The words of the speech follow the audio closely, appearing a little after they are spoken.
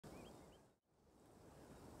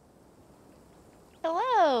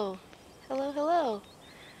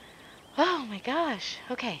gosh.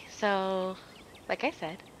 Okay, so like I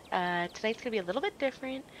said, tonight's gonna be a little bit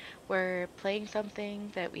different. We're playing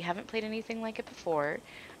something that we haven't played anything like it before,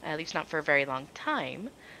 at least not for a very long time.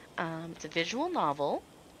 It's a visual novel.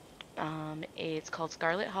 It's called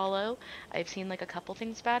Scarlet Hollow. I've seen like a couple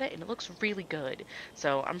things about it, and it looks really good.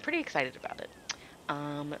 So I'm pretty excited about it.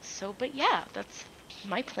 But yeah, that's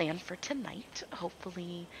my plan for tonight.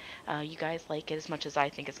 Hopefully, you guys like it as much as I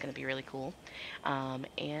think it's going to be really cool.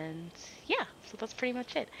 And yeah, so that's pretty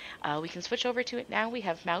much it. We can switch over to it now. We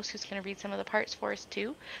have Mouse who's going to read some of the parts for us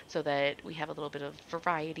too, so that we have a little bit of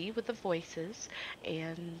variety with the voices.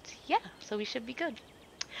 And yeah, so we should be good.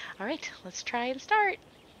 All right, let's try and start.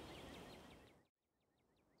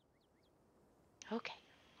 Okay,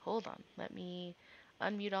 hold on. Let me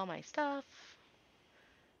unmute all my stuff.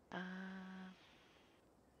 Uh,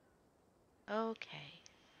 okay.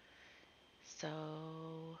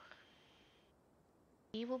 So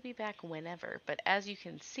he will be back whenever, but as you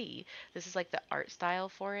can see, this is like the art style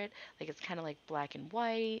for it. Like it's kind of like black and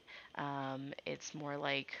white. It's more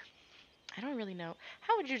like I don't really know.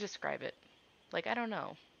 How would you describe it? Like I don't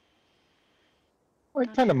know. Like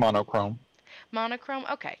Not kind of sure. monochrome. Monochrome?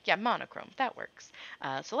 Okay, yeah, monochrome. That works.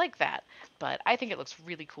 So like that. But I think it looks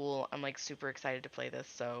really cool. I'm like super excited to play this,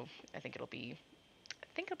 so I think it'll be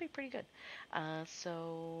pretty good.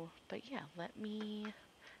 But yeah, let me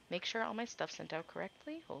make sure all my stuff sent out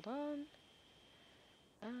correctly. Hold on.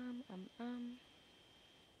 Um, um, um.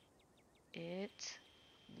 It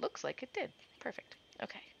looks like it did. Perfect.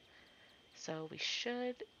 Okay. So we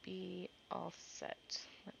should be all set.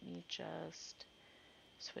 Let me just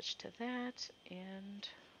switch to that and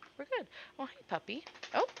we're good. Oh, hi, puppy.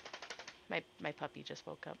 Oh, my puppy just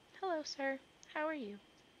woke up. Hello, sir. How are you?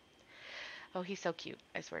 Oh, he's so cute.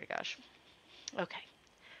 I swear to gosh. Okay.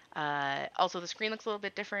 Also, the screen looks a little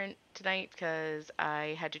bit different tonight because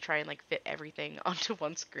I had to try and like fit everything onto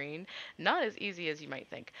one screen. Not as easy as you might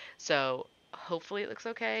think. So hopefully it looks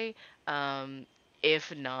okay. Um,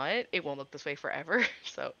 if not, it won't look this way forever.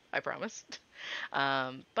 So I promise.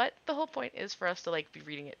 But the whole point is for us to like be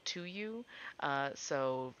reading it to you.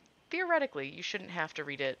 So theoretically, you shouldn't have to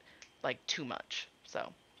read it like too much.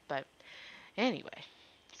 But anyway,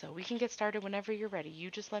 so we can get started whenever you're ready. You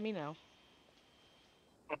just let me know.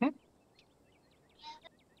 Mhm.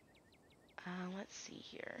 Let's see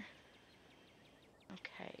here.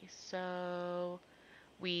 Okay, so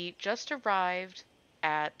we just arrived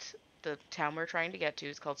at the town we're trying to get to.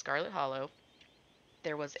 It's called Scarlet Hollow.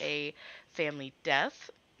 There was a family death.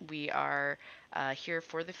 We are here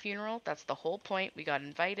for the funeral. That's the whole point. We got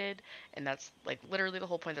invited, and that's like literally the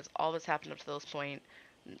whole point. That's all that's happened up to this point.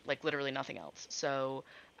 Like literally nothing else. So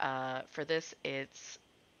for this, it's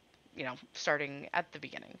starting at the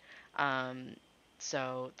beginning. Um,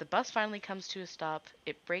 so the bus finally comes to a stop.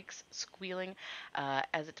 It brakes, squealing,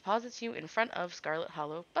 as it deposits you in front of Scarlet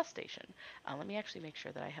Hollow bus station. Let me actually make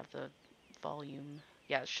sure that I have the volume.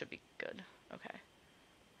 Yeah, it should be good. Okay.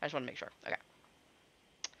 I just want to make sure. Okay.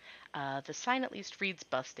 The sign at least reads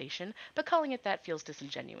bus station, but calling it that feels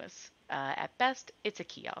disingenuous. At best, it's a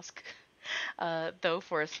kiosk. Though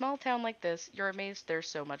for a small town like this, you're amazed there's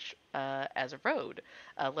so much as a road,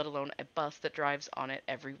 let alone a bus that drives on it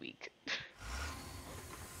every week.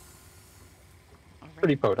 All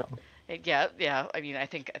Pretty right. photo. Yeah, yeah. I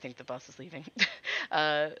think the bus is leaving.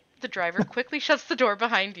 uh, the driver quickly shuts the door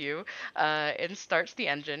behind you and starts the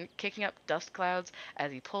engine, kicking up dust clouds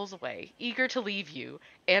as he pulls away, eager to leave you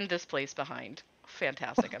and this place behind.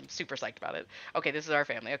 Fantastic. I'm super psyched about it. Okay, this is our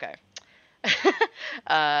family. Okay.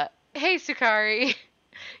 Hey, Sukari.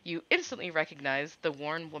 You instantly recognize the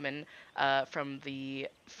worn woman from the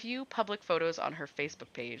few public photos on her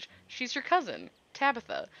Facebook page. She's your cousin,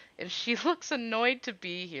 Tabitha, and she looks annoyed to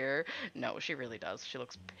be here. No, she really does. She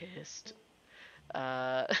looks pissed.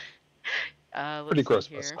 Uh, let's Pretty see gross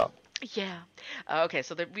bus here. stop. Yeah. Okay,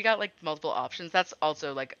 so we got like multiple options. That's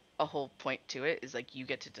also like a whole point to it is like you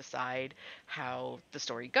get to decide how the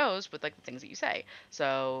story goes with like the things that you say.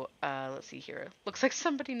 So let's see here. Looks like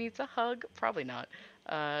somebody needs a hug. Probably not.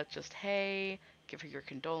 Just hey, give her your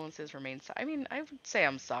condolences. I mean, I would say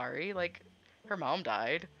I'm sorry. Like her mom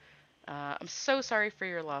died. I'm so sorry for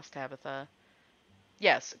your loss, Tabitha.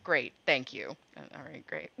 Yes, great. Thank you. All right,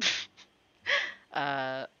 great.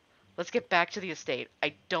 uh, let's get back to the estate.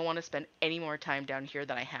 I don't want to spend any more time down here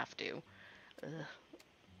than I have to. Ugh.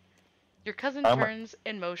 Your cousin I'm right. turns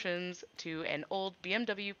and motions to an old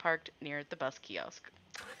BMW parked near the bus kiosk.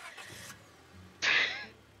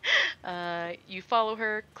 You follow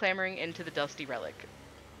her, clambering into the dusty relic.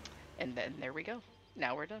 And then there we go.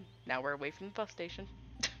 Now we're done. Now we're away from the bus station.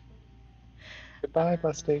 Goodbye,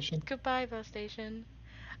 bus station. Goodbye, bus station.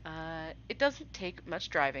 It doesn't take much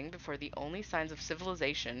driving before the only signs of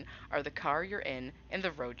civilization are the car you're in and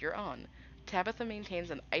the road you're on. Tabitha maintains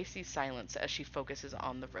an icy silence as she focuses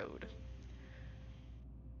on the road.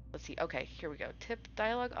 Let's see. Okay, here we go. Tip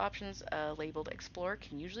dialogue options labeled Explore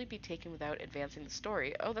can usually be taken without advancing the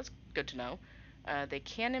story. Oh, that's good to know. They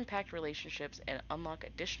can impact relationships and unlock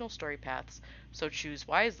additional story paths, so choose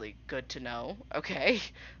wisely. Good to know. Okay,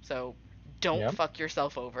 so don't Yeah. fuck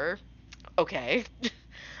yourself over. Okay.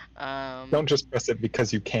 um, Don't just press it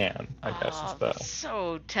because you can, I guess is oh, the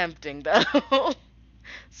so tempting though.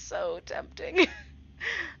 So tempting.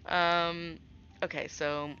 um, okay,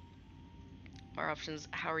 so our options.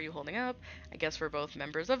 How are you holding up? I guess we're both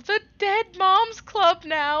members of the Dead Moms Club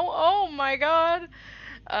now. Oh my god.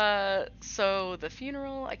 So the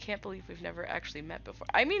funeral, I can't believe we've never actually met before.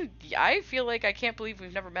 I mean, I feel like I can't believe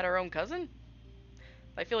we've never met our own cousin.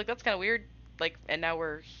 I feel like that's kind of weird. Like, and now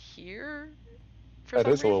we're here for that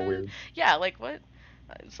some is a little reason. weird. Yeah, like what?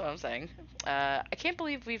 That's what I'm saying. I can't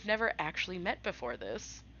believe we've never actually met before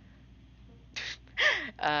this.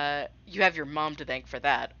 You have your mom to thank for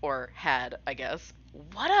that, or had, I guess.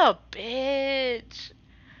 What a bitch!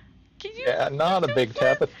 Can you Yeah, not a big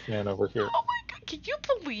Tabitha fan over here. Oh my god, can you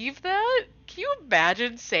believe that? Can you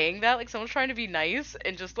imagine saying that? Like someone's trying to be nice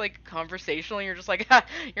and just like conversational, and you're just like, ha,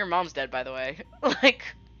 your mom's dead, by the way. Like,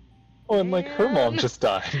 Oh, and like her mom man, just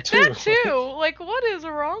died that too. Like, too. Like, what is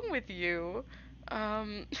wrong with you?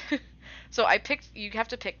 Um, so I picked. You have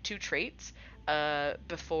to pick two traits,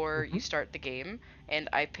 before you mhm. start the game, and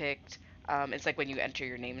I picked. It's like when you enter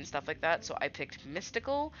your name and stuff like that. So I picked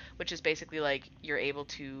mystical, which is basically like you're able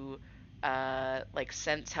to, like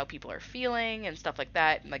sense how people are feeling and stuff like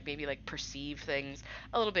that, and like maybe like perceive things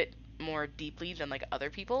a little bit more deeply than like other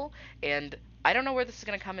people. And I don't know where this is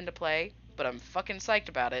gonna come into play, but I'm fucking psyched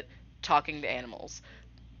about it. Talking to animals.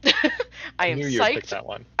 I I am knew you would pick psyched. that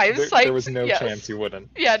one. I am There was psyched. no chance Yes. you wouldn't.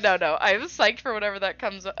 Yeah, no, no. I am psyched for whatever that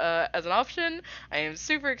comes as an option. I am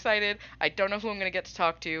super excited. I don't know who I'm gonna get to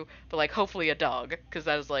talk to, but like hopefully a dog, because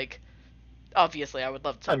that is like obviously I would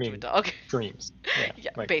love to I talk to a mean, dog. dreams. Yeah,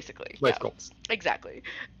 Yeah, like basically. life Yeah. goals. Exactly.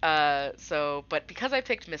 But because I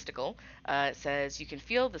picked mystical, it says you can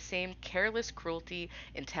feel the same careless cruelty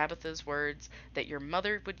in Tabitha's words that your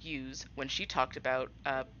mother would use when she talked about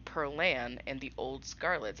Perlan and the old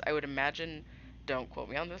Scarlets. I would imagine, don't quote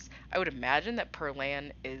me on this, I would imagine that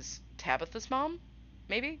Perlan is Tabitha's mom,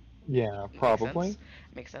 maybe? Yeah, Makes sense. probably.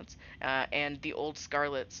 Makes sense. And the old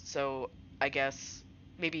Scarlets, so I guess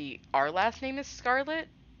maybe our last name is Scarlet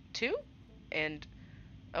too? And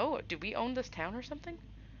oh, do we own this town or something?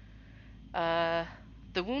 Uh,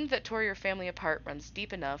 the wound that tore your family apart runs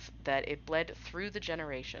deep enough that it bled through the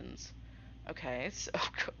generations. Okay, so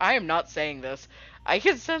I am not saying this. I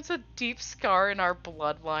can sense a deep scar in our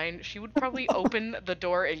bloodline. She would probably open the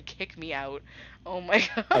door and kick me out. Oh my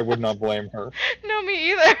I god. would not blame her. No,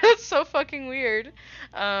 me either. That's so fucking weird.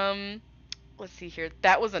 Um, let's see here.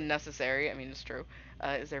 That was unnecessary. I mean, it's true.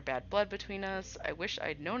 Is there bad blood between us? I wish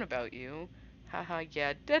I'd known about you. Haha,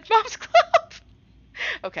 yeah, Dead Moms Club.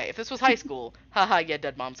 Okay, if this was high school, haha, yeah,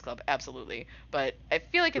 Dead Moms Club, absolutely. But I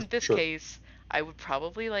feel like For in this sure. case, I would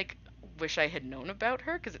probably like wish I had known about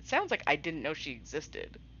her because it sounds like I didn't know she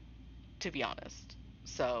existed, to be honest.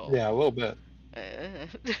 So, Yeah, a little bit. uh,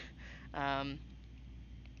 um,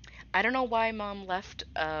 I don't know why mom left,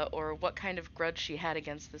 or what kind of grudge she had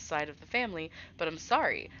against this side of the family, but I'm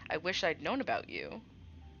sorry. I wish I'd known about you.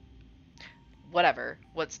 Whatever.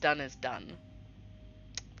 What's done is done.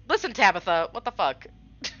 Listen, Tabitha, what the fuck?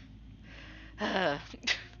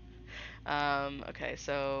 Okay,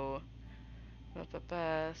 so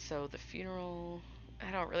so the funeral.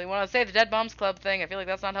 I don't really want to say the Dead Moms Club thing. I feel like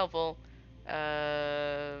that's not helpful.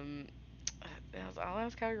 Um, I'll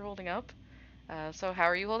ask how you're holding up. So how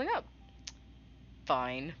are you holding up?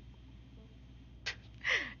 Fine.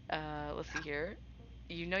 Let's see here.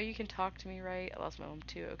 You know you can talk to me, right? I lost my mom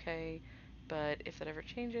too. Okay, but if that ever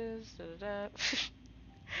changes, da da da.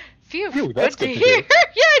 Phew, Phew, that's good to good to hear. hear.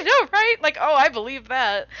 Yeah, I know, right? Like, oh, I believe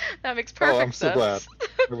that. That makes Oh, I'm perfect so glad. sense.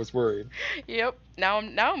 I was worried. Yep. Now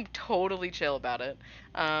I'm totally chill about it.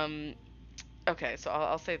 Um, okay, so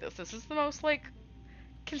I'll say this. This is the most like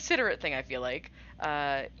considerate thing I feel like.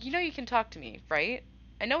 You know you can talk to me, right?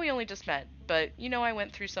 I know we only just met, but you know I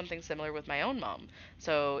went through something similar with my own mom.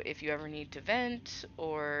 So if you ever need to vent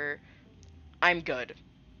or I'm good.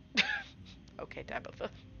 Okay, Tabitha.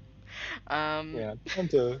 Um,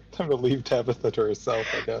 Yeah, time to leave Tabitha to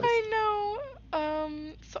herself, I guess. I know.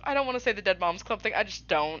 So I don't want to say the Dead Moms Club thing. I just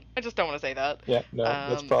don't. I just don't want to say that. Yeah, no,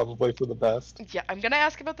 that's Um, probably for the best. yeah, I'm gonna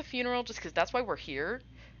ask about the funeral just because that's why we're here.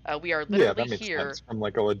 We are Yeah, literally that makes sense here. from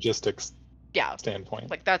like a logistics. Yeah, standpoint.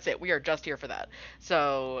 like that's it. We are just here for that.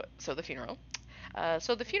 So the funeral.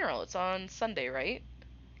 So the funeral. It's on Sunday, right?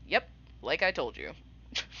 Yep, like I told you.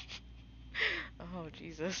 Oh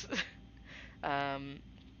Jesus. Um,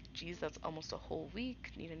 geez, that's almost a whole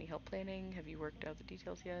week. Need any help planning? Have you worked out the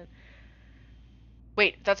details yet?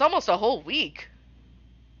 Wait, that's almost a whole week.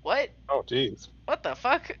 What? Oh, geez. What the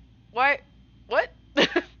fuck? Why? What?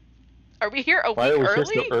 Are we here a Why week are we here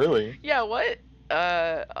so early? early? Yeah, what?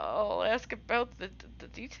 I'll ask about the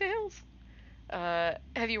details.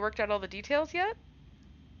 Have you worked out all the details yet?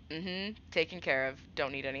 Mm-hmm. Taken care of.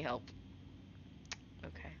 Don't need any help.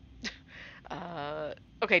 Okay. Uh,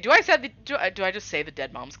 okay. Do I just say the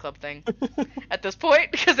Dead Moms Club thing at this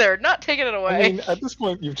point because they're not taking it I away? mean, at this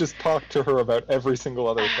point, you've just talked to her about every single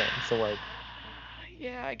other thing. So, like,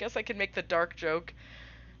 Yeah, I guess I can make the dark joke.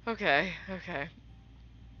 Okay. Okay.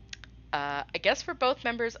 I guess we're both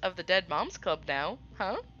members of the Dead Moms Club now,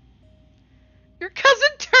 huh? Your cousin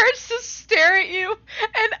turns to stare at you,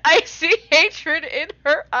 and icy hatred in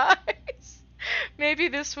her eyes. Maybe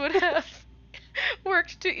this would have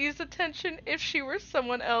worked to ease the tension if she were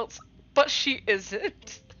someone else, but she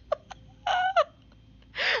isn't.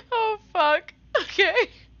 Oh, fuck. Okay.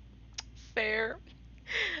 Fair.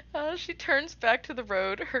 She turns back to the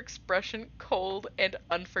road, her expression cold and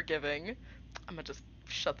unforgiving. I'm gonna just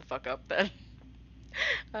shut the fuck up then.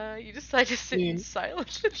 You decide to I sit in mean,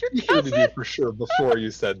 silence with your she hated you cousin? for sure before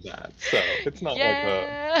you said that. So, it's not like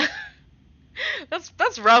Yeah.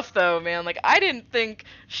 That's rough though, man. Like I didn't think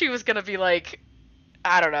she was gonna be like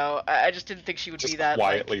I don't know. I just didn't think she would be just that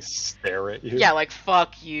like quietly stare at you. yeah, like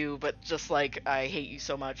fuck you, but just like I hate you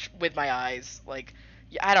so much with my eyes. Like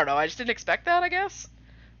yeah, I don't know. I just didn't expect that, I guess.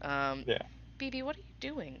 Um Yeah, BB, what are you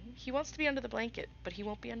doing? He wants to be under the blanket, but he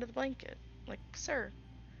won't be under the blanket. Like, sir,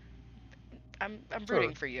 I'm sure,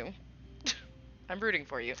 rooting for you. I'm rooting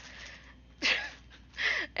for you.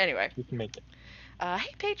 Anyway, you can make it.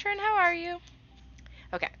 hey patron, how are you?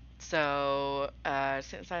 Okay, so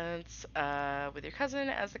sit in silence with your cousin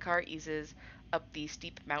as the car eases up the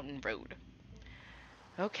steep mountain road.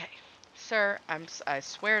 Okay, sir, I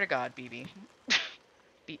swear to God, BB,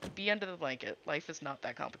 be under the blanket. Life is not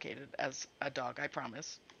that complicated as a dog. I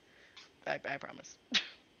promise. I promise.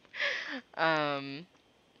 um,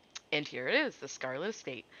 and here it is, the Scarlet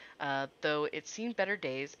Estate. Though it's seen better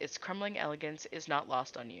days, its crumbling elegance is not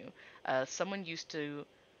lost on you. Someone used to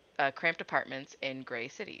cramped apartments in gray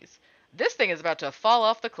cities. This thing is about to fall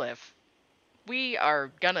off the cliff. We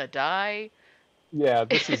are gonna die. Yeah,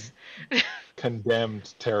 this is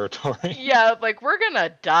condemned territory. Yeah, like we're gonna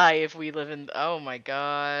die if we live in. Oh my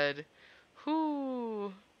god.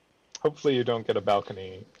 Whoo. Hopefully, you don't get a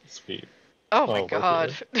balcony suite Oh my over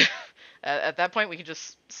god. here. At that point, we can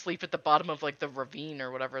just sleep at the bottom of like the ravine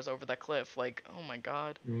or whatever is over that cliff. Like, oh my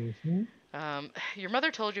god. Hmm. Your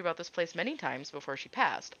mother told you about this place many times before she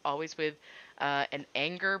passed, always with an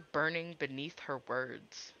anger burning beneath her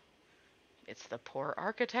words. It's the poor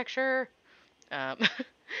architecture. Um,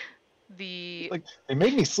 the Like, they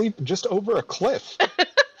made me sleep just over a cliff.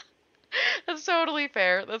 That's totally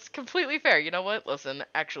fair. That's completely fair. You know what? Listen,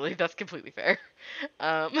 actually, that's completely fair.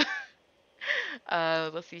 Um,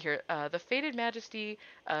 let's see here. The faded majesty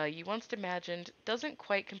you once imagined doesn't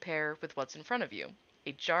quite compare with what's in front of you.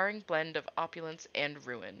 A jarring blend of opulence and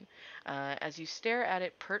ruin. As you stare at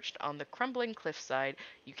it perched on the crumbling cliffside,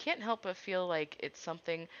 you can't help but feel like it's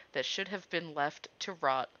something that should have been left to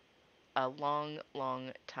rot a long,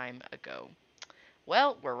 long time ago.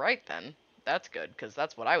 Well, we're right then. That's good, because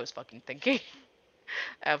that's what I was fucking thinking.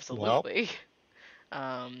 Well, Absolutely.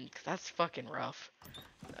 'Cause that's fucking rough.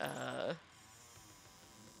 Uh,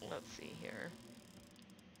 let's see here.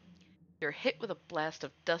 You're hit with a blast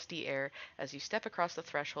of dusty air as you step across the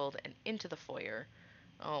threshold and into the foyer.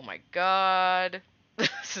 Oh my god.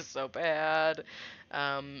 This is so bad.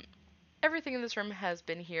 Um, Everything in this room has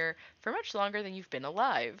been here for much longer than you've been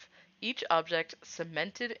alive. Each object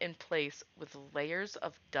cemented in place with layers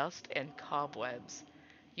of dust and cobwebs.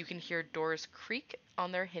 You can hear doors creak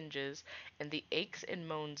on their hinges and the aches and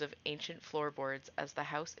moans of ancient floorboards as the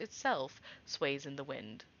house itself sways in the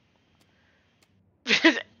wind.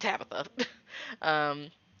 Tabitha.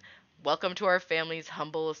 Um, Welcome to our family's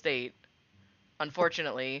humble estate.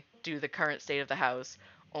 Unfortunately, due to the current state of the house,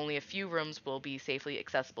 only a few rooms will be safely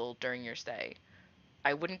accessible during your stay.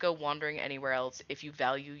 I wouldn't go wandering anywhere else if you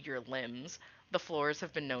value your limbs. The floors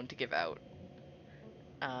have been known to give out.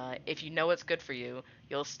 If you know what's good for you,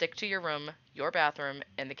 you'll stick to your room, your bathroom,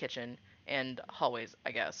 and the kitchen, and hallways,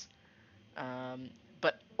 I guess. Um,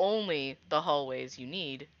 but only the hallways you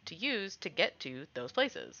need to use to get to those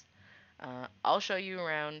places. I'll show you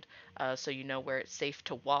around so you know where it's safe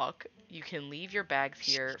to walk. You can leave your bags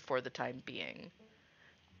here for the time being.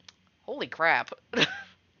 Holy crap.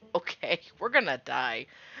 Okay, we're gonna die.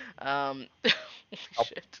 Holy Oh,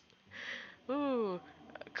 shit. Ooh,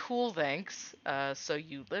 cool, thanks. So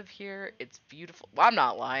you live here. It's beautiful. Well, I'm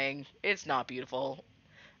not lying. It's not beautiful.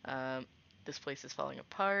 Um, this place is falling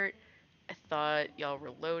apart. I thought y'all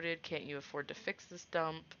were loaded. Can't you afford to fix this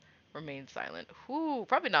dump? Remain silent. Ooh,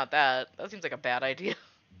 probably not that. That seems like a bad idea.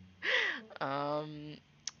 um,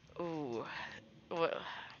 ooh, what?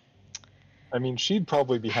 I mean, she'd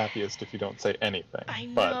probably be happiest if you don't say anything, I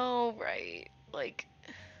but know, right? Like,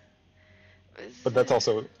 is, that's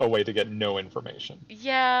also a way to get no information.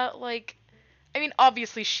 yeah, like, I mean,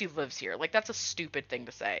 obviously she lives here. Like, that's a stupid thing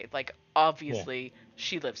to say. Like, Yeah, obviously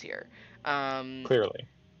she lives here. Um, clearly.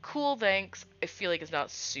 cool, thanks. I feel like it's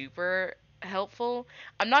not super helpful.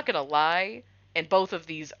 I'm not gonna lie, and both of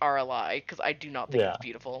these are a lie because I do not think it's Yeah.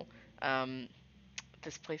 beautiful. Um,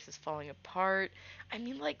 this place is falling apart. I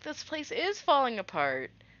mean, like, this place is falling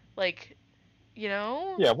apart. Like, you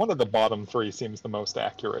know? Yeah, one of the bottom three seems the most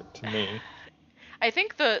accurate to me. I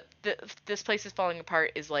think the this place is falling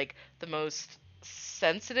apart is like the most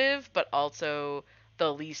sensitive, but also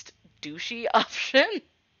the least douchey option.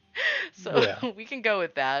 So Yeah. we can go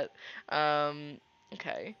with that. Um,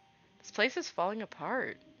 okay. This place is falling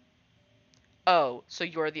apart. Oh, so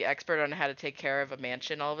you're the expert on how to take care of a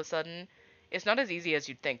mansion all of a sudden? It's not as easy as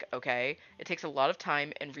you'd think, okay? It takes a lot of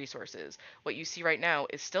time and resources. What you see right now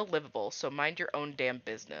is still livable, so mind your own damn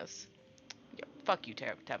business. Yo, fuck you,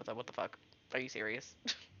 Tabitha. What the fuck? Are you serious?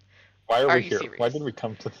 Why are Are we you here? Why serious? did we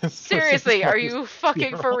come to this person's Seriously, are mother's you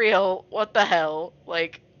fucking for funeral? real? What the hell?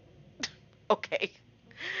 Like, okay.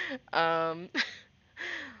 Um,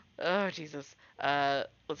 oh Jesus.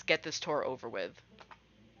 Let's get this tour over with.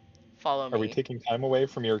 Follow Are we me. taking time away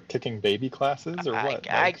from your kicking baby classes or what?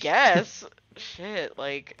 I Like, guess. Shit,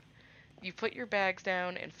 like, you put your bags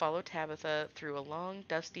down and follow Tabitha through a long,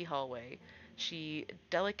 dusty hallway. She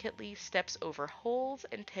delicately steps over holes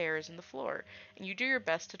and tears in the floor, and you do your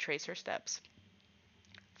best to trace her steps.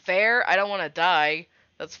 Fair? I don't want to die.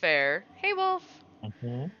 That's fair. Hey, Wolf.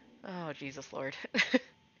 mhm. Oh, Jesus Lord.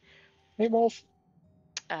 Hey, Wolf.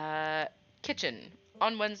 uh, kitchen.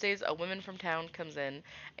 On Wednesdays, a woman from town comes in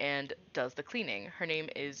and does the cleaning. Her name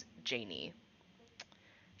is Janie.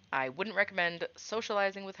 I wouldn't recommend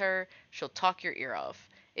socializing with her. She'll talk your ear off.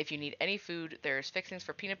 If you need any food, there's fixings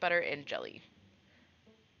for peanut butter and jelly.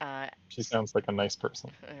 Uh, She sounds like a nice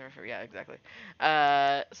person. yeah, exactly.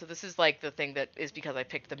 So this is like the thing that is because I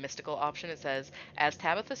picked the mystical option. It says, as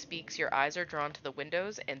Tabitha speaks, your eyes are drawn to the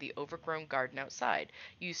windows and the overgrown garden outside.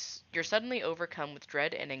 You're suddenly overcome with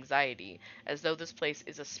dread and anxiety, as though this place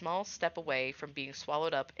is a small step away from being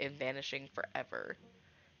swallowed up and vanishing forever.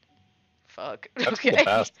 Fuck. That's for the Okay.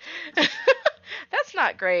 best. That's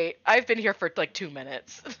not great. I've been here for like 2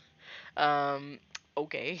 minutes. Um,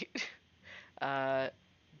 okay. Uh,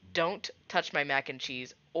 don't touch my mac and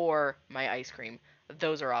cheese or my ice cream.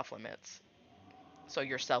 Those are off limits. So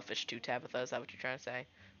you're selfish too, Tabitha. Is that what you're trying to say?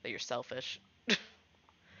 That you're selfish?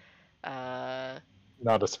 uh,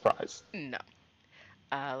 Not a surprise. no.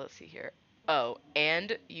 Let's see here. Oh,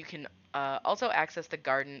 and you can also access the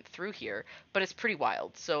garden through here, but it's pretty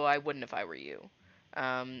wild, so I wouldn't if I were you.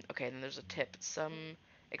 Okay, then there's a tip. Some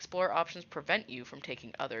explore options prevent you from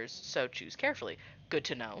taking others, so choose carefully. Good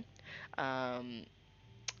to know. Um,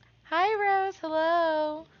 Hi, Rose.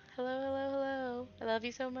 Hello. Hello, hello, hello. I love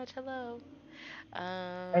you so much. Hello.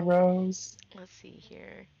 Hi, Um, Rose. let's see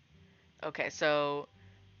here. Okay, so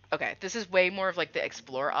this is way more of like the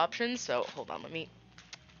explore option. So hold on, let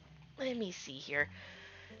me see here.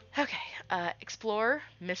 Okay, explore,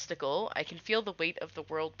 mystical. I can feel the weight of the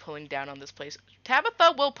world pulling down on this place.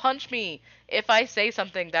 Tabitha will punch me if I say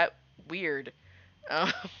something that weird.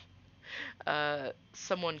 Um,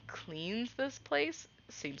 someone cleans this place.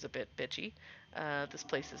 Seems a bit bitchy. This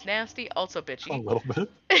place is nasty. Also A bitchy. little bit.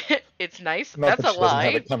 It's nice. Not That's that a she doesn't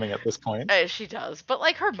have lie. it coming at this point. She does, but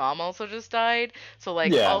like her mom also just died, so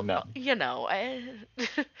like Yeah, all no.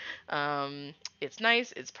 it's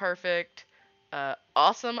nice, it's perfect,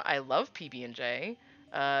 awesome. I love PB and J.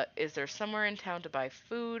 Is there somewhere in town to buy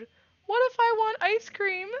food? What if I want ice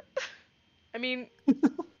cream? I mean,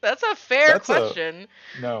 that's a fair That's a question.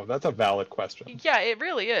 no, that's a valid question. Yeah, it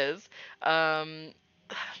really is. Um,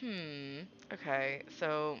 okay,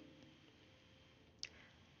 so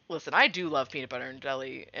listen, I do love peanut butter and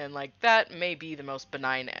jelly, and like that may be the most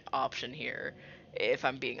benign option here, if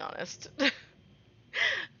I'm being honest.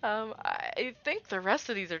 I think the rest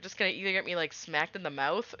of these are just gonna either get me like smacked in the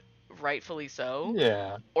mouth, rightfully so,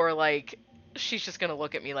 Yeah. or like. she's just gonna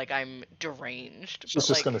look at me like I'm deranged. She's But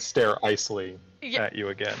just like, gonna stare icily yeah, at you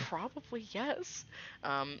again. probably yes.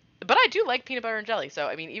 But I do like peanut butter and jelly. So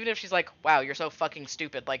I mean, even if she's like, "Wow, you're so fucking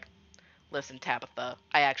stupid," like, listen, Tabitha,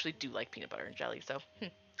 I actually do like peanut butter and jelly. So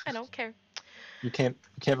I don't care. You can't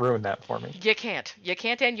ruin that for me. You can't,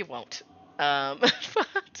 and you won't.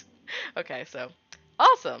 But okay, so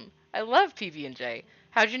awesome. I love PB and J.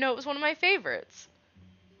 How'd you know it was one of my favorites?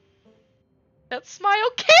 That smile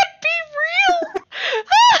can't be real.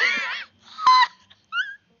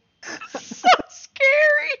 So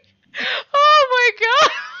scary. Oh my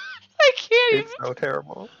god. I can't It's even. so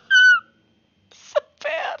terrible. So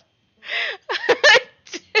bad. I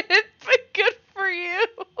did, but good for you.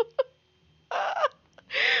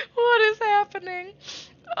 What is happening?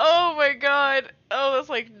 Oh my god. Oh, that's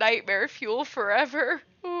like nightmare fuel forever.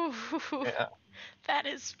 Ooh, Yeah. that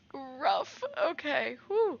is rough. Okay.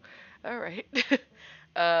 Whew. All right.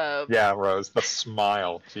 um, Yeah, Rose, the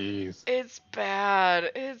smile. Jeez. it's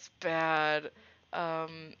bad. It's bad.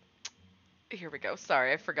 Um, here we go.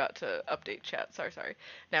 Sorry, I forgot to update chat. Sorry, sorry.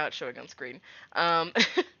 Now it's showing on screen. Um,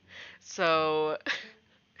 so,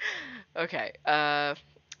 okay.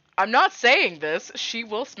 I'm not saying this. She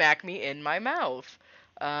will smack me in my mouth.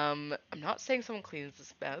 I'm not saying someone cleans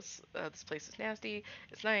this mess. This place is nasty.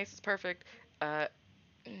 It's nice. It's perfect. Uh,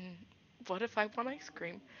 mm, what if I want ice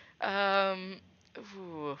cream? Um,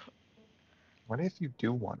 ooh, What if you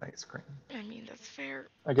do want ice cream? I mean, that's fair.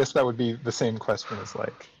 I guess that would be the same question as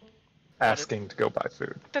like What if? asking to go buy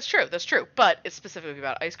food. That's true. That's true. But it's specifically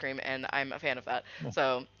about ice cream, and I'm a fan of that. Yeah.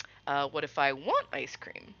 So, what if I want ice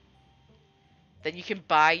cream? Then you can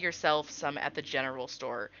buy yourself some at the general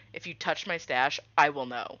store. If you touch my stash, I will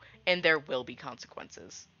know, and there will be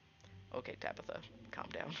consequences. Okay, Tabitha, calm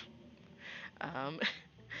down. Um,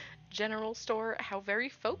 general store, how very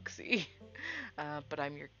folksy. But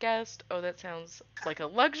I'm your guest. Oh, that sounds like a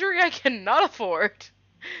luxury I cannot afford.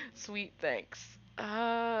 Sweet thanks.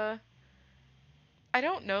 I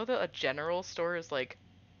don't know that a general store is like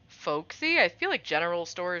folksy. I feel like general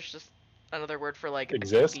store is just another word for like a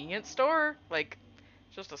Exist? convenience store. Like,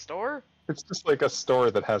 just a store. It's just like a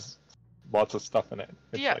store that has lots of stuff in it.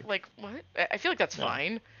 It's Yeah, like, like what? I feel like that's yeah,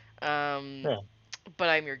 fine. Um, yeah, but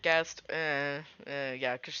I'm your guest. Yeah,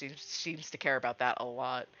 because she seems to care about that a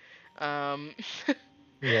lot. Um,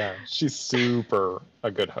 yeah. She's super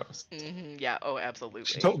a good host. yeah, oh, She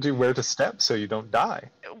absolutely. told you where to step so you don't die.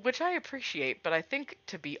 Which I appreciate, but I think,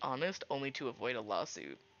 to be honest, only to avoid a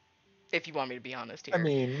lawsuit. If you want me to be honest I here.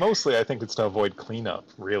 mean, mostly I think it's to avoid cleanup,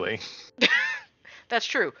 really. That's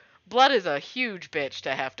true. Blood is a huge bitch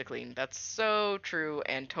to have to clean. That's so true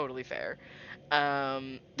and totally fair.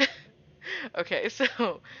 Um, okay,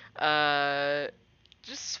 so, uh,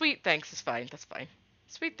 just sweet thanks is fine. That's fine.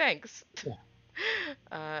 Sweet thanks. Yeah.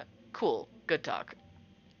 Uh, cool. Good talk.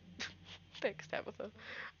 Thanks, Tabitha.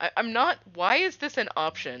 I'm not. Why is this an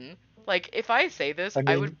option? Like, if I say this, I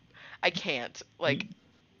I would. mean, I can't. you Like,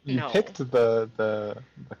 you no. picked the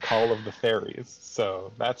call of the fairies,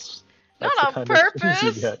 so Not that's the on kind of things you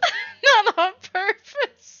purpose. get. Not on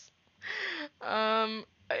purpose. Um,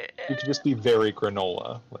 I- You could just be very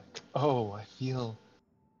granola, like, oh, I feel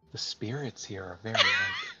the spirits here are very like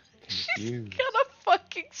she's confused. gonna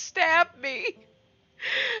fucking stab me.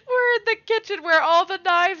 We're in the kitchen where all the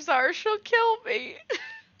knives are. She'll kill me.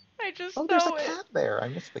 I just Oh, there's a know it. cat there. I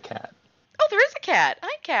miss the cat. Oh, there is a cat.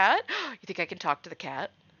 Hi, cat. You think I can talk to the cat?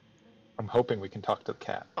 I'm hoping we can talk to the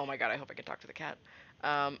cat. Oh my god, I hope I can talk to the cat.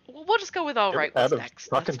 We'll just go with all Get right. out What's of next?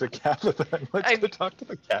 That's talking to fine. Tabitha and let's I go mean, talk to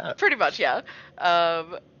the cat. pretty much, yeah.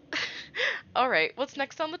 Um, all right. What's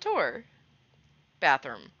next on the tour?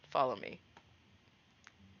 Bathroom. Follow me.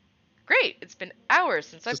 Great. It's been hours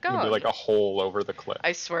since It's I've just gonna be like gone. a hole over the cliff.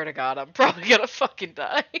 I swear to God, I'm probably gonna fucking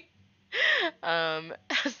die.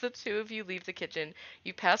 As the two of you leave the kitchen,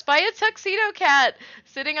 you pass by a tuxedo cat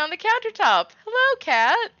sitting on the countertop. Hello,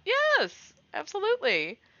 cat. Yes,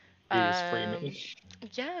 absolutely. Please free Um, me.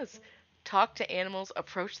 yes. Talk to animals,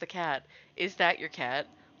 approach the cat. Is that your cat?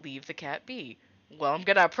 Leave the cat be. Well, I'm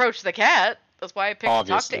gonna approach the cat. That's why I picked talk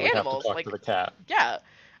to Obviously, we have to animals. talk to Like, the cat. yeah.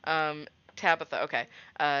 Um, Tabitha, okay.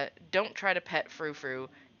 Don't try to pet Frou Frou.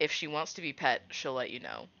 If she wants to be pet, she'll let you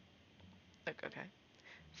know. Okay.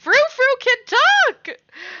 Frou Frou can talk!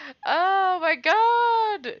 Oh my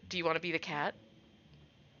god! Do you want to be the cat?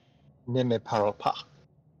 Ne me parle pas.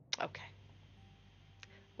 Okay.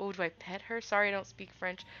 Oh, do I pet her? Sorry, I don't speak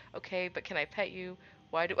French. Okay, but can I pet you?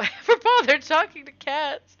 Why do I ever bother talking to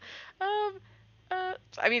cats? Um,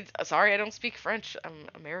 I mean, sorry, I don't speak French. I'm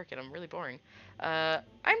American. I'm really boring.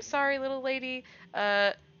 I'm sorry, little lady.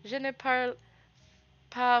 Je ne parle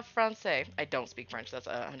pas français. I don't speak French. That's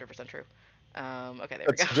 100% true. Okay, there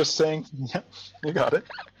we That's go. just saying, yeah, you got it.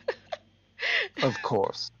 Of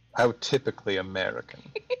course. How typically American.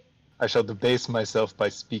 I shall debase myself by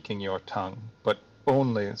speaking your tongue, but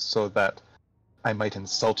only so that I might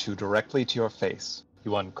insult you directly to your face,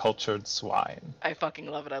 you uncultured swine. I fucking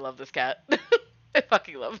love it. I love this cat. I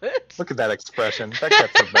fucking love it. Look at that expression. That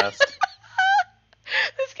cat's the best.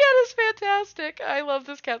 This cat is fantastic. I love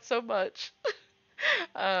this cat so much.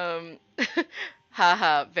 Um,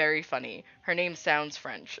 haha, very funny. Her name sounds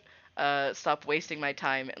French. Stop wasting my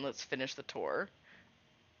time and let's finish the tour.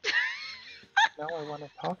 Now I want to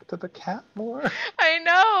talk to the cat more. I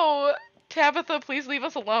know. Tabitha, please leave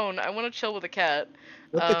us alone. I want to chill with a cat.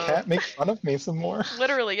 Let the Um, cat make fun of me some more.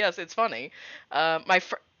 literally, yes, it's funny. My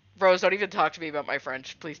Rose, don't even talk to me about my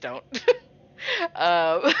French. Please don't.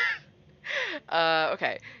 um,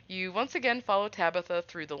 okay. You once again follow Tabitha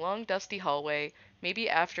through the long, dusty hallway. Maybe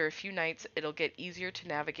after a few nights, it'll get easier to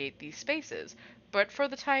navigate these spaces. But for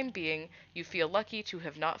the time being, you feel lucky to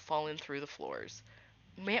have not fallen through the floors.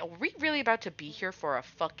 Man, are we really about to be here for a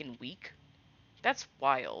fucking week? That's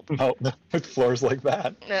wild. No, with floors like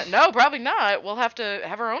that. No, probably not. We'll have to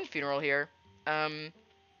have our own funeral here. Um,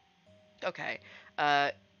 okay.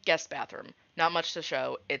 Uh, guest bathroom. Not much to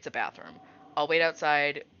show. It's a bathroom. I'll wait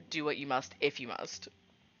outside. Do what you must if you must.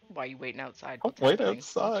 Why are you waiting outside? Don't What's wait happening?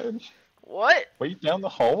 outside. What? Wait down the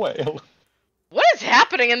hallway. What is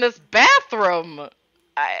happening in this bathroom?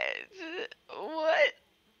 I. What?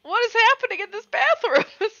 What is happening in this bathroom?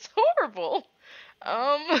 It's horrible.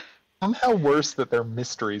 Um. Somehow worse that they're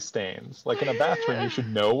mystery stains. Like in a bathroom, you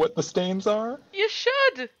should know what the stains are. You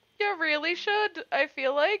should. You really should. I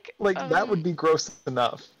feel like. Like that would be gross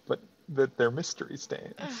enough, but that they're mystery Oh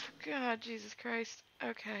stains. God, Jesus Christ.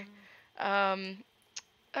 Okay. Um.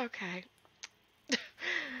 Okay.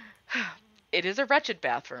 It is a wretched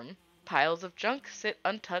bathroom. Piles of junk sit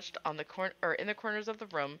untouched on the in the corners of the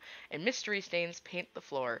room, and mystery stains paint the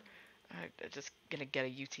floor. I'm just gonna get a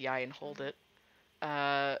UTI and hold it.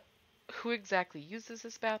 Uh, who exactly uses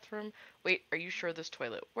this bathroom? Wait, are you sure this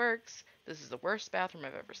toilet works? This is the worst bathroom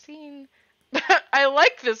I've ever seen. I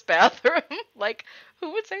like this bathroom. Like,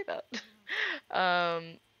 who would say that?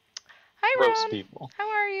 Um, hi Gross Ron. people. How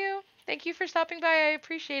are you? Thank you for stopping by. I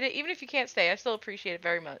appreciate it. Even if you can't stay, I still appreciate it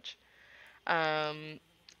very much. Um,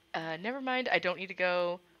 never mind. I don't need to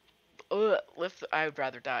go. Ugh, lift. I would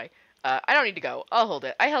rather die. I don't need to go. I'll hold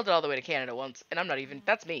it. I held it all the way to Canada once, and I'm not even.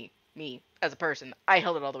 That's me. Me as a person. I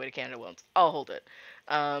held it all the way to Canada once. I'll hold it.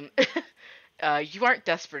 Um, you aren't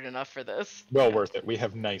desperate enough for this. Well worth it. We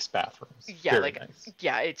have nice bathrooms. Yeah, Very like, nice.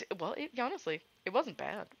 yeah. It's well. Honestly, it wasn't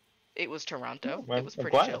bad. It was Toronto. No, It was I'm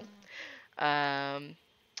pretty glad. chill.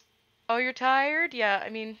 Oh, you're tired? Yeah. I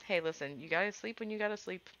mean, hey, listen. You gotta sleep when you gotta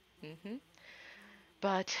sleep.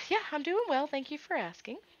 But yeah, I'm doing well. Thank you for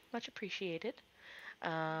asking. Much appreciated.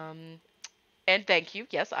 Um, and thank you.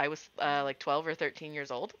 Yes, I was like 12 or 13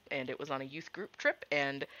 years old, and it was on a youth group trip,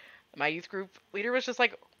 and my youth group leader was just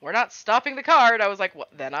like, "We're not stopping the car." And I was like, "Well,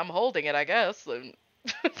 then I'm holding it, I guess." And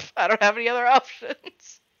I don't have any other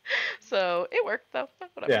options. So it worked though.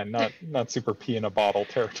 Whatever. Yeah, not super pee in a bottle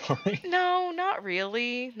territory. No, not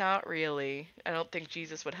really. Not really. I don't think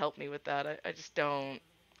Jesus would help me with that. I just don't.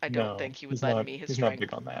 I don't No, think he would lend me his he's not strength.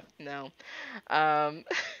 big on that. No. Um,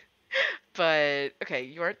 but okay,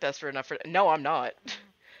 you aren't desperate enough for. No, I'm not.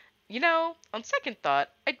 You know, on second thought,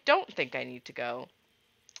 I don't think I need to go.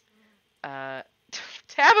 Uh,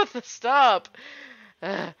 Tabitha, stop.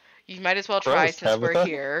 You might as well try Gross, since we're Tabitha.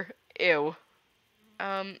 here. Ew.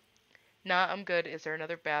 Um, nah, I'm good. Is there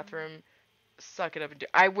another bathroom? Suck it up and do.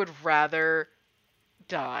 I would rather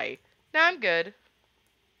die. Nah, I'm good.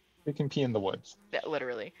 We can pee in the woods. Yeah,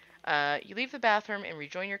 literally. You leave the bathroom and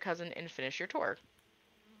rejoin your cousin and finish your tour.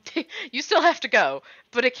 You still have to go,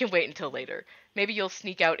 but it can wait until later. Maybe you'll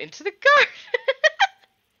sneak out into the garden.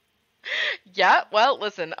 Yeah, well,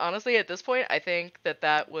 listen, honestly, at this point, I think that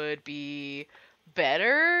that would be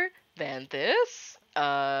better than this.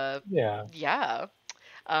 Yeah, Yeah.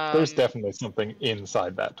 there's Um, definitely something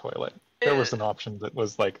inside that toilet. There uh, was an option that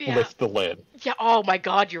was like yeah. lift the lid. Yeah, oh my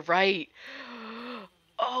God, you're right.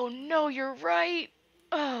 Oh no, you're right.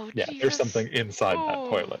 Oh, Yeah, there's Jesus. something inside that Oh,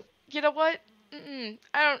 toilet. you know what? I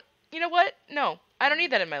don't. You know what? No, I don't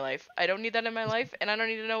need that in my life. I don't need that in my life, and I don't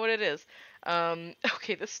need to know what it is.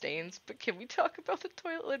 Okay, the stains, but can we talk about the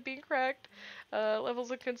toilet lid being cracked?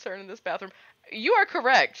 Levels of concern in this bathroom. You are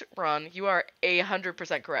correct, Ron. You are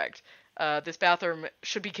 100% correct. This bathroom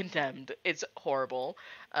should be condemned. It's horrible.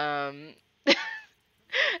 Um,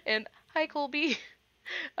 and hi, Colby.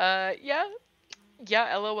 Yeah,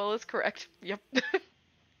 yeah, LOL is correct. Yep.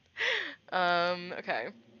 Okay.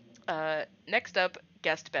 Next up,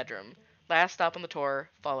 guest bedroom. Last stop on the tour.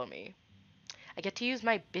 Follow me. I get to use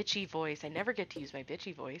my bitchy voice. I never get to use my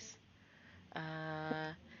bitchy voice.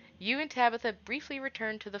 Uh, you and Tabitha briefly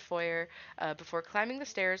return to the foyer before climbing the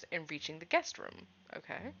stairs and reaching the guest room.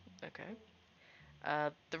 Okay,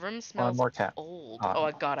 okay. The room Or smells more cat. old. Ah,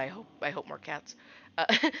 Oh God, I hope more cats. Uh,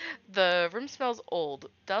 the room smells old.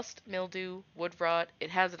 Dust, mildew, wood rot.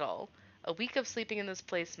 It has it all. A week of sleeping in this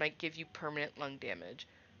place might give you permanent lung damage.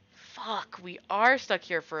 Fuck, we are stuck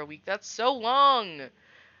here for a week. That's so long. That's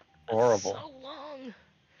horrible. so long.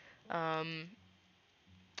 Um,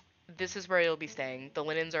 this is where you'll be staying. The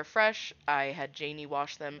linens are fresh. I had Janie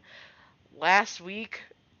wash them last week.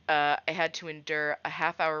 I had to endure a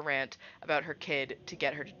half-hour rant about her kid to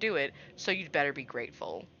get her to do it, so you'd better be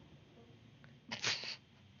grateful.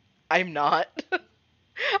 I'm not.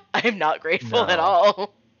 I'm not grateful at No,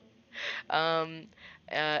 all. Um,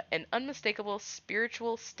 an unmistakable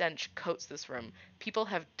spiritual stench coats this room. People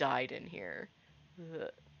have died in here. Ugh.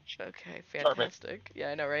 Okay, charming. fantastic. Yeah,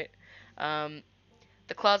 I know, right? Um,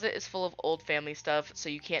 the closet is full of old family stuff, so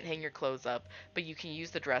you can't hang your clothes up, but you can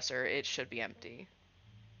use the dresser. It should be empty.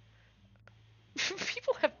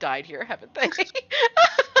 People have died here, haven't they?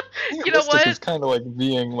 You know Realistic what? is kind of like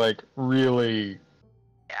being like really,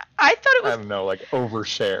 I thought it I was. don't know, like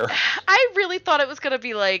overshare. I really thought it was gonna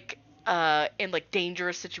be like, in like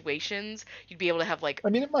dangerous situations, you'd be able to have like I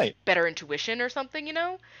mean, it might. better intuition or something, you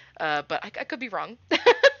know? But I could be wrong.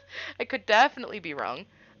 I could definitely be wrong.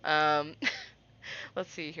 Um, let's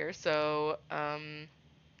see here. So,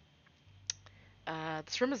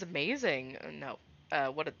 this room is amazing. No.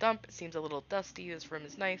 What a dump. It seems a little dusty. This room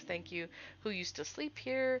is nice, thank you. Who used to sleep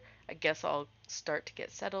here? I guess I'll start to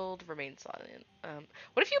get settled. Remain silent.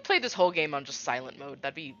 What if you played this whole game on just silent mode?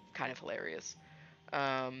 That'd be kind of hilarious.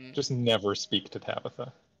 Um, Just never speak to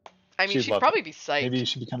Tabitha. I mean, She'd she'd love it. probably be psyched. Maybe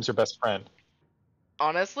she becomes your best friend.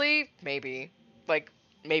 Honestly, maybe. Like,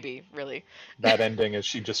 maybe, really. That ending is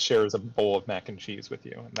she just shares a bowl of mac and cheese with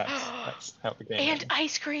you, and that's how the game And ends.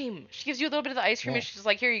 ice cream. She gives you a little bit of the ice cream Yeah. and she's just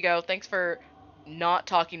like, here you go. Thanks for not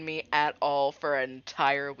talking to me at all for an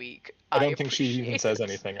entire week. I I don't think she even appreciate says it.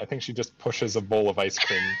 anything. I think she just pushes a bowl of ice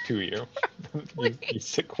cream to you. You Probably.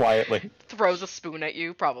 sit quietly. Throws a spoon at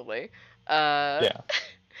you, probably. Uh, Yeah.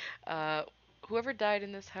 uh, whoever died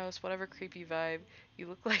in this house, whatever creepy vibe, you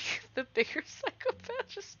look like the bigger psychopath.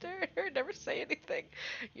 Just stare at her and never say anything.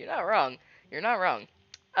 You're not wrong. You're not wrong.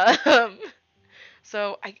 Um,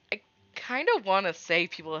 so I kind of want to say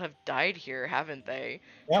people have died here, haven't they?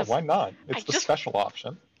 Yeah, Because why not? I It's the just special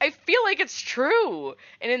option. I feel like it's true.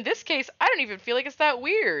 And in this case, I don't even feel like it's that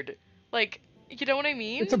weird. Like, you know what I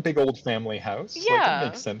mean? It's a big old family house. Like, it makes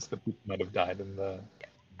Yeah. sense that people might have died in the.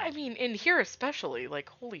 I mean, in here especially, like,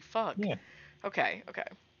 holy fuck. Yeah. Okay, okay.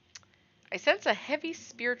 I sense a heavy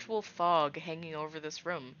spiritual fog hanging over this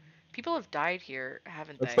room. People have died here,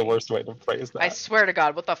 haven't That's the they? worst way to phrase I that. swear to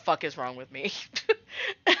God, what the fuck is wrong with me?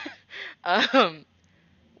 um,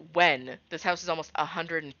 when? This house is almost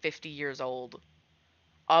 150 years old.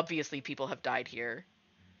 Obviously, people have died here.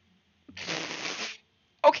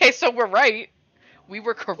 Okay, so we're right. We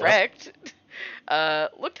were Yep. correct.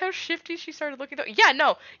 Looked how shifty she started looking though. Yeah,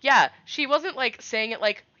 no, yeah, she wasn't like saying it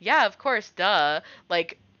like, yeah, of course, duh.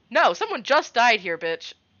 Like, no, someone just died here,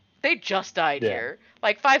 bitch. They just died Yeah. here,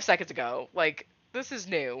 like 5 seconds ago. Like, this is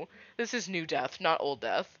new. This is new death, not old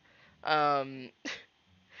death. Um,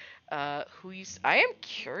 I am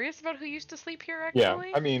curious about who used to sleep here, Yeah.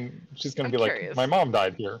 actually. I mean, she's gonna I'm be like, my curious. mom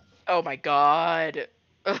died here. Oh my god.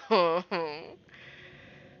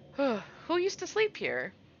 Who used to sleep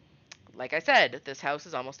here? Like I said, this house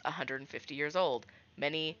is almost 150 years old.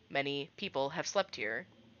 Many, many people have slept here.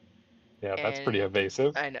 Yeah, that's pretty And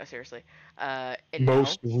evasive. I know, seriously. And now,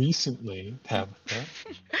 Most recently, Tabitha.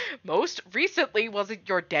 most recently, was it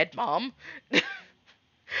your dead mom?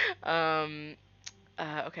 um,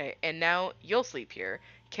 okay, and now you'll sleep here,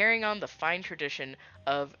 carrying on the fine tradition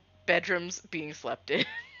of bedrooms being slept in.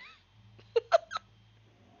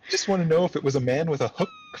 Just want to know if it was a man with a hook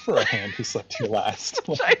for a hand who slept here last.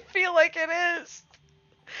 Which I feel like it is.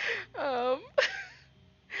 Um,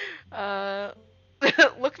 uh,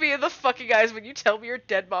 look me in the fucking eyes when you tell me your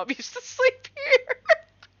dead mom used to sleep here.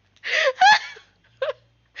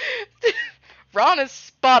 Ron is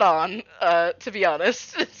spot on, to be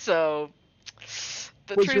honest. So,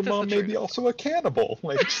 the Was your truth is the mom maybe truth. also a cannibal?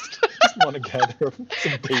 Like, just want to gather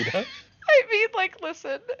some data. I mean, like,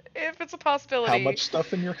 listen, if it's a How possibility. much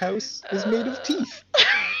stuff in your house is made of teeth?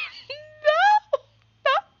 No!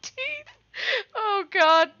 Not teeth! Oh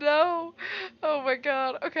god, no. Oh my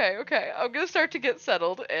god. Okay, okay. I'm gonna start to get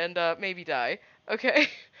settled and maybe die. Okay.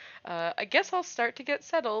 I guess I'll start to get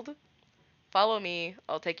settled. Follow me.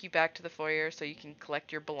 I'll take you back to the foyer so you can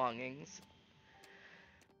collect your belongings.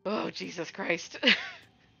 Oh, Jesus Christ.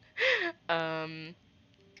 um.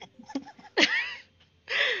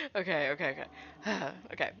 Okay. Okay.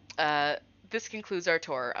 This concludes our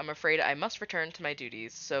tour. I'm afraid I must return to my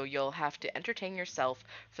duties, so you'll have to entertain yourself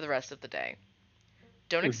for the rest of the day.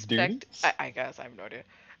 Don't Your expect. duties? I guess I have no idea.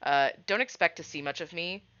 Don't expect to see much of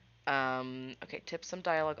me. Okay, tips. Some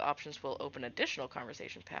dialogue options will open additional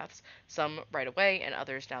conversation paths, some right away and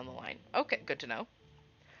others down the line. Okay, good to know.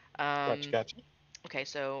 Gotcha, Um, gotcha. Okay,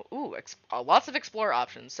 so lots of explore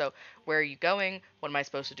options. So, where are you going? What am I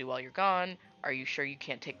supposed to do while you're gone? Are you sure you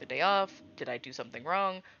can't take the day off? Did I do something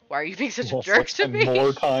wrong? Why are you being such a Well, jerk let's to spend me?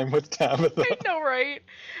 more time with I Tabitha. know, right?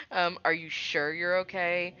 Are you sure you're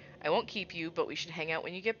okay? I won't keep you, but we should hang out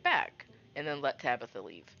when you get back. And then let Tabitha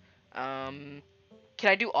leave. Um, can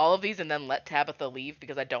I do all of these and then let Tabitha leave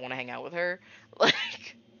because I don't want to hang out with her?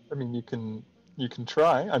 Like, I mean, you can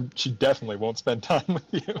try. She definitely won't spend time with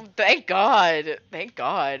you. thank God. Thank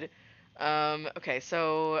God. Okay,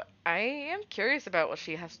 so I am curious about what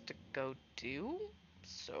she has to go do.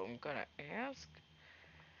 So I'm gonna ask.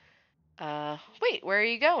 Wait, where are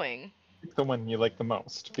you going? Pick the one you like the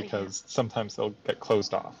most, Yeah. because sometimes they'll get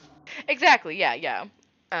closed off. Exactly, yeah, yeah.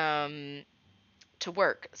 Um, to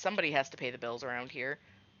work. Somebody has to pay the bills around here.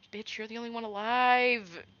 Bitch, you're the only one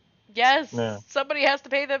alive. Yeah. Yes, somebody has to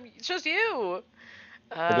pay them. It's just you.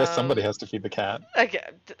 I guess somebody Um, has to feed the cat. Okay,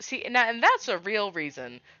 see, and that's a real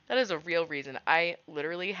reason. That is a real reason. I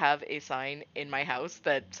literally have a sign in my house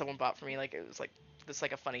that someone bought for me. Like it was like this,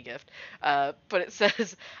 like a funny gift. But it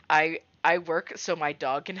says, "I work so my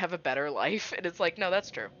dog can have a better life," and it's like, no,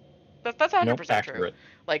 that's true. That's Nope, 100% true. accurate.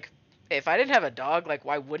 Like, if I didn't have a dog, like,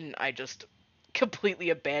 why wouldn't I just completely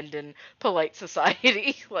abandon polite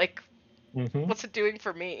society? Like, Mm-hmm. what's it doing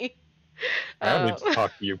for me? I don't Uh, need to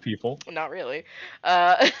talk to you people. not really.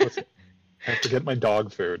 Uh, Listen, I have to get my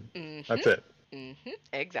dog food. mhm. That's it.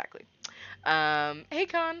 Exactly. Hey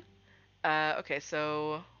Con. Okay,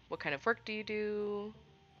 so what kind of work do you do?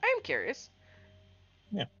 I am curious.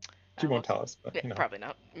 Yeah. She won't What? tell us, but Yeah, you know. probably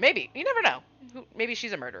not. Maybe. You never know. Maybe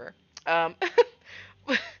she's a murderer. Um,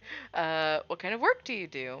 what kind of work do you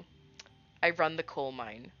do? I run the coal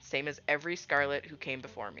mine, same as every Scarlet who came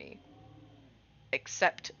before me.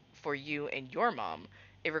 Except for you and your mom,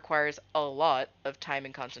 it requires a lot of time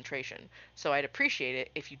and concentration, so I'd appreciate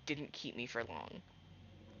it if you didn't keep me for long.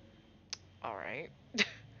 Alright.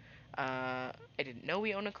 I didn't know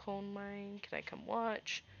we own a coal mine. Can I come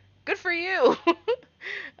watch? Good for you!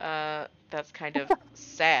 That's kind of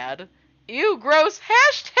sad. Ew, gross.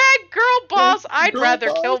 Hashtag girl Hey, boss. I'd girl rather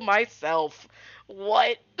boss. kill myself.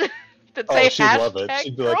 What? Than Oh, say she'd love it. hashtag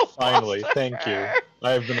She'd be like, girl boss finally, to thank you. her.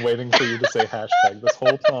 I have been waiting for you to say hashtag this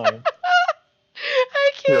whole time.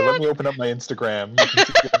 I Here, let me can't. open up my Instagram. You can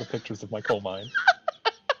see all the pictures of my coal mine.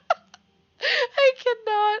 I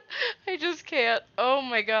cannot. I just can't. Oh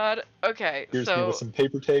my god. Okay, Here's me with so. some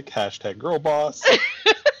paper take, hashtag girl boss,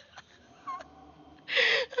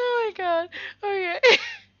 Oh my god. Okay.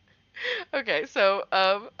 Okay, so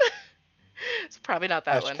it's probably not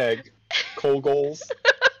that one. hashtag coal goals.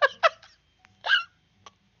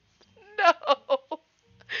 No.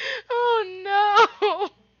 Oh no.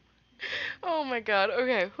 Oh my god.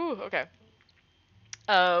 Okay. Whew, okay.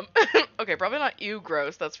 Um okay, probably not you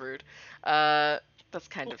gross. That's rude. Uh that's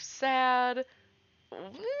kind of sad. I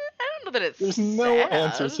don't know that it's There's no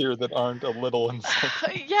answers sad. here that aren't a little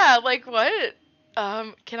insulting. Yeah, like what?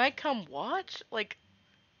 Can I come watch? Like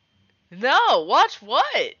no, watch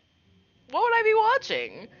what? What would I be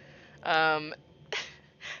watching? Um,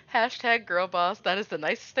 hashtag girl boss. That is the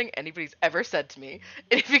nicest thing anybody's ever said to me.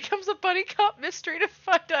 And it becomes a buddy cop mystery to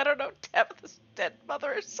find, I don't know, Tabitha's dead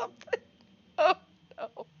mother or something. Oh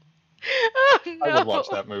no. Oh I would no. watch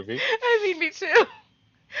that movie. I mean, me too.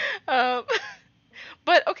 Um,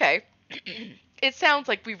 but okay. It sounds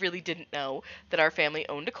like we really didn't know that our family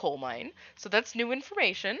owned a coal mine, so that's new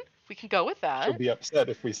information. We can go with She'll that. be upset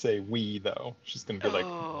if we say we, though. She's gonna be like,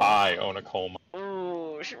 Oh, I own a coal mine.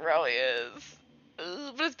 ooh, she probably is.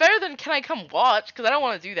 But it's better than can I come watch? Because I don't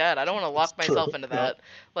want to do that. I don't want to It's lock true. myself into No, that,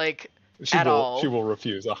 like, she at will. She all. will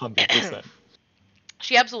refuse 100%.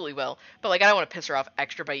 She absolutely will. But like, I don't want to piss her off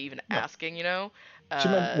extra by even No, asking. You know? she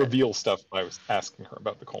might Uh, reveal stuff if I was asking her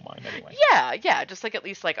about the coal mine anyway. yeah, yeah. Just like at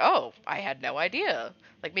least like, oh, I had no idea.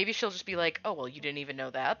 Like maybe she'll just be like, oh well, you didn't even know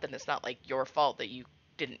that. Then it's not like your fault that you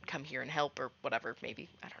didn't come here and help or whatever. Maybe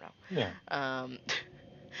I don't Yeah. know.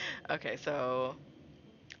 Okay, so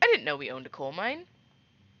I didn't know we owned a coal mine.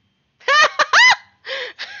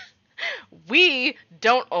 We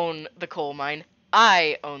don't own the coal mine.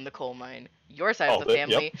 I own the coal mine. your side of All the of it. Yep.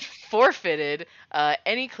 family forfeited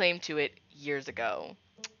any claim to it years ago.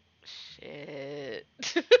 Shit.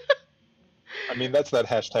 I mean, that's that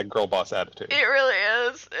hashtag girl boss attitude. It really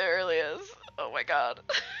is. It really is. Oh my god.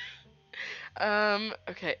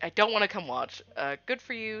 Okay, I don't want to come watch. Good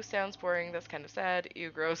for you. Sounds boring. That's kind of sad. You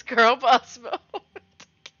gross girl boss mode.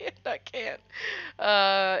 I can't.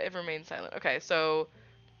 It remains silent. Okay, so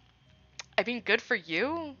I mean, good for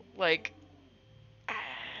you. Like,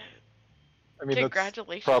 I mean, that's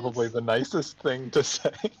probably congratulations. the nicest thing to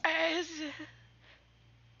say. Uh,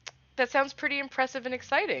 that sounds pretty impressive and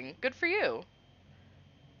exciting. Good for you.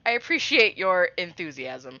 I appreciate your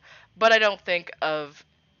enthusiasm, but I don't think of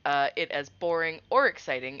it as boring or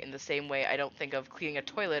exciting in the same way I don't think of cleaning a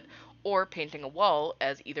toilet or painting a wall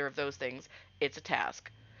as either of those things. It's a task.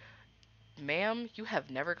 Ma'am, you have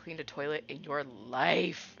never cleaned a toilet in your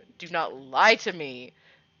life. Do not lie to me.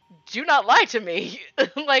 Do not lie to me.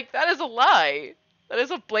 Like, that is a lie. That is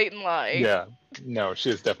a blatant lie. Yeah. No, she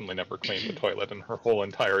has definitely never cleaned the toilet in her whole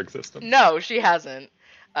entire existence. No, she hasn't.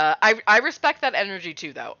 I respect that energy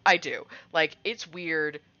too, though. I do. Like, it's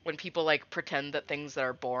weird when people like pretend that things that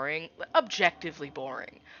are boring, objectively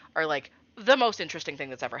boring, are like the most interesting thing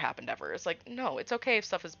that's ever happened ever. It's like, no, it's okay if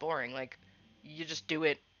stuff is boring. Like, you just do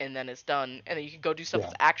it and then it's done, and then you can go do stuff Yeah.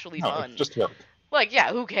 that's actually No, it's fun. just work. Like,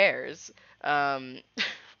 yeah, who cares? Um,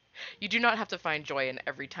 you do not have to find joy in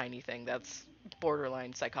every tiny thing that's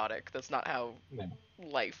borderline psychotic. That's not how Yeah.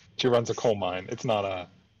 life She runs a works. coal mine. It's not a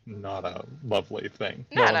lovely thing.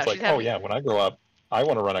 No No, no, one's like, oh yeah, when I grow up, I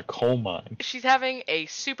want to run a coal mine. she's having a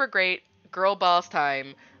super great girl boss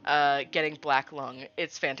time getting black lung.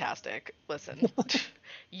 It's fantastic. Listen,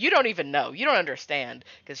 you don't even know. You don't understand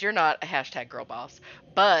because you're not a hashtag girl boss.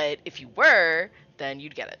 But if you were, then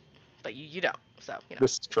you'd get it. But you don't. So,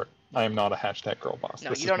 This is true. I am not a hashtag girl boss. no,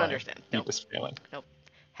 This you is don't my understand. Nope. deepest failing. Nope.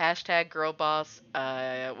 Hashtag girl boss.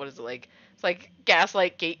 What is it like? It's like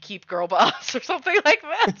gaslight gatekeep girl boss or something like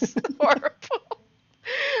that. It's horrible.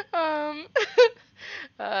 Um,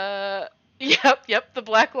 yep, the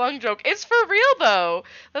black lung joke. It's for real though.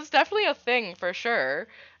 That's definitely a thing for sure.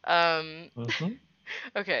 Um, Hmm.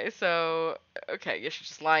 okay, so okay, yeah, she's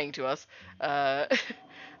just lying to us. Uh,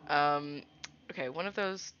 um, okay, one of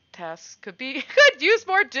those tasks could be could use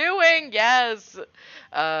more doing. Yes.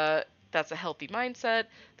 Uh, that's a healthy mindset.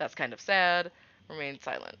 That's kind of sad. Remain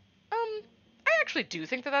silent. I actually do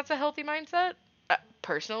think that that's a healthy mindset. Yeah,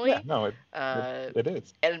 Personally. no, it, Uh, it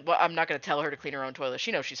is. and well, I'm not gonna tell her to clean her own toilet.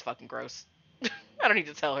 She knows she's fucking gross. I don't need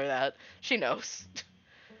to tell her that. She knows.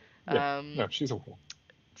 Yeah, Um, no, she's aware.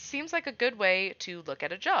 seems like a good way to look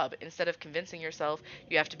at a job. Instead of convincing yourself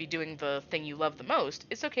you have to be doing the thing you love the most,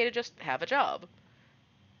 it's okay to just have a job.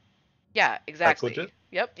 Yeah, That's exactly. legit.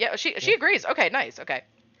 Yep. Yeah. She Yeah. agrees. Okay. Nice. Okay.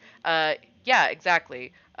 Uh, yeah.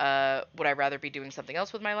 Exactly. Would I rather be doing something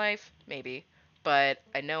else with my life? Maybe. But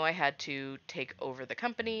I know I had to take over the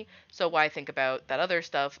company, so why think about that other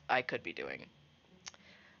stuff I could be doing?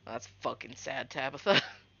 Well, that's fucking sad, Tabitha.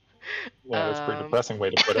 Yeah, that's a pretty um, depressing way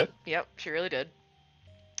to put it. yep, she really did.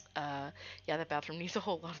 Yeah, that bathroom needs a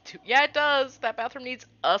whole lot of. Yeah, it does. That bathroom needs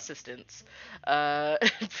assistance. Uh,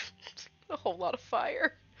 a whole lot of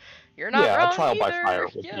fire. You're not Yeah, a wrong trial by either. fire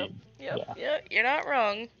would Yep, be. yep, Yeah. yeah. You're not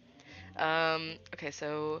wrong. Okay,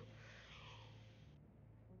 so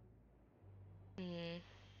mm,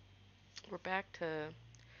 we're back to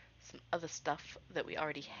some other stuff that we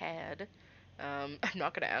already had. I'm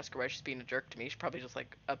not gonna ask her why she's being a jerk to me. She's probably just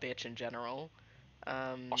like a bitch in general.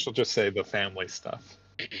 I Um, shall just say the family stuff,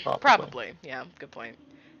 probably. Probably. Yeah, good point.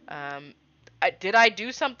 Um, did I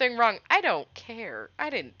do something wrong? I don't care.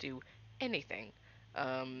 I didn't do anything.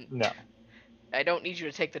 Um, No. I don't need you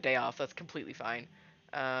to take the day off. That's completely fine.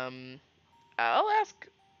 Um, I'll ask.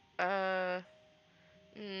 Uh,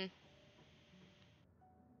 mm,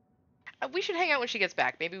 we should hang out when she gets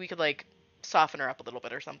back. Maybe we could like soften her up a little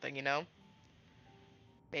bit or something.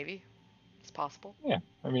 Maybe it's possible. Yeah.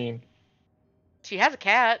 I mean, She has a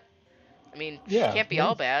cat. I mean, she yeah, can't be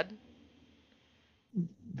all maybe. bad,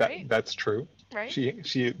 right? That's true. Right? She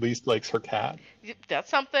at least likes her cat. That's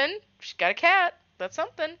something. She's got a cat. That's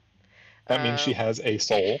something. That means she Um, has a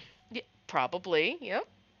soul. Yeah, probably. Yep.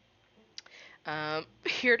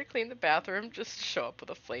 Here to clean the bathroom, just show up with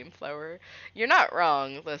a flame flower. You're not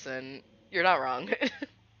wrong. Listen, you're not wrong.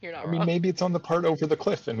 You're I not mean, wrong. maybe it's on the part over the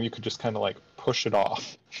cliff, and we could just kind of like push it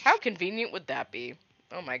off. How convenient would that be?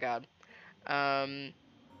 Oh my god. Um,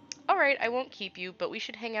 all right, I won't keep you, but we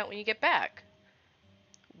should hang out when you get back.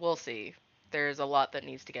 We'll see. There's a lot that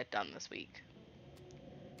needs to get done this week.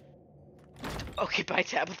 Okay, bye,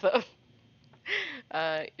 Tabitha.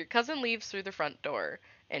 Your cousin leaves through the front door,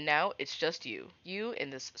 And now it's just you in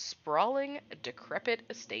this sprawling, decrepit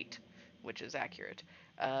estate, which is accurate.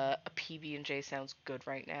 A PB&J sounds good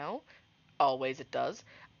right now. Always it does.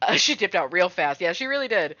 She dipped out real fast. Yeah, she really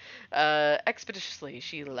did. Expeditiously,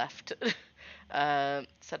 she left.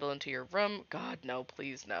 Settle into your room. God, no,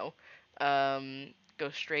 please, no. Go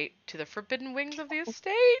straight to the forbidden wings of the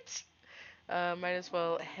estate. Might as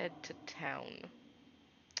well head to town.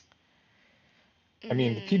 I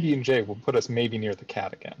mean, the Mm. PB&J will put us maybe near the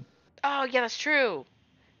cat again. Oh, yeah, that's true.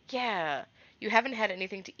 Yeah. You haven't had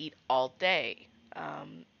anything to eat all day.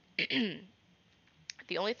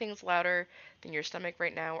 The only things louder than your stomach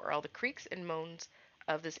right now are all the creaks and moans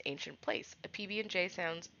of this ancient place. A PB&J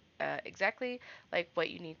sounds exactly like what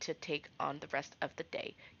you need to take on the rest of the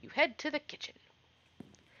day. You head to the kitchen.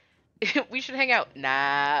 We should hang out.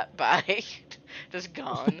 Nah, bye. Just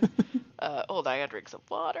gone. Hold on, I gotta drink some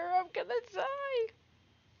water. I'm gonna die.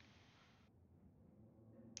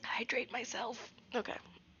 Hydrate myself. Okay.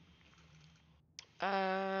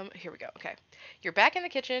 Here we go. Okay. You're back in the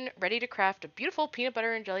kitchen, ready to craft a beautiful peanut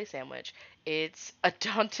butter and jelly sandwich. It's a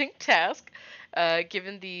daunting task,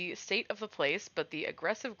 given the state of the place, but the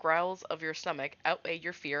aggressive growls of your stomach outweigh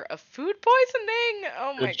your fear of food poisoning.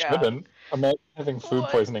 Oh my It god. shouldn't. Imagine having food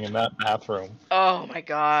What? poisoning in that bathroom. Oh my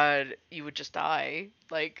god. You would just die.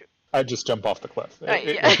 Like, I'd just jump off the cliff.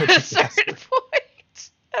 It, yeah, it would at a be certain disaster. point.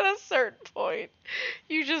 At a certain point.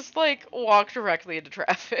 You just, like, walk directly into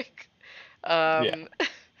traffic. Yeah. Um,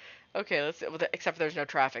 Okay, let's see. Well, except for there's no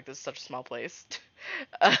traffic. This is such a small place.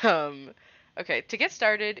 um, okay, to get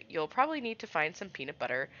started, you'll probably need to find some peanut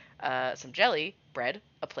butter, some jelly, bread,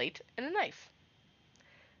 a plate, and a knife.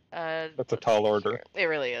 That's a Let's tall see order. here. It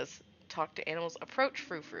really is. Talk to animals. Approach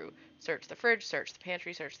frou frou. Search the fridge. Search the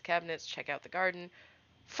pantry. Search the cabinets. Check out the garden.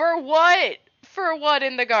 For what? For what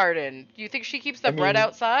in the garden? Do you think she keeps the I bread mean,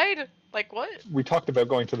 outside? Like what? we talked about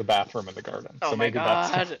going to the bathroom in the garden, Oh so my maybe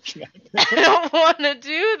that's an god. option. I don't want to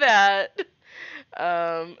do that.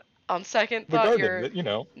 Um, on second The thought, garden you're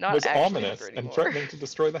that, not was actually hungry ominous and anymore. threatening to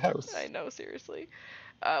destroy the I house. know, seriously.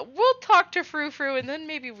 We'll talk to Frou Frou and then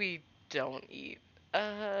maybe we don't eat.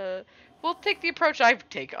 Uh, we'll take the approach I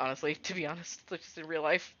take, honestly, to be honest, just in real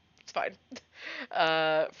life. It's fine.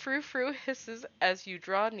 Frou Frou hisses as you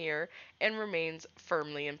draw near and remains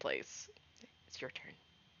firmly in place. It's your turn.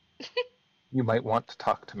 You might want to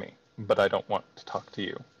talk to me, but I don't want to talk to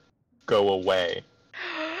you. Go away.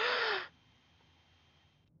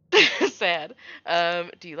 Sad.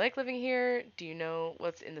 Do you like living here? Do you know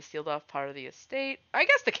what's in the sealed off part of the estate? I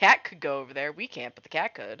guess the cat could go over there. We can't, but the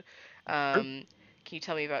cat could. Sure. Can you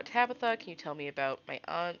tell me about Tabitha? Can you tell me about my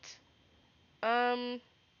aunt? Um,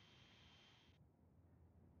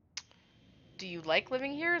 do you like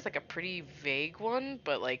living here? Is like a pretty vague one,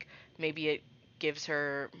 but like maybe it gives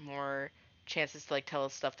her more chances to like tell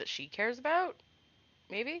us stuff that she cares about.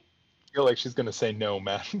 Maybe. I feel like she's gonna say no,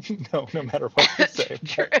 man. No, no matter what we say.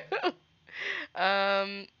 True. But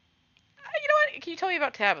You know what? Can you tell me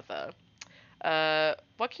about Tabitha?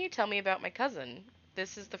 What can you tell me about my cousin?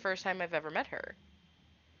 This is the first time I've ever met her.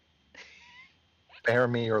 spare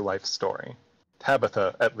me your life story.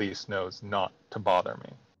 Tabitha, at least, knows not to bother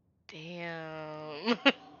me. Damn.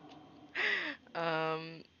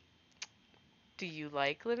 um, do you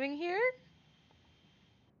like living here?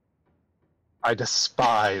 I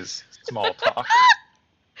despise small talk.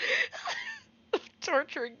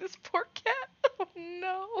 Torturing this poor cat. Oh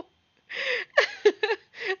no.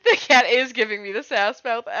 The cat is giving me the sass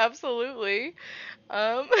mouth, absolutely.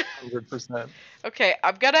 Um, 100%. okay,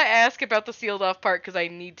 I'm gonna ask about the sealed off part because I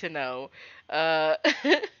need to know. Uh,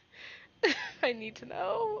 I need to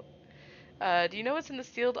know. Do you know what's in the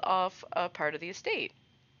sealed off part of the estate?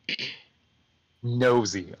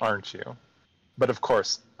 Nosy, aren't you? But of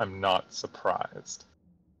course, I'm not surprised.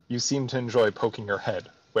 You seem to enjoy poking your head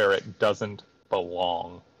where it doesn't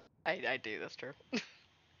belong. I do, that's true.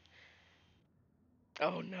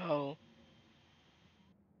 Oh no.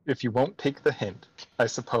 If you won't take the hint, I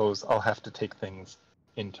suppose I'll have to take things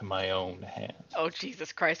into my own hands. Oh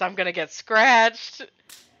Jesus Christ, I'm gonna get scratched.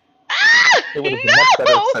 Ah! It would have been much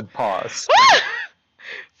better if No! said pause. Ah!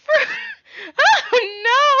 Oh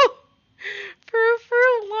no! Frou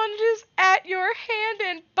Frou lunges at your hand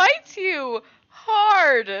and bites you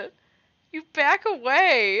hard. You back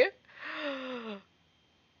away.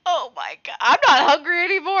 Oh my god. I'm not hungry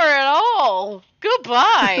anymore at all.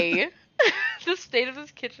 Goodbye. The state of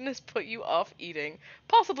this kitchen has put you off eating,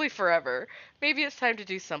 possibly forever. Maybe it's time to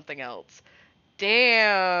do something else.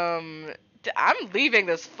 Damn. I'm leaving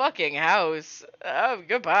this fucking house. Oh,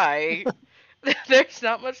 goodbye. There's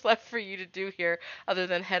not much left for you to do here other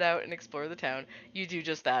than head out and explore the town. You do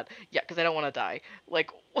just that. Yeah, because I don't want to die.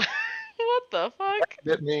 Like, what the fuck?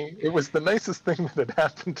 Get me? It was the nicest thing that had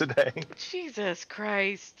happened today. Jesus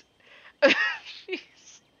Christ. Jeez.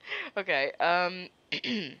 Okay,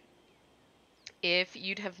 if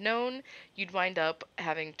you'd have known you'd wind up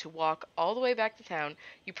having to walk all the way back to town,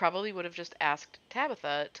 you probably would have just asked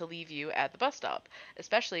Tabitha to leave you at the bus stop,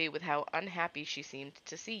 especially with how unhappy she seemed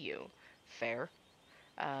to see you. Fair.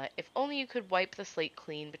 If only you could wipe the slate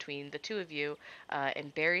clean between the two of you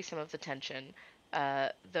and bury some of the tension.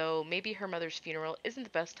 Though maybe her mother's funeral isn't the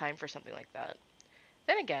best time for something like that.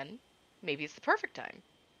 Then again, maybe it's the perfect time.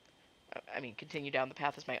 I mean, continue down the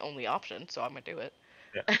path is my only option, so I'm gonna do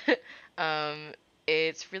Yeah. it. um,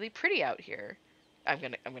 it's really pretty out here. I'm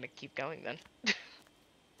gonna keep going then.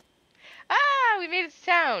 Ah, we made it to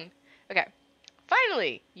town. Okay,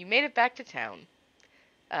 finally, you made it back to town.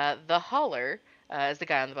 The Holler, as the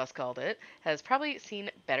guy on the bus called it, has probably seen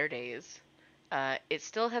better days. It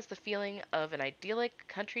still has the feeling of an idyllic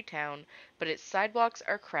country town, but its sidewalks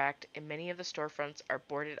are cracked and many of the storefronts are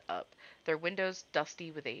boarded up, their windows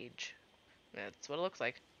dusty with age. That's what it looks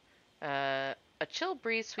like. A chill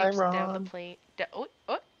breeze Hi, sweeps down the Ron. plain.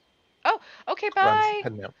 Oh, okay, Ron's bye.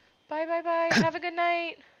 heading out. Bye, bye, bye. Have a good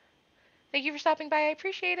night. Thank you for stopping by. I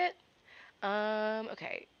appreciate it.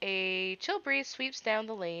 Okay. A chill breeze sweeps down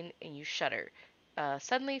the lane and you shudder,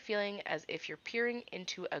 suddenly feeling as if you're peering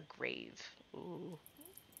into a grave. Ooh,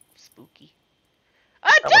 spooky. A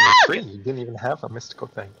That one was free. dog! You didn't even have a mystical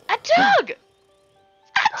thing. A dog!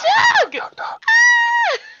 A Dog, dog, dog! dog, dog.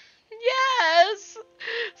 Ah! Yes!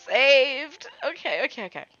 Saved. Okay, okay,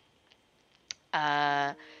 okay.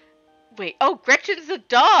 Uh, wait. Oh, Gretchen's the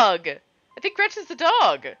dog. I think Gretchen's the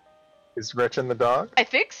dog. Is Gretchen the dog? I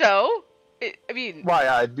think so. I mean, Why,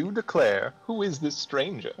 I do declare, who is this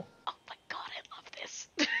stranger? oh my god, I love this.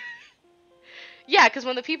 Yeah, because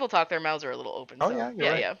when the people talk, their mouths are a little open. Oh, So yeah, you're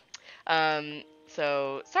yeah, right. yeah.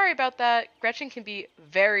 So sorry about that. Gretchen can be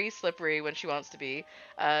very slippery when she wants to be.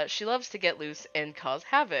 She loves to get loose and cause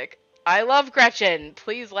havoc. I love Gretchen.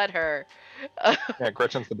 Please let her. Yeah,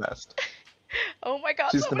 Gretchen's the best. Oh my god,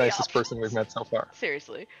 She's so the many nicest person we've options. met so far.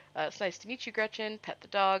 Seriously. It's nice to meet you, Gretchen. Pet the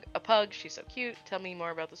dog. A pug. She's so cute. Tell me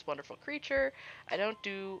more about this wonderful creature. I don't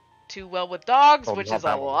do too well with dogs, Oh, which not is a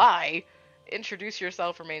that one. lie. Introduce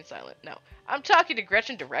yourself. Remain silent. No. I'm talking to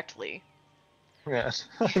Gretchen directly. Yeah,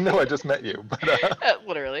 I know I just met you, but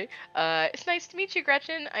Literally. It's nice to meet you,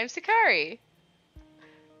 Gretchen. I'm Sakari.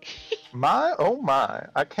 my oh my,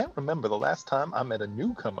 I can't remember the last time I met a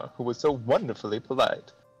newcomer who was so wonderfully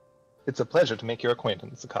polite. It's a pleasure to make your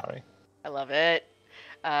acquaintance, Sakari. I love it.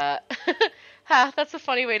 Uh, ha, that's a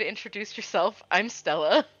funny way to introduce yourself. I'm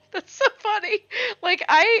Stella. That's so funny. Like,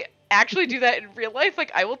 I actually do that in real life.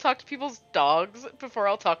 Like, I will talk to people's dogs before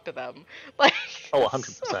I'll talk to them. Like, Oh,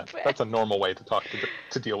 it's so 100%. bad. That's a normal way to talk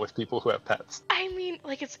to deal with people who have pets. I mean,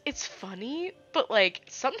 like, it's funny, but like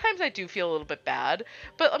sometimes I do feel a little bit bad.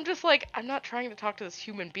 But I'm just like, I'm not trying to talk to this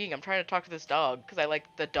human being. I'm trying to talk to this dog because I like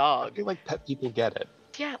the I dog. feel like pet people get it.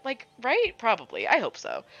 Yeah, like, right? Probably. I hope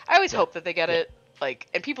so. I always Yeah. hope that they get Yeah. it. Like,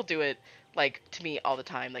 and people do it like to me all the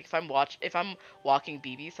time. Like if I'm walking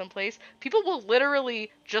BB someplace, people will literally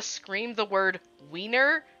just scream the word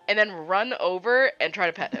wiener and then run over and try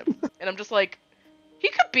to pet him. And I'm just like, he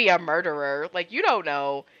could be a murderer. Like, you don't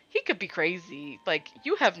know. He could be crazy. Like,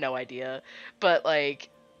 you have no idea. But like,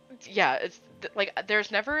 yeah, like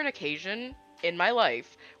there's never an occasion in my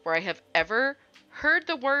life where I have ever heard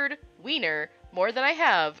the word wiener more than I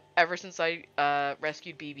have ever since I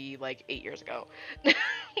rescued BB like 8 years ago.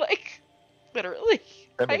 Like, literally.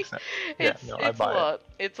 That I, makes sense. Yeah, no, I it's a buy it. lot.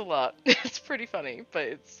 It's a lot. It's pretty funny, but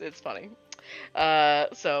it's funny.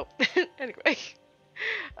 So anyway,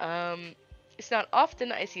 um, it's not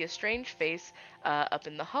often I see a strange face up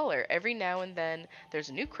in the holler. Every now and then there's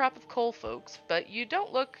a new crop of coal folks, but you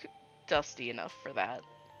don't look dusty enough for that.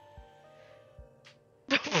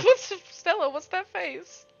 Stella, what's that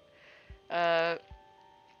face? Uh,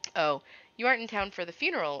 oh, you aren't in town for the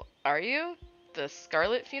funeral, are you? The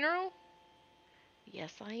Scarlet funeral?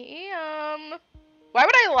 Yes, I am. Why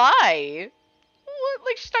would I lie? What?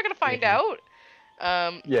 Like, she's not gonna find Mhm.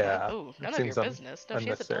 out. Yeah, None it of your seems business. No, she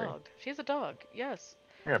has a unnecessary. dog. She has a dog. Yes.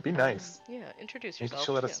 Yeah, be nice. Yeah. Introduce Maybe yourself.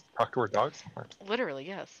 she'll let Yeah. us talk to her dog somewhere. Literally,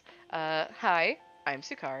 yes. Hi, I'm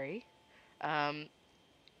Sukari. Um,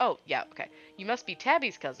 oh, yeah, okay. You must be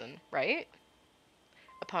Tabby's cousin, right?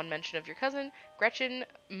 Upon mention of your cousin, Gretchen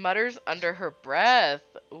mutters under her breath.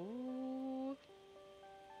 Ooh.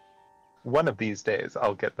 One of these days,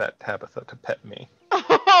 I'll get that Tabitha to pet me.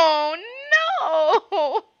 Oh,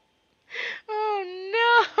 no! Oh,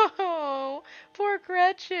 no! Poor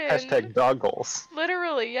Gretchen. Hashtag dog goals.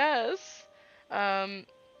 Literally, yes. Um,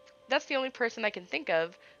 that's the only person I can think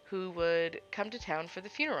of who would come to town for the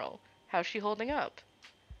funeral. How's she holding up?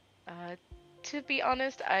 Uh, to be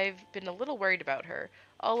honest, I've been a little worried about her.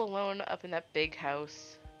 All alone up in that big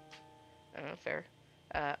house. I don't know, fair.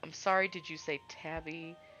 I'm sorry, did you say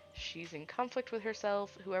Tabby? She's in conflict with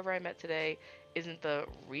herself. Whoever I met today isn't the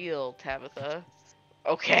real Tabitha.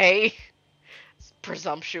 Okay. It's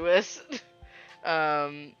presumptuous.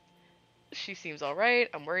 um, she seems alright.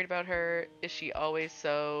 I'm worried about her. Is she always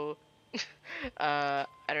so... I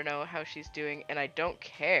don't know how she's doing, and I don't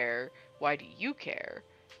care. Why do you care?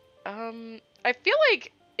 I feel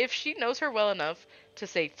like if she knows her well enough to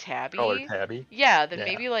say Call her Tabby, Tabby. yeah, then Yeah.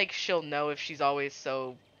 maybe like she'll know if she's always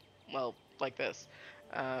so, well, like this.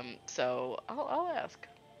 So I'll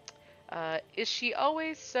ask. Is she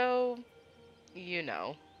always so, you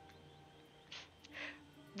know,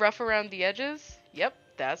 rough around the edges? Yep,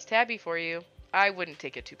 that's Tabby for you. I wouldn't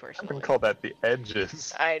take it too I wouldn't personally. call that the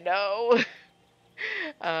edges. I know.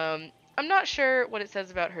 I'm not sure what it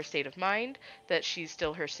says about her state of mind, that she's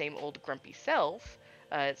still her same old grumpy self.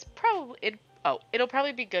 It's probably it. Oh, it'll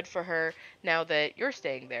probably be good for her now that you're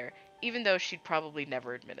staying there, even though she'd probably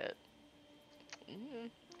never admit it. Mm.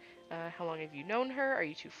 How long have you known her? Are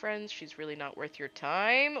you two friends? She's really not worth your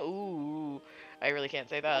time. Ooh, I really can't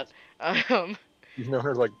say that. Um, You've known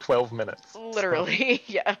her like 12 minutes. So. literally,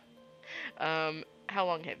 yeah. How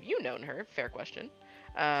long have you known her? Fair question.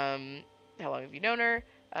 How long have you known her?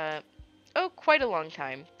 Uh, oh, quite a long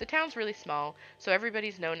time. The town's really small, so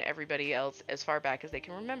everybody's known everybody else as far back as they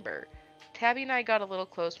can remember. Tabby and I got a little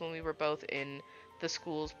close when we were both in the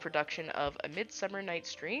school's production of A Midsummer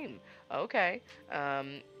Night's Dream. Okay.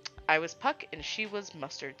 I was Puck and she was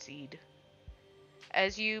Mustard Seed.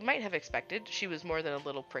 As you might have expected, she was more than a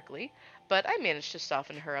little prickly, but I managed to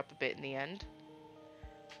soften her up a bit in the end.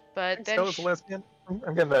 But Think then Stella's a lesbian?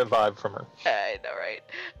 I'm getting that vibe from her. I know, right?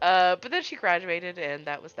 But then she graduated, and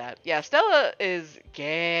that was that. Yeah, Stella is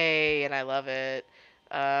gay, and I love it.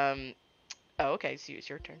 Um, oh, okay, so it's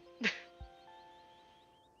your turn.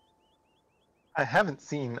 I haven't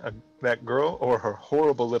seen that girl or her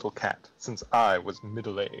horrible little cat since I was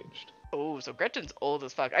middle-aged. Oh, so Gretchen's old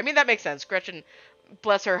as fuck. I mean, that makes sense. Gretchen,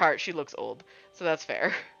 bless her heart, she looks old, so that's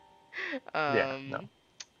fair. Yeah, no.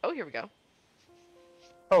 Oh, here we go.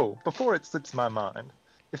 Oh, before it slips my mind,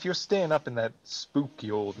 if you're staying up in that spooky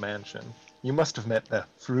old mansion, you must have met the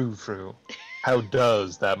Frou-Frou. How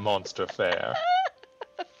does that monster fare?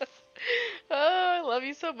 Oh, I love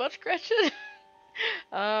you so much, Gretchen.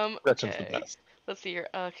 Gretchen's the Okay. best. Let's see here.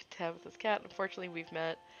 Tabitha's cat. Unfortunately, we've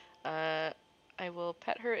met. Uh, I will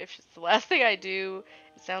pet her if it's the last thing I do.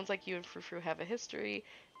 It sounds like you and Frou-Frou have a history.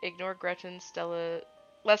 Ignore Gretchen, Stella.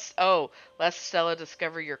 Lest Stella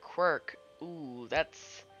discover your quirk. Ooh,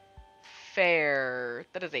 that's fair.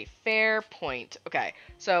 That is a fair point. Okay,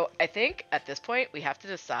 so I think at this point we have to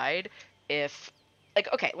decide if,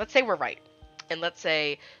 like, okay, let's say we're right, and let's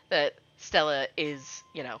say that Stella is,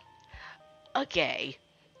 a gay,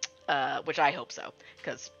 which I hope so,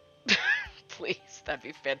 because please, that'd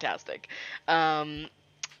be fantastic. Um,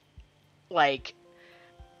 like,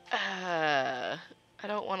 I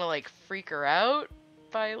don't want to like freak her out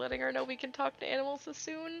by letting her know we can talk to animals so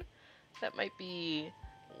soon. That might be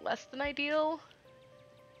less than ideal,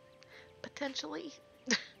 potentially.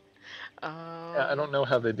 Yeah, I don't know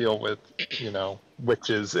how they deal with,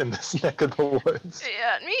 witches in this neck of the woods.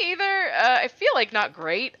 Yeah, me either. I feel like not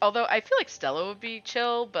great, although I feel like Stella would be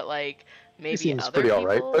chill, but like She maybe seems other pretty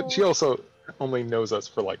alright, but she people. also only knows us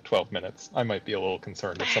for like 12 minutes. I might be a little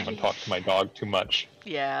concerned if someone talked to my dog too much.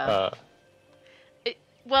 Yeah. Uh,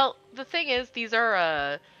 Well, the thing is, these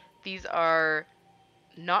are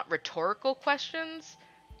not rhetorical questions,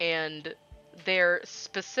 and they're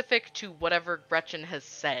specific to whatever Gretchen has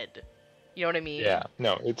said. You know what I mean? yeah,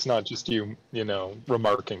 no, it's not just you,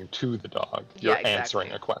 remarking to the dog. Yeah, You're answering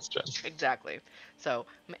exactly. a question. Exactly. So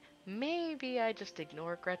maybe I just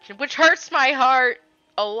ignore Gretchen, which hurts my heart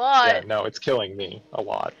a lot. Yeah, no, it's killing me a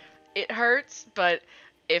lot. It hurts, but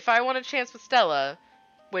if I want a chance with Stella,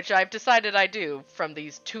 which I've decided I do from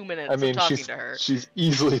these 2 minutes I of mean, talking she's to her. she's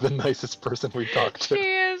easily the nicest person we've talked to.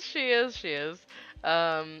 She is.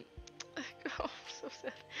 Um, oh, so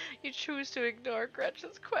sad. You choose to ignore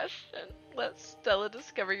Gretchen's question. Let Stella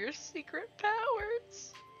discover your secret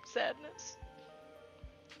powers. Sadness.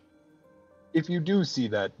 If you do see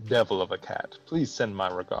that devil of a cat, please send my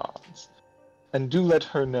regards. And do let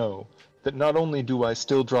her know that not only do I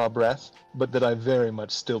still draw breath, but that I very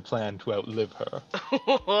much still plan to outlive her.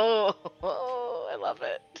 I love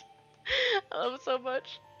it. I love it so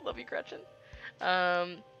much. Love you, Gretchen.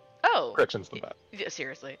 Um, Oh, Gretchen's the best. yeah,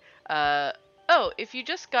 seriously. Uh, oh, if you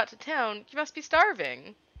just got to town, you must be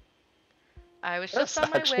starving. I was just Yes,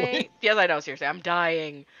 on my way. actually. Yes, I know, seriously, I'm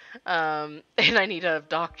dying. And I need a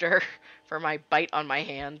doctor for my bite on my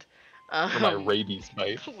hand. For my Um, rabies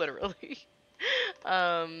bite. literally.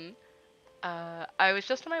 Um, I was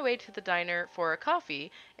just on my way to the diner for a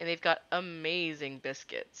coffee, and they've got amazing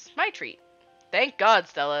biscuits. My treat. Thank God,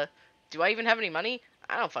 Stella. Do I even have any money?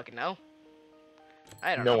 I don't fucking know.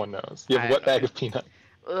 I don't No know. one knows. You I have a have wet no bag idea. of peanuts.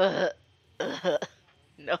 Ugh. Ugh.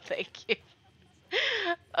 No, thank you.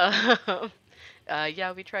 Um,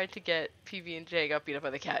 yeah, we tried to get PB and J got beat up by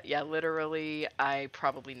the cat. Yeah, literally, I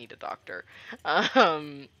probably need a doctor.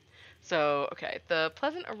 Um, okay, the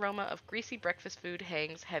pleasant aroma of greasy breakfast food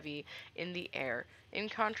hangs heavy in the air. In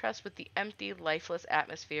contrast with the empty, lifeless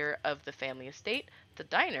atmosphere of the family estate, the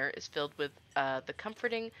diner is filled with the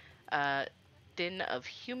comforting uh, din of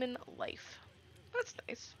human life. That's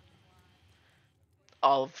nice.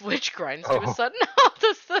 All of which grinds to a Oh, sudden halt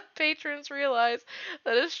as the patrons realize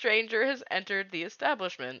that a stranger has entered the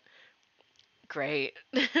establishment. Great.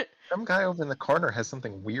 some guy over in the corner has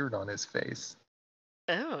something weird on his face.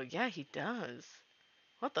 Oh, yeah, he does.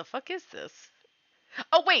 What the fuck is this?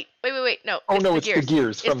 Oh, wait. No, Oh it's no, the it's the gears.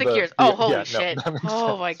 gears It's from the gears. Oh, holy yeah, no, shit. that makes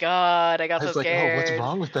Oh my sense. god, I got I so was like, oh, what's scared.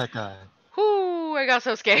 wrong with that guy? Whoo, I got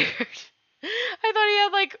so scared. I thought he had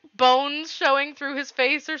like bones showing through his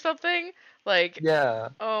face or something. Like, Yeah,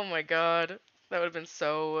 oh my god. That would have been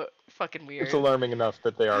so fucking it's weird. alarming enough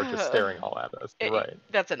that they are just staring all at us. You're right.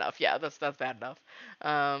 That's enough. Yeah, that's bad enough.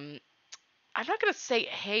 Um, I'm not gonna say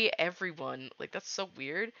hey everyone. Like that's so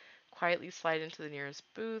weird. Quietly slide into the nearest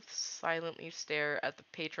booth. Silently stare at the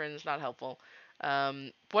patrons. Not helpful.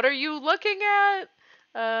 What are you looking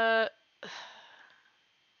at? Uh,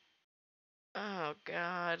 oh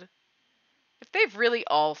god. If they've really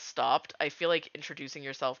all stopped, I feel like introducing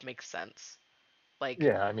yourself makes sense. Like,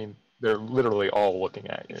 Yeah, I mean, they're literally all looking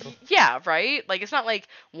at you. yeah, right? Like it's not like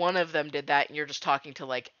one of them did that and you're just talking to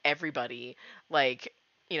like everybody. Like,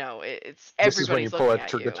 it's This is when you everybody's pull looking out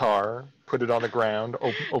at your you. guitar, put it on the ground,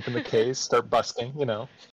 open the case, start busking.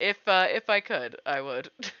 If I could, I would.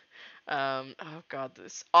 Oh god,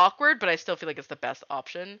 this awkward, but I still feel like it's the best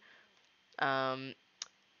option. Um,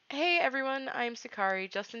 hey everyone, I'm Sakari,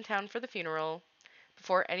 just in town for the funeral.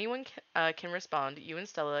 Before anyone can respond, you and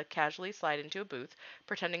Stella casually slide into a booth,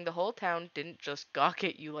 pretending the whole town didn't just gawk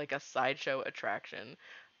at you like a sideshow attraction.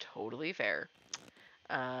 Totally fair.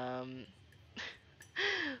 Um,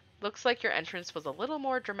 looks like your entrance was a little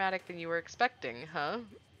more dramatic than you were expecting, huh?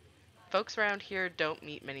 Folks around here don't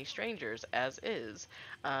meet many strangers, as is.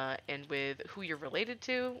 And with who you're related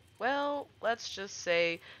to, well, let's just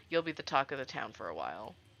say you'll be the talk of the town for a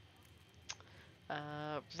while.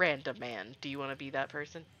 Random man, do you want to be that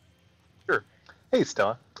person? Sure. Hey,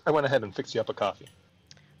 Stella, I went ahead and fixed you up a coffee.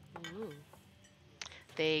 Ooh.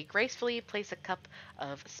 They gracefully place a cup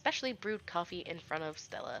of specially brewed coffee in front of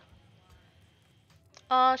Stella.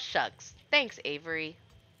 Aw, shucks. Thanks, Avery.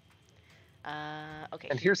 Okay,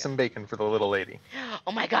 And here you here's go. some bacon for the little lady.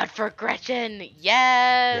 Oh my god, for Gretchen!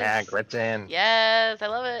 Yeah, Yes! Gretchen. Yes, I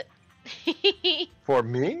love it. For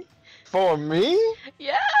me? For me?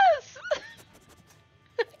 Yes!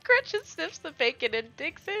 Gretchen sniffs the bacon and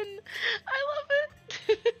digs in. I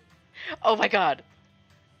love it. Oh my god.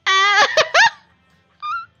 Ah!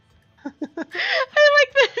 I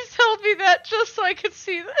like that he told me that just so I could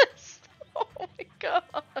see this. Oh my god.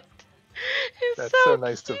 It's That's so so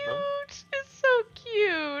nice of them. cute. It's so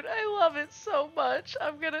cute. I love it so much.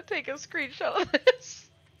 I'm gonna take a screenshot of this.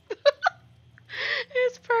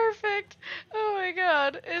 It's perfect. Oh my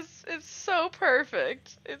god. It's so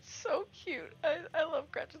perfect. It's so cute. I love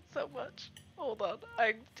Gretchen so much. Hold on.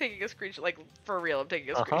 I'm taking a screenshot. Like, for real, I'm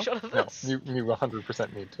taking a Uh-huh. screenshot of No, this. you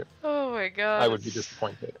 100% need to. Oh my god. I would be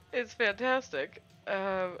disappointed. It's fantastic.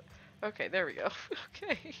 Okay, there we go.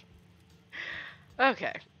 Okay.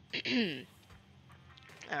 Okay.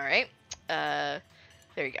 Alright. There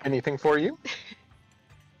you go. Anything for you?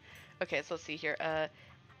 Okay, so let's see here.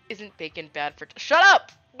 Isn't bacon bad for... Shut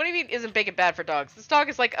up! What do you mean, isn't bacon bad for dogs? This dog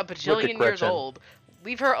is like a Look at bajillion years Gretchen. old.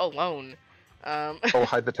 Leave her alone. Oh,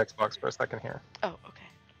 hide the text box for a second here. Oh,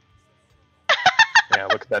 okay. Yeah,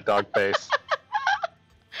 look at that dog face.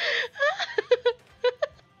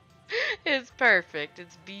 It's perfect.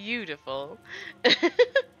 It's beautiful.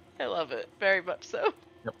 I love it. Very much so.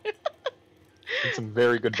 Yep. And some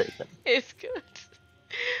very good bacon. It's good.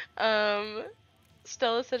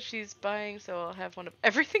 Stella said she's buying, so I'll have one of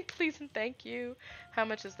everything, please and thank you. How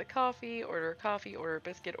much is the coffee? Order a coffee, order a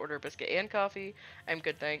biscuit and coffee. I'm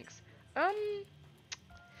good, thanks.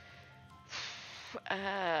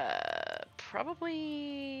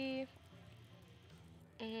 Probably.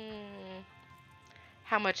 Mm,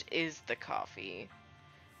 how much is the coffee?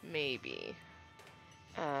 Maybe.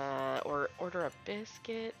 Or order a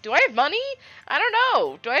biscuit. Do I have money? I don't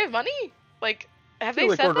know. Do I have money? Like, I have feel they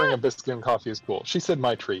like said ordering that? a biscuit and coffee is cool. She said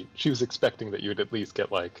my treat. She was expecting that you would at least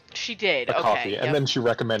get like She did. a Okay. coffee, and Yep. then she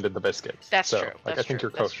recommended the biscuits. That's So, true. like, That's I think true.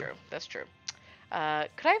 you're That's kosher. true. That's true. Could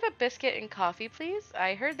I have a biscuit and coffee, please?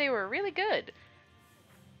 I heard they were really good.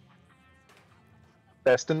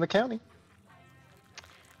 Best in the county.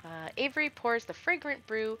 Avery pours the fragrant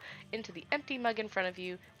brew into the empty mug in front of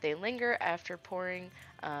you. They linger after pouring,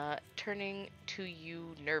 turning to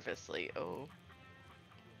you nervously. Oh.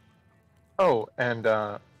 Oh, and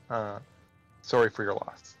sorry for your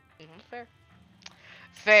loss. Fair.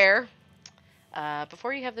 Fair.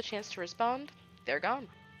 Before you have the chance to respond, they're gone.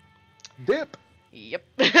 Dip. Yep.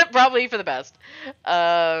 Probably for the best.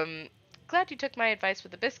 Glad you took my advice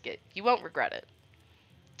with the biscuit. You won't regret it.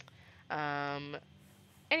 Um,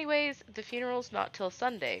 anyways, the funeral's not till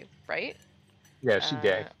Sunday, right? Yeah, she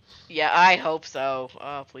gay. Uh, yeah, I hope so.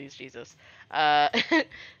 Oh, please, Jesus. Uh,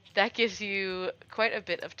 that gives you quite a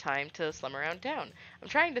bit of time to slum around town. I'm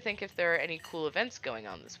trying to think if there are any cool events going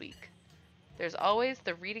on this week. There's always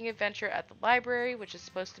the reading adventure at the library, which is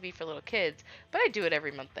supposed to be for little kids, but I do it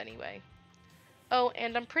every month anyway. Oh,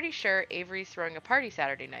 and I'm pretty sure Avery's throwing a party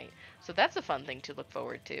Saturday night, so that's a fun thing to look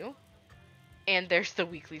forward to. And there's the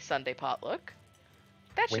weekly Sunday potluck.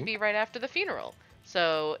 That should be Wink. right after the funeral,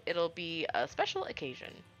 so it'll be a special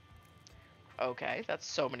occasion. Okay, that's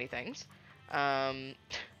so many things. Um,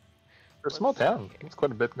 For a let's small see town, here. there's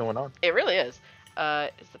quite a bit going on. It really is.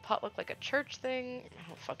 Is the potluck like a church thing? I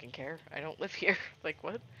don't fucking care. I don't live here. Like,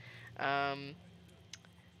 what? Um,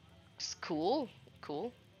 just cool.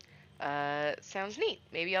 Cool. Sounds neat.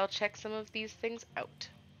 Maybe I'll check some of these things out.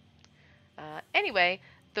 Anyway,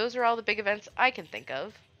 those are all the big events I can think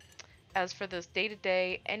of. As for this day to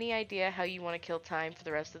day, any idea how you want to kill time for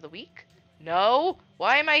the rest of the week? No?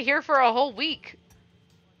 Why am I here for a whole week?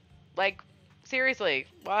 Like, seriously,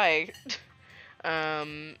 why?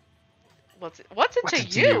 um, what's it What's to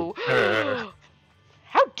it to you? you?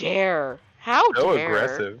 How dare? How So dare?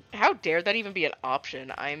 aggressive. How dare that even be an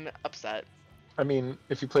option? I'm upset. I mean,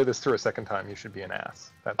 if you play this through a second time, you should be an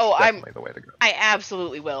ass. That's Oh, definitely the way to go. I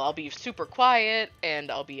absolutely will. I'll be super quiet and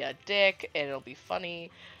I'll be a dick and it'll be funny,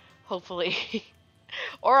 hopefully.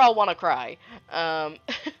 Or I'll want to cry.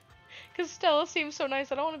 Cuz Stella seems so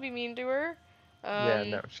nice. I don't want to be mean to her. Yeah,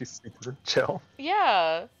 no, she's super chill.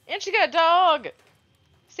 Yeah. And she got a dog.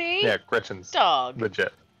 See? Yeah, Gretchen's Dog.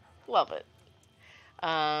 legit. Love it.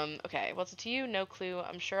 Okay, what's it to you? No clue.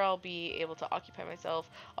 I'm sure I'll be able to occupy myself.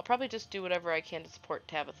 I'll probably just do whatever I can to support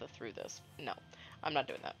Tabitha through this. No, I'm not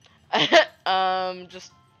doing that.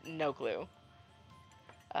 Just no clue.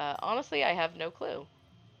 Honestly, I have no clue.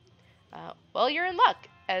 Well, you're in luck,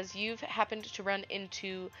 as you've happened to run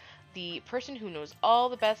into the person who knows all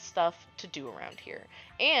the best stuff to do around here,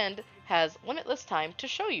 and has limitless time to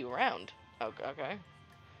show you around. Okay.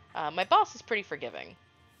 My boss is pretty forgiving.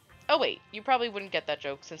 Oh wait, you probably wouldn't get that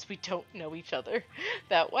joke since we don't know each other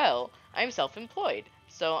that well. I'm self-employed,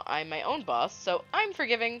 so I'm my own boss, so I'm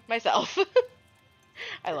forgiving myself.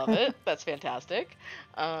 I love it. That's fantastic.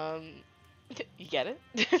 You get it?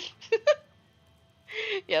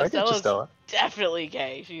 Yeah, I get you, Stella's Stella. definitely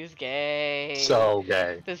gay. She's gay. So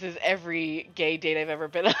gay. This is every gay date I've ever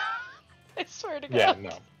been on. I swear to God. Yeah,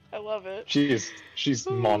 no. I love it. She's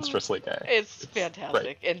monstrously gay. It's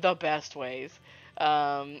fantastic great. in the best ways.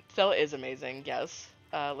 Stella is amazing, yes.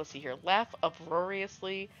 Let's see here. Laugh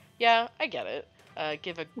uproariously. Yeah, I get it.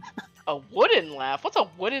 Give a wooden laugh. What's a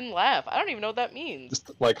wooden laugh? I don't even know what that means.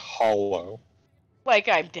 Just like hollow. Like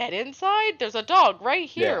I'm dead inside? There's a dog right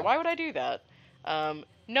here. Yeah. Why would I do that?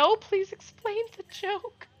 No, please explain the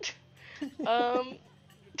joke. um,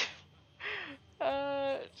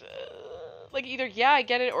 uh, like either yeah, I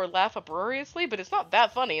get it, or laugh uproariously, but it's not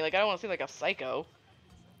that funny. Like I don't want to seem like a psycho.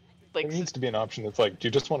 Like There needs to be an option that's like, do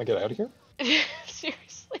you just want to get out of here?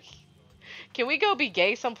 seriously, can we go be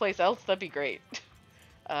gay someplace else? That'd be great.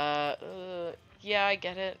 Yeah, I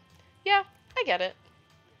get it. Yeah, I get it.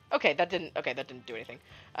 Okay, that didn't do anything.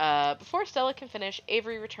 Before Stella can finish,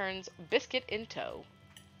 Avery returns, biscuit in tow.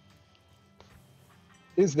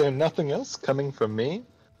 Is there nothing else coming from me?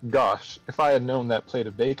 Gosh, if I had known that plate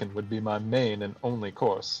of bacon would be my main and only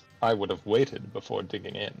course, I would have waited before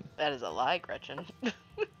digging in. That is a lie, Gretchen.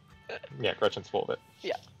 Yeah, Gretchen's full of it.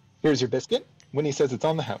 Yeah. Here's your biscuit. Winnie says it's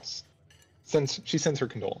on the house. She sends her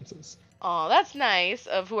condolences. Oh, that's nice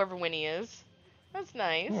of whoever Winnie is. That's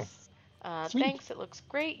nice. Sweet. Thanks, it looks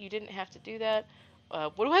great. You didn't have to do that.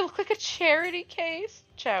 What do I look like, a charity case?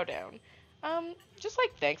 Chow down. Just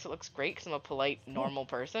like thanks, it looks great because I'm a polite, Oh. normal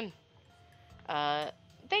person. Uh,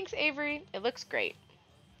 Thanks, Avery. It looks great.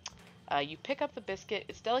 You pick up the biscuit.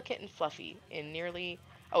 It's delicate and fluffy. It nearly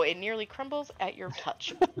crumbles at your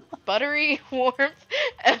touch. Buttery warmth.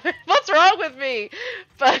 What's wrong with me?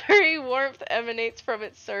 Buttery warmth emanates from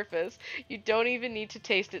its surface. You don't even need to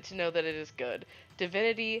taste it to know that it is good.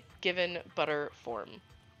 Divinity given butter form.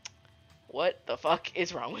 What the fuck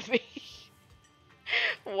is wrong with me?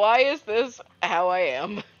 Why is this how I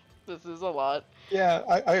am? This is a lot. Yeah,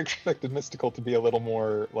 I expected Mystical to be a little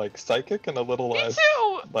more like psychic and a little Me less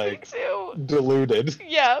too. Me like too. deluded.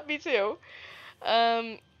 Yeah, me too.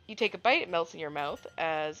 You take a bite, it melts in your mouth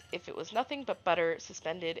as if it was nothing but butter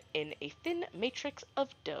suspended in a thin matrix of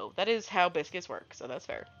dough. That is how biscuits work, so that's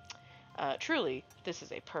fair. Truly, this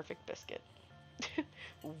is a perfect biscuit.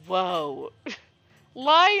 Whoa.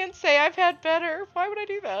 Lie and say I've had better. Why would I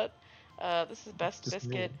do that? This is the best Just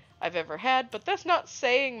me. biscuit I've ever had, but that's not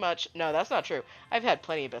saying much. No, that's not true. I've had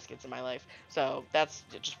plenty of biscuits in my life, so that's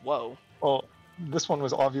just whoa. Well, this one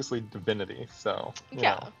was obviously divinity, so you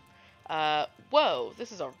Yeah. know. Whoa,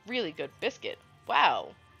 this is a really good biscuit. Wow.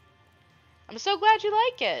 I'm so glad you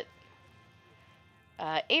like it.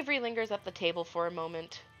 Avery lingers at the table for a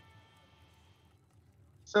moment.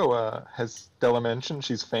 So, has Stella mentioned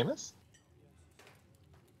she's famous?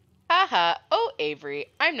 Haha, oh Avery,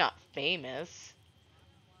 I'm not famous.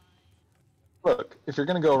 Look, if you're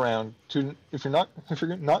gonna go around to, if you're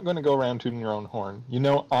not going to go around tooting your own horn, you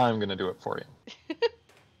know I'm gonna do it for you.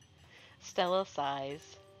 Stella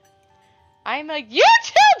sighs. I'm a YouTuber!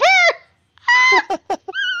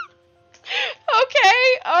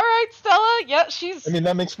 Okay, alright, Stella. Yeah, I mean,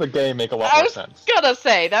 that makes the gay make a lot I more was sense. gonna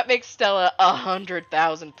say, that makes Stella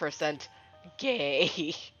 100,000%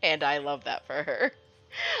 gay. And I love that for her.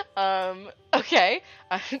 Okay.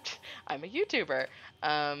 I'm a YouTuber.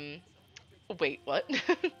 Um, Wait, what?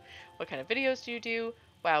 What kind of videos do you do?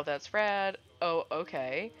 Wow, that's rad. Oh,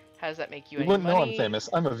 okay. How does that make you You any wouldn't know I'm money? famous.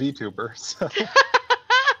 I'm a VTuber, so.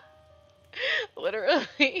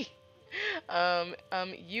 Literally.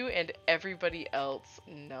 You and everybody else.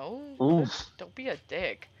 No? What? Oof. Don't be a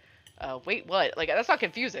dick. Wait, what? Like, that's not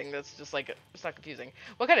confusing. That's just like, it's not confusing.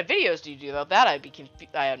 What kind of videos do you do, though? That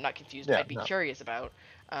I am not confused. Yeah, I'd be no. curious about.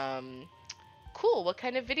 Um, cool. What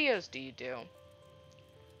kind of videos do you do?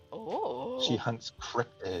 She Oh. hunts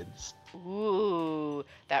cryptids. Ooh.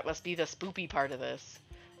 That must be the spoopy part of this.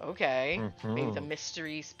 Okay. Maybe the Mm-hmm.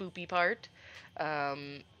 mystery spoopy part.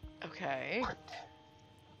 Okay. Cryptid.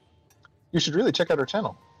 You should really check out her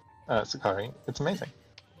channel, Sakari. It's amazing.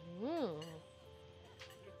 Ooh.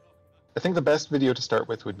 I think the best video to start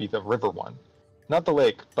with would be the river one. Not the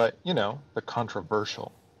lake, but, you know, the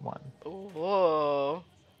controversial one. Whoa.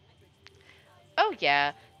 Oh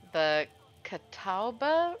yeah, the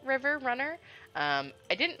Catawba River Runner. I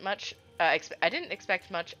didn't much. I didn't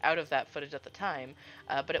expect much out of that footage at the time,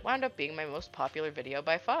 but it wound up being my most popular video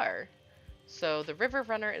by far. So the River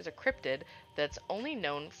Runner is a cryptid that's only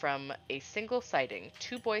known from a single sighting.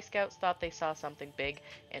 Two Boy Scouts thought they saw something big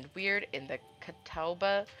and weird in the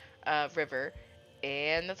Catawba River,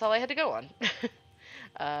 and that's all I had to go on.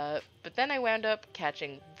 But then I wound up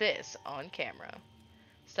catching this on camera.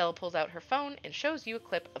 Stella pulls out her phone and shows you a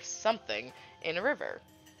clip of something in a river.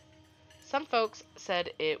 Some folks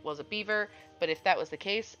said it was a beaver, but if that was the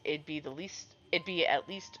case, it'd be at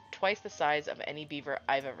least twice the size of any beaver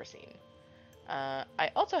I've ever seen. I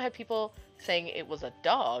also had people saying it was a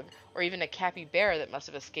dog or even a capybara that must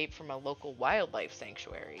have escaped from a local wildlife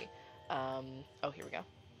sanctuary. Oh, here we go.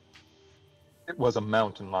 It was a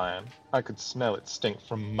mountain lion. I could smell its stink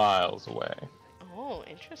from miles away. Oh,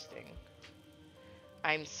 interesting.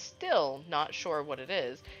 I'm still not sure what it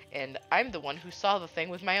is, and I'm the one who saw the thing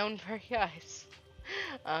with my own very eyes.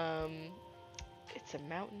 Um, it's a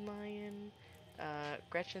mountain lion.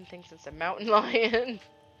 Gretchen thinks it's a mountain lion.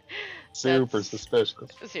 Super That's suspicious.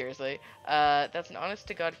 seriously. That's an honest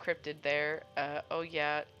to God cryptid there. Oh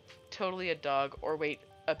yeah, totally a dog. Or wait,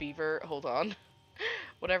 a beaver. Hold on.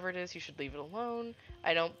 Whatever it is, you should leave it alone.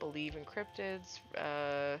 I don't believe in cryptids.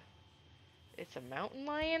 It's a mountain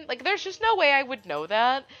lion? Like, there's just no way I would know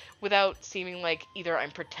that without seeming like either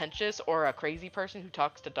I'm pretentious or a crazy person who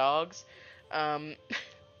talks to dogs, um,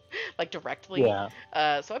 like directly. Yeah.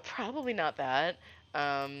 So I'm probably not that.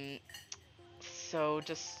 Um, so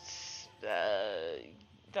just,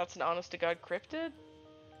 that's an honest to God cryptid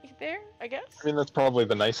there, I guess? I mean, that's probably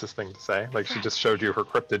the nicest thing to say. Like, she just showed you her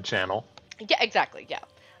cryptid channel. Yeah, exactly, yeah.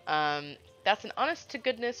 That's an honest to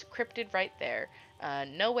goodness cryptid right there.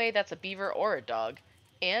 No way that's a beaver or a dog.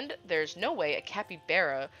 And there's no way a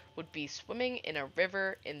capybara would be swimming in a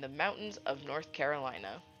river in the mountains of North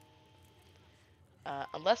Carolina.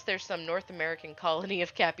 unless there's some North American colony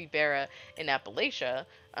of capybara in Appalachia,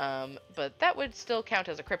 but that would still count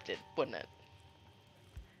as a cryptid, wouldn't it?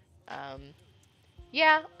 Um,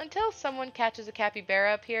 yeah, until someone catches a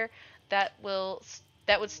capybara up here, that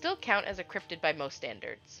would still count as a cryptid by most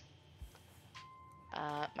standards.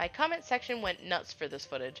 My comment section went nuts for this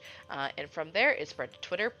footage, and from there it spread to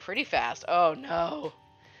Twitter pretty fast. Oh no.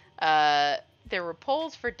 Uh, there were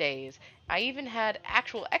polls for days. I even had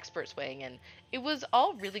actual experts weighing in. It was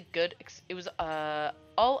all really good. It was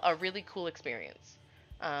all a really cool experience.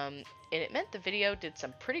 And it meant the video did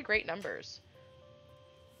some pretty great numbers.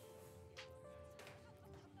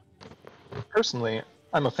 Personally,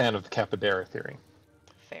 I'm a fan of the capybara theory.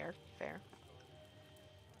 Fair, fair.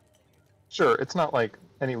 Sure, it's not like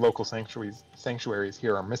any local sanctuaries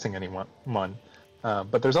here are missing anyone,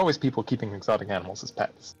 but there's always people keeping exotic animals as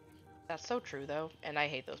pets. That's so true, though, and I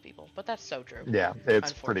hate those people. But that's so true. Yeah,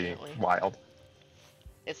 it's pretty Unfortunately, wild.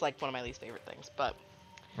 it's like one of my least favorite things. But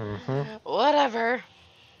Hmm. whatever.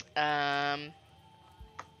 Um,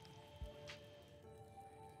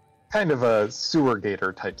 Kind of a sewer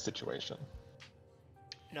gator type situation.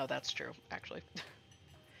 no, that's true, actually.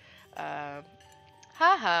 Um,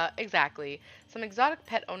 Haha, exactly. Some exotic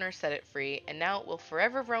pet owner set it free, and now it will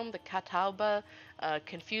forever roam the Catawba,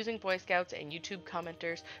 confusing Boy Scouts and YouTube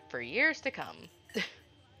commenters for years to come.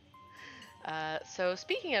 So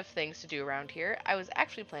speaking of things to do around here, I was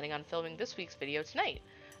actually planning on filming this week's video tonight.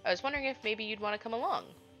 I was wondering if maybe you'd want to come along.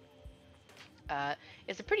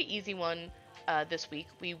 It's a pretty easy one this week.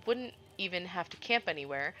 We wouldn't even have to camp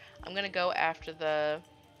anywhere. I'm gonna go after the...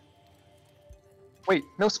 Wait,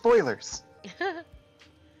 no spoilers!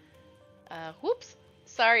 Whoops.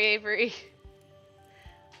 Sorry, Avery.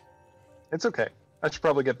 It's okay. I should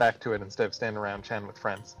probably get back to it instead of standing around chatting with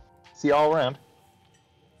friends. See you all around.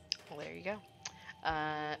 Well, there you go.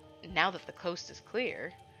 Now that the coast is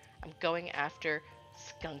clear, I'm going after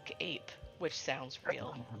Skunk Ape, which sounds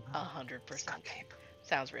real. 100%. Skunk ape.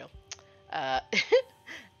 Sounds real. Uh,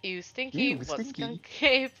 you stinky, Ew, what stinky. Skunk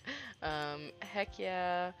Ape? Heck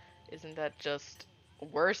yeah. Isn't that just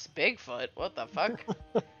worse Bigfoot? What the fuck?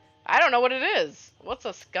 I don't know what it is. What's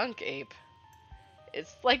a Skunk Ape?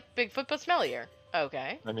 It's like Bigfoot but smellier.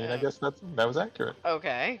 Okay. I mean, I guess that was accurate.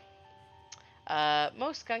 Okay.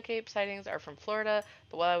 Most skunk ape sightings are from Florida,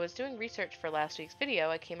 but while I was doing research for last week's video,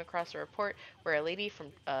 I came across a report where a lady from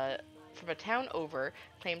a town over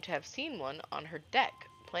claimed to have seen one on her deck,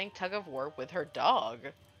 playing tug of war with her dog.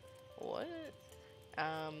 What?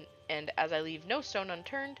 And as I leave no stone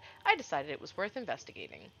unturned, I decided it was worth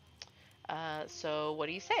investigating. So what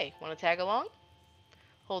do you say? Want to tag along?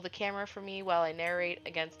 Hold the camera for me while I narrate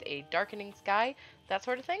against a darkening sky, that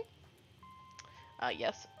sort of thing?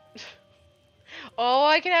 Yes. Oh,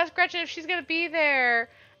 I can ask Gretchen if she's gonna be there.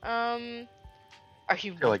 Are you? I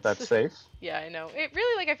feel like that's safe. Yeah, I know. It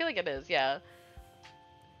really, like, I feel like it is. Yeah.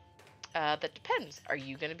 That depends. Are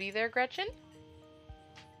you gonna be there, Gretchen?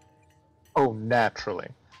 Oh, naturally.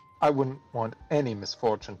 I wouldn't want any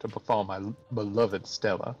misfortune to befall my beloved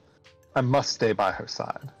Stella. I must stay by her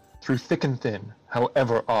side, through thick and thin,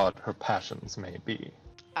 however odd her passions may be.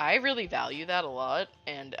 I really value that a lot,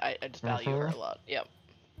 and I just value her a lot. Yep.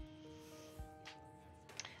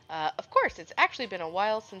 Of course, it's actually been a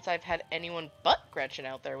while since I've had anyone but Gretchen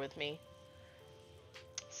out there with me.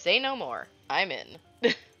 Say no more. I'm in.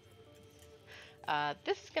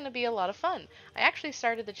 This is going to be a lot of fun. I actually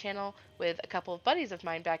started the channel with a couple of buddies of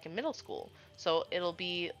mine back in middle school, so it'll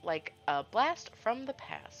be like a blast from the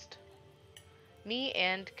past. Me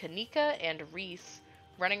and Kanika and Reese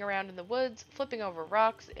running around in the woods, flipping over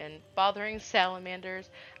rocks, and bothering salamanders.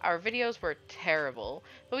 Our videos were terrible,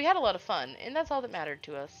 but we had a lot of fun, and that's all that mattered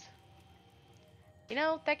to us. You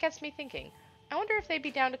know, that gets me thinking. I wonder if they'd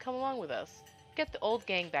be down to come along with us. Get the old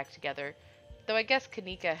gang back together. Though I guess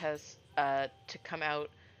Kanika has to come out.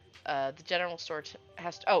 The general store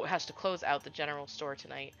has to close out the general store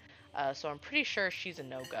tonight. So I'm pretty sure she's a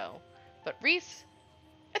no-go. But Reese,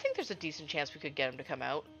 I think there's a decent chance we could get him to come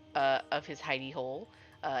out of his hidey hole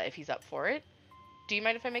if he's up for it. Do you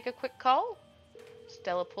mind if I make a quick call?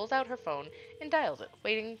 Stella pulls out her phone and dials it,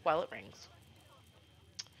 waiting while it rings.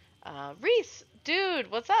 Reese,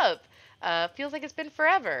 dude, what's up? Feels like it's been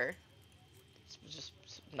forever. It's just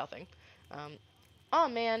nothing. Oh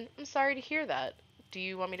man, I'm sorry to hear that. Do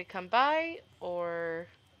you want me to come by, or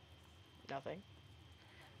nothing?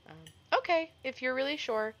 Okay, if you're really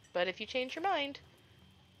sure, but if you change your mind.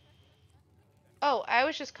 Oh, I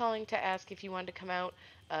was just calling to ask if you wanted to come out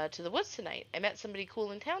to the woods tonight. I met somebody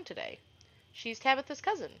cool in town today. She's Tabitha's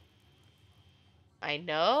cousin. I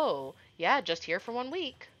know. Yeah, just here for 1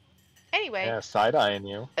 week. Anyway, Yeah, side-eyeing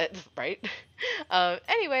you. right?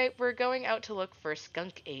 Anyway, we're going out to look for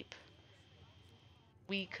skunk ape.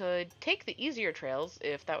 We could take the easier trails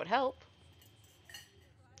if that would help.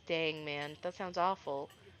 Dang, man, that sounds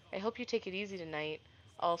awful. I hope you take it easy tonight.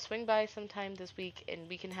 I'll swing by sometime this week and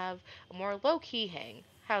we can have a more low key hang.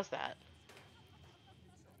 How's that?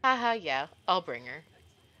 Haha, yeah, I'll bring her.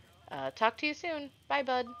 Talk to you soon. Bye,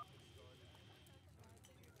 bud.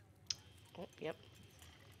 Oh, yep.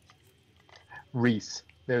 Reese,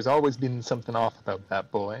 there's always been something off about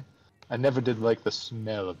that boy. I never did like the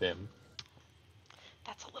smell of him.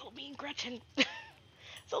 That's a little mean, Gretchen.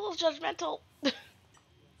 It's a little judgmental.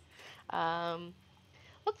 um,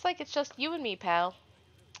 Looks like it's just you and me, pal.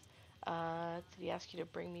 Did he ask you to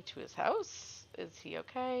bring me to his house? Is he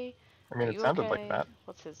okay? I Are mean, it you sounded like okay? that.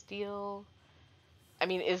 What's his deal? I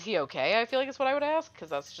mean, is he okay? I feel like is what I would ask, because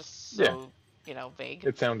that's just Yeah, so, vague.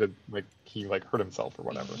 it sounded like he like hurt himself or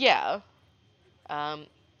whatever. Yeah. Um,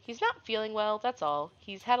 he's not feeling well, that's all.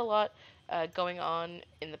 He's had a lot going on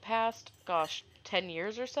in the past, gosh, 10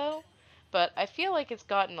 years or so, but I feel like it's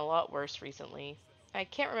gotten a lot worse recently. I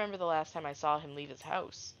can't remember the last time I saw him leave his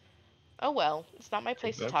house. Oh well, it's not my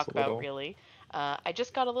place to That's talk a about, little. really. I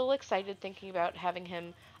just got a little excited thinking about having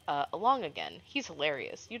him along again. He's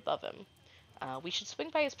hilarious. You'd love him. We should swing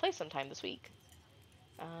by his place sometime this week.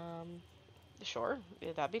 Um, sure.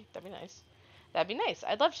 Yeah, that'd be nice. That'd be nice.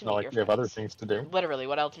 I'd love to Not meet like your we have other friends. things to do. Literally,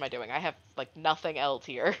 what else am I doing? I have like nothing else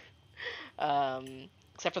here,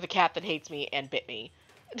 except for the cat that hates me and bit me.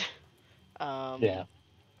 Yeah. um,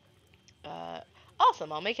 uh,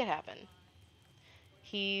 awesome. I'll make it happen.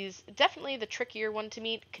 He's definitely the trickier one to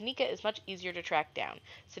meet. Kanika is much easier to track down,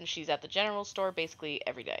 since she's at the general store basically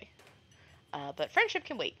every day. But friendship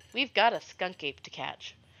can wait. We've got a skunk ape to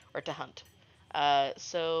catch, or to hunt.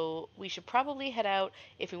 So we should probably head out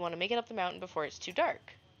if we want to make it up the mountain before it's too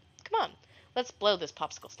dark. Come on, let's blow this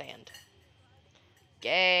popsicle stand.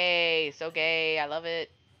 Gay, so gay, I love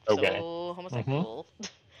it. Okay. So Mm-hmm. homosexual.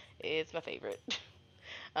 It's my favorite.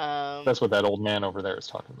 Um, That's what that old man over there is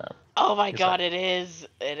talking about. oh my He's like, god, it is.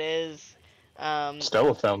 It is. Um,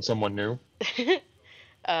 Stella found someone new.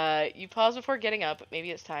 you pause before getting up.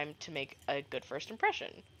 Maybe it's time to make a good first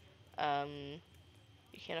impression. Um,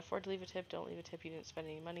 you can't afford to leave a tip. Don't leave a tip. You didn't spend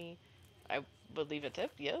any money. I would leave a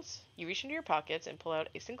tip, yes. You reach into your pockets and pull out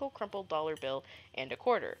a single crumpled dollar bill and a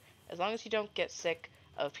quarter. As long as you don't get sick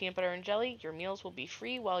of peanut butter and jelly, your meals will be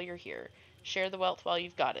free while you're here. Share the wealth while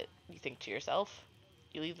you've got it, you think to yourself.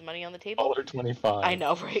 You leave the money on the table? I $1.25.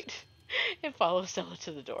 know, right? And follow Stella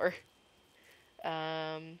to the door.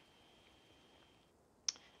 Um,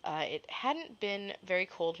 it hadn't been very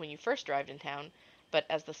cold when you first arrived in town, but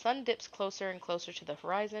as the sun dips closer and closer to the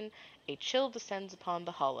horizon, a chill descends upon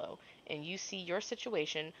the hollow, and you see your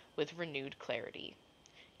situation with renewed clarity.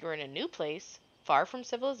 You're in a new place, far from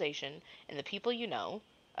civilization and the people you know,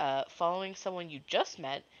 following someone you just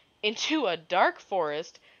met into a dark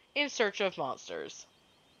forest in search of monsters.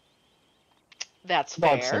 That's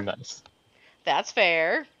Dogs fair. seem nice. That's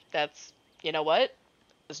fair. That's, you know what?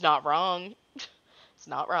 It's not wrong. It's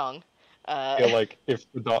not wrong. I Uh, feel like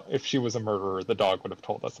if she was a murderer, the dog would have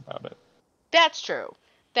told us about it. That's true.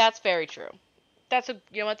 That's very true.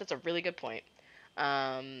 You know what? That's a really good point.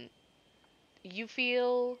 Um, you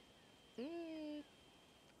feel. Mm,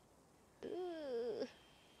 uh,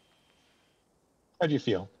 How do you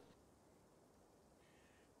feel?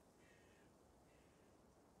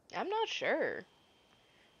 I'm not sure.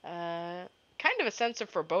 Uh, Kind of a sense of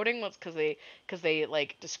foreboding was because they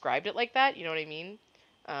like described it like that. You know what I mean?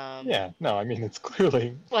 Um, Yeah, no, I mean it's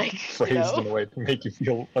clearly like phrased in a way to make you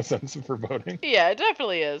feel a sense of foreboding. yeah, it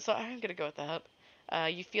definitely is. So I'm gonna go with that.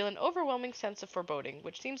 You feel an overwhelming sense of foreboding,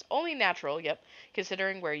 which seems only natural, yep,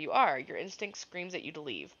 considering where you are. Your instinct screams at you to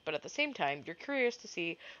leave, but at the same time, you're curious to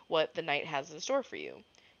see what the night has in store for you.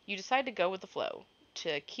 You decide to go with the flow,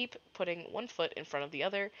 to keep putting one foot in front of the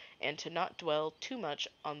other, and to not dwell too much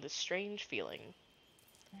on this strange feeling.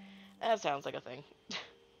 That sounds like a thing.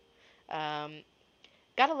 Um,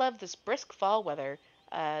 Gotta love this brisk fall weather.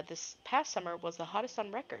 This past summer was the hottest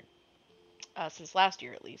on record, since last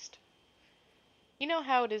year at least. You know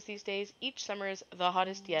how it is these days. Each summer is the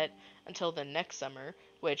hottest yet until the next summer,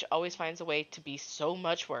 which always finds a way to be so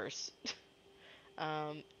much worse.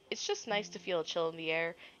 It's just nice to feel a chill in the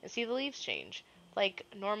air and see the leaves change. Like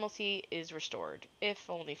normalcy is restored, if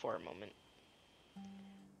only for a moment.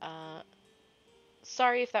 Uh,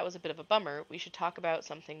 Sorry if that was a bit of a bummer. We should talk about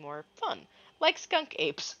something more fun, like skunk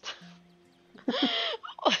apes.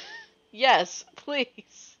 Yes,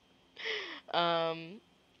 please. Um,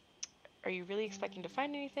 are you really expecting to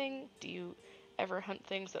find anything? Do you ever hunt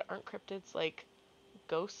things that aren't cryptids like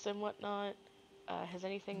ghosts and whatnot. Has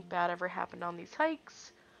anything bad ever happened on these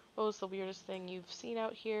hikes? What was the weirdest thing you've seen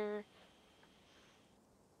out here?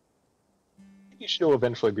 Maybe she'll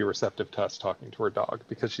eventually be receptive to us talking to her dog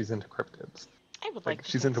because she's into cryptids. I would Like like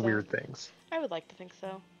to she's think into so. weird things. I would like to think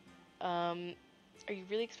so. Um, are you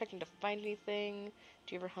really expecting to find anything?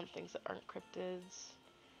 Do you ever hunt things that aren't cryptids?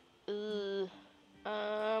 Ugh.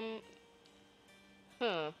 Um,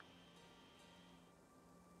 huh.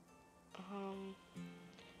 Um,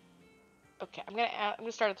 okay, I'm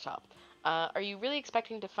gonna start at the top. Are you really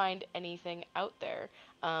expecting to find anything out there?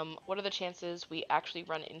 What are the chances we actually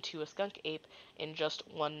run into a skunk ape in just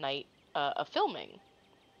one night of filming?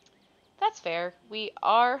 That's fair. We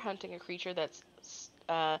are hunting a creature that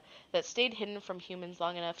stayed hidden from humans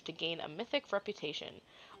long enough to gain a mythic reputation.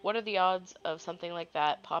 What are the odds of something like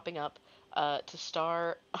that popping up to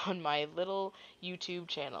star on my little YouTube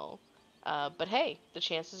channel? But hey, the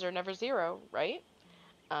chances are never zero, right?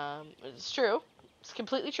 It's true. It's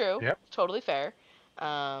completely true. Yep. Totally fair.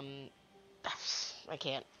 Um, I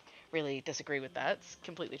can't really disagree with that. It's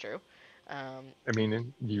completely true. Um, I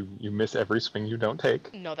mean, you miss every swing you don't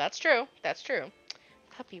take. no, that's true. That's true.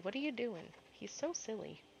 Puppy, what are you doing? He's so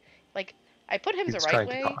silly. Like, I put him the He's right trying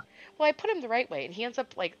to way. talk. Well, I put him the right way, and he ends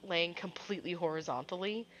up like laying completely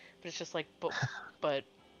horizontally. But it's just like, but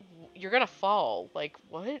you're gonna fall. Like,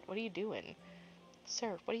 what? What are you doing,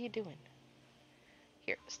 sir? What are you doing?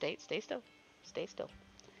 Here, stay still. Stay still.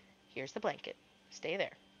 Here's the blanket. Stay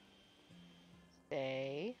there.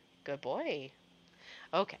 Stay. Good boy.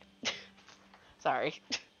 Okay. Sorry.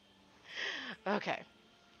 Okay.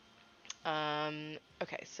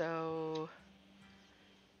 Okay, so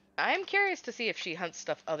I'm curious to see if she hunts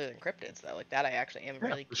stuff other than cryptids, though. Like that, I actually am Yeah,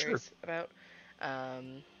 really for sure. curious about.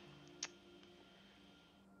 Um,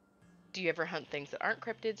 do you ever hunt things that aren't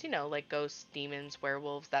cryptids? You know, like ghosts, demons,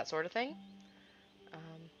 werewolves, that sort of thing?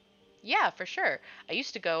 Um, yeah, for sure. I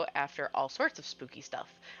used to go after all sorts of spooky stuff.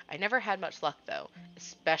 I never had much luck, though,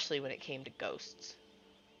 especially when it came to ghosts.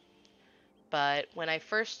 But when I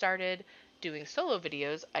first started doing solo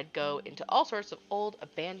videos, I'd go into all sorts of old,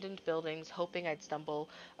 abandoned buildings, hoping I'd stumble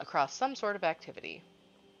across some sort of activity.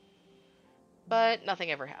 But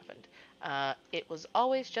nothing ever happened. It was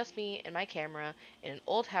always just me and my camera in an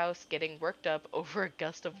old house getting worked up over a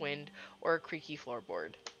gust of wind or a creaky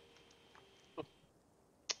floorboard.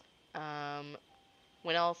 Um,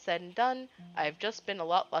 when all's said and done, I've just been a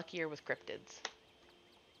lot luckier with cryptids.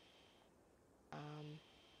 Um,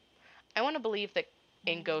 I want to believe that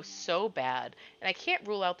in ghosts so bad, and I can't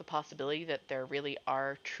rule out the possibility that there really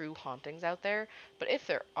are true hauntings out there. But if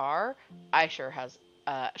there are, I sure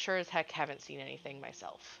as heck haven't seen anything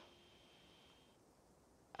myself.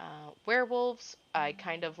 Werewolves, I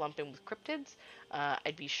kind of lump in with cryptids.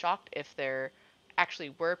 I'd be shocked if there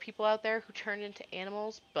actually were people out there who turned into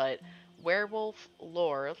animals, but werewolf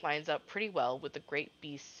lore lines up pretty well with the Great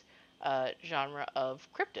Beasts genre of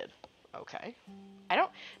cryptid. Okay. I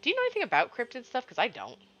don't. Do you know anything about cryptid stuff? Because I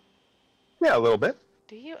don't. Yeah, a little bit.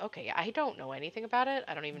 Do you? Okay, yeah, I don't know anything about it.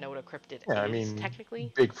 I don't even know what a cryptid Yeah, I is, mean,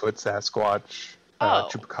 technically. Bigfoot, Sasquatch, Oh.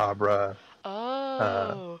 Chupacabra. Uh,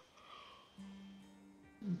 Oh.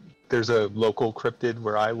 there's a local cryptid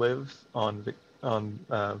where I live on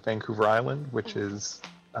Vancouver Island, which Ooh. is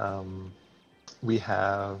we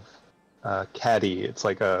have Caddy.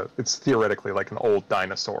 It's theoretically like an old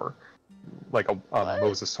dinosaur, like a What?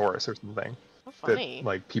 Mosasaurus or something How that funny.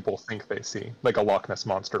 like people think they see, like a Loch Ness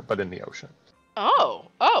monster, but in the ocean. Oh.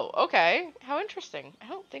 Oh, okay. How interesting. I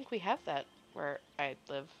don't think we have that where I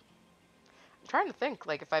live. I'm trying to think,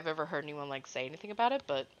 like, if I've ever heard anyone, like, say anything about it,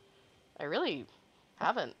 but I really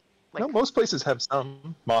haven't. No, Like, most places have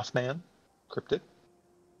some Mothman, cryptid,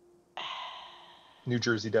 New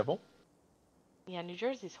Jersey Devil. yeah, New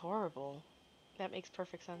Jersey's horrible. That makes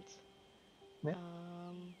perfect sense. Yeah,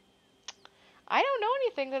 Um, I don't know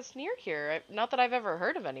anything that's near here. Not that I've ever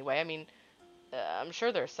heard of anyway. I mean, I'm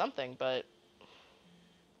sure there's something, but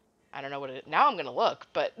I don't know what it is. Now I'm gonna look,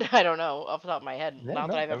 but I don't know off the top of my head. yeah, Not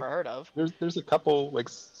that no, I've no. ever heard of. There's a couple like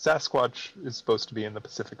Sasquatch is supposed to be in the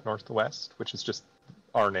Pacific Northwest, which is just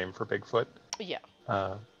our name for Bigfoot. Yeah.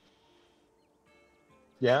 Uh,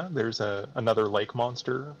 yeah, there's another lake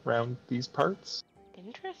monster around these parts,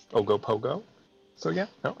 Interesting. Ogopogo. So yeah,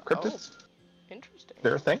 no, Oh, cryptids, interesting.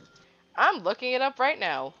 they're a thing. I'm looking it up right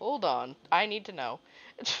now. Hold on. I need to know.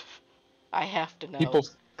 I have to know. People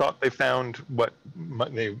thought they found what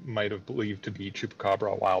they might have believed to be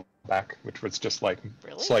Chupacabra a while back, which was just like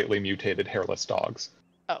Really? slightly mutated hairless dogs.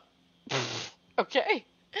 Oh. Okay.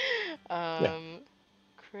 Yeah, Um,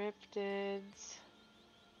 cryptids.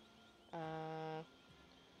 Uh,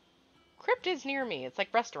 cryptids near me. It's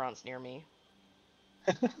like restaurants near me.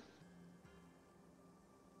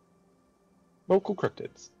 Local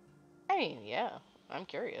cryptids. I mean, yeah, I'm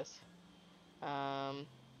curious. Um,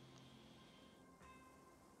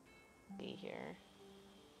 see here.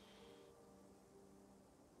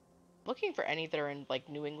 Looking for any that are in like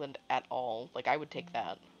New England at all. Like I would take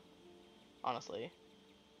that, honestly.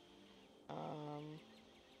 Um,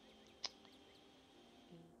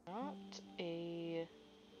 not a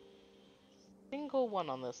single one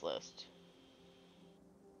on this list.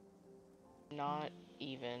 Not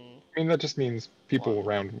even I mean, that just means people one.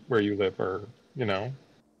 around where you live are,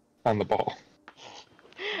 on the ball.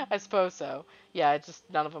 I suppose so. Yeah, it's just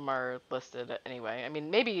none of them are listed anyway. I mean,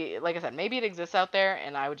 maybe, like I said, maybe it exists out there,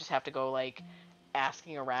 and I would just have to go like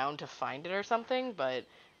asking around to find it or something. But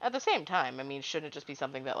at the same time, I mean, shouldn't it just be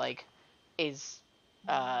something that like is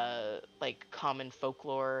like common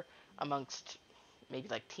folklore amongst maybe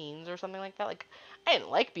like teens or something like that? Like, I didn't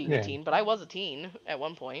like being a Yeah. teen, but I was a teen at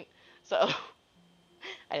one point, so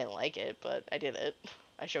I didn't like it, but I did it.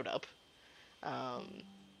 I showed up. Um,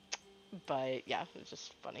 but yeah, it's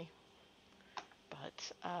just funny.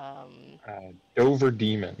 But Dover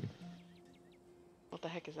Demon. what the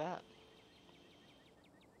heck is that?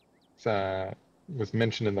 It's, was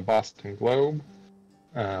mentioned in the Boston Globe.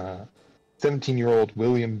 Uh, 17-year-old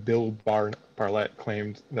William Bill Barlett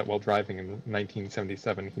claimed that while driving in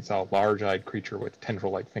 1977, he saw a large-eyed creature with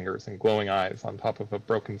tendril-like fingers and glowing eyes on top of a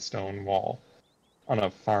broken stone wall on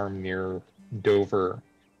a farm near Dover.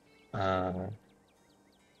 Uh,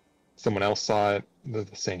 Someone else saw it the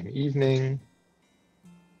same evening.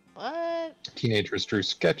 What? Teenagers drew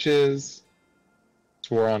sketches,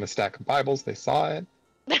 swore on a stack of Bibles they saw it.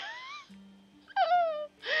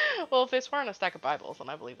 Well, if they swear on a stack of Bibles, then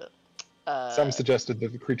I believe it. Some suggested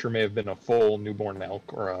that the creature may have been a full newborn elk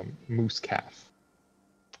or a moose calf.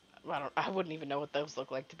 I wouldn't even know what those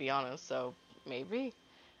look like to be honest. So maybe.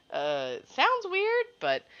 Sounds weird,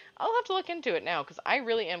 but I'll have to look into it now because I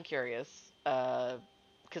really am curious.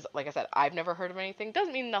 Because like I said, I've never heard of anything.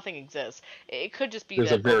 Doesn't mean nothing exists. It could just be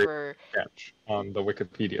There's a that very over. sketch on the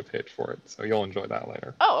Wikipedia page for it, so you'll enjoy that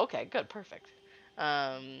later. Oh, okay, good, perfect.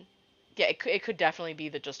 Um, yeah, it could definitely be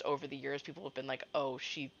that just over the years people have been like, oh,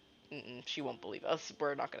 she won't believe us.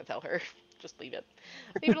 We're not gonna tell her. Just leave it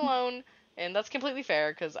alone, and that's completely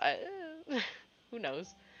fair because who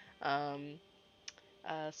knows. Um,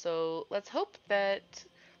 so let's hope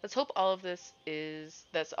all of this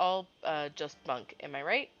that's all just bunk. Am I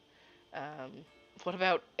right? Um, what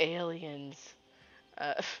about aliens?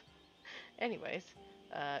 Uh, anyways,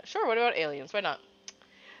 sure. What about aliens? Why not?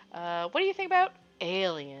 What do you think about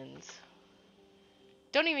aliens?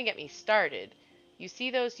 Don't even get me started. You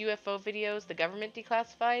see those UFO videos the government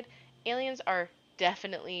declassified? Aliens are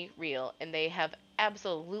definitely real, and they have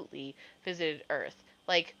absolutely visited Earth.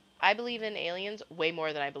 Like, I believe in aliens way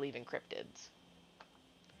more than I believe in cryptids.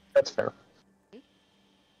 That's fair.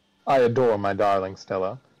 I adore my darling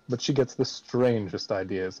Stella, but she gets the strangest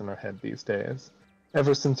ideas in her head these days.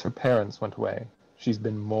 Ever since her parents went away, she's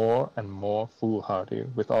been more and more foolhardy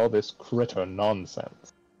with all this critter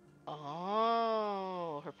nonsense.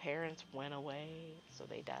 Oh, her parents went away, so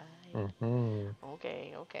they died. Mm-hmm.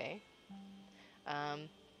 Okay, okay. Um,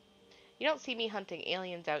 you don't see me hunting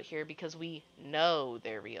aliens out here because we know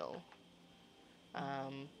they're real.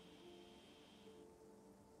 Um,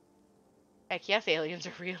 heck yes, aliens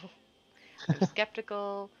are real. I'm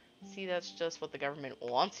skeptical. See, that's just what the government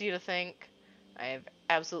wants you to think. I have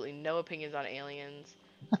absolutely no opinions on aliens.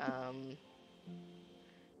 Um,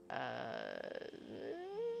 uh,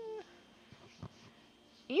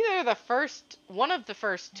 either one of the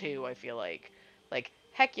first two, I feel like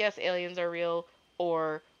heck yes, aliens are real,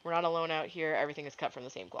 or we're not alone out here. Everything is cut from the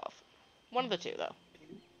same cloth. One of the two, though.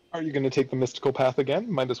 Are you going to take the mystical path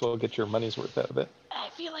again? Might as well get your money's worth out of it. I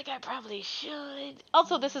feel like I probably should.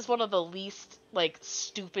 Also, this is one of the least like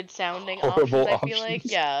stupid sounding options. Horrible I feel like,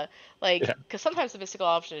 options. yeah, like Yeah. because sometimes the mystical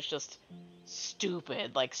option is just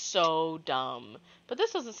stupid, like so dumb. But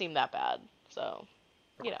this doesn't seem that bad. So,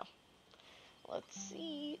 you know, let's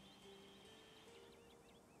see.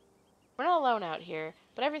 We're not alone out here,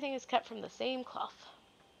 but everything is cut from the same cloth.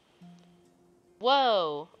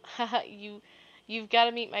 Whoa, haha, you've got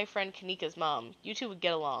to meet my friend Kanika's mom. You two would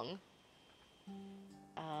get along.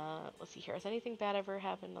 Let's see here. Has anything bad ever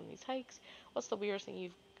happened on these hikes? What's the weirdest thing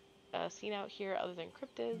you've seen out here other than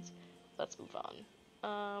cryptids? Let's move on.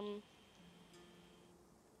 Um,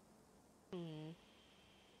 hmm.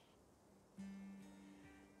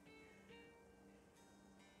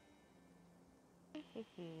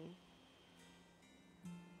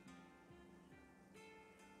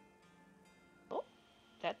 Oh,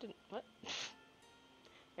 that didn't. What?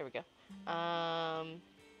 Here we go.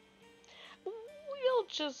 We'll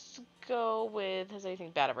just go with, has anything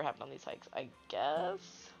bad ever happened on these hikes? I guess.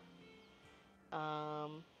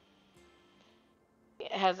 Um,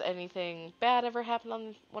 has anything bad ever happened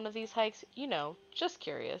on one of these hikes? You know, just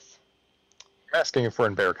curious. I'm asking if we're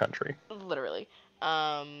in bear country. Literally.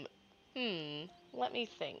 Um, let me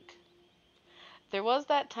think. There was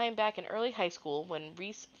that time back in early high school when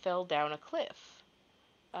Reese fell down a cliff.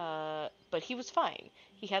 But he was fine.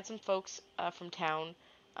 He had some folks from town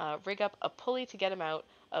rig up a pulley to get him out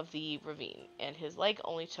of the ravine, and his leg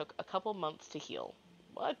only took a couple months to heal.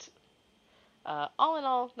 What? All in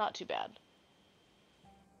all, not too bad.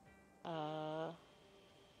 Uh,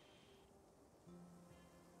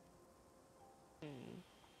 hmm.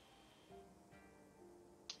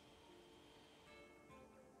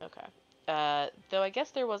 Okay. Though I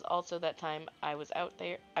guess there was also that time I was out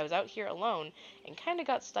here alone and kind of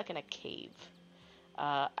got stuck in a cave.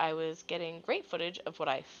 I was getting great footage of what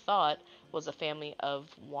I thought was a family of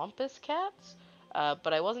wampus cats,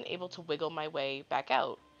 but I wasn't able to wiggle my way back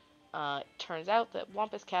out. Turns out that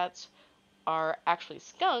wampus cats are actually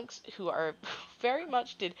skunks who are very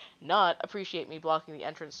much did not appreciate me blocking the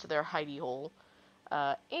entrance to their hidey hole.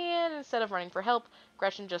 And instead of running for help,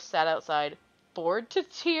 Gretchen just sat outside, bored to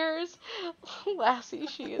tears. Lassie,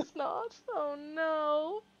 she is not. Oh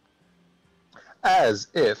no. As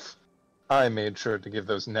if I made sure to give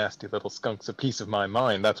those nasty little skunks a piece of my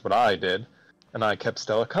mind. That's what I did. And I kept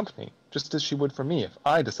Stella company, just as she would for me if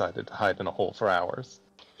I decided to hide in a hole for hours.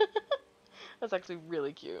 That's actually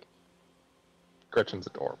really cute. Gretchen's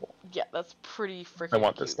adorable. Yeah, that's pretty I freaking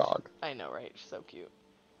want this cute. dog. I know, right? She's so cute.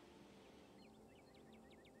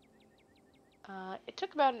 It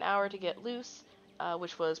took about an hour to get loose,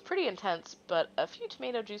 which was pretty intense, but a few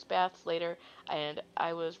tomato juice baths later, and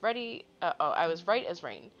I was ready. I was right as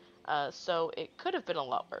rain. So it could have been a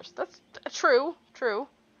lot worse. That's true. True.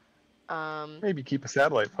 Um, Maybe keep a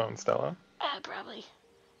satellite phone, Stella. Probably.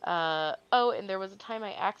 And there was a time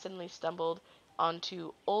I accidentally stumbled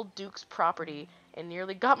onto Old Duke's property and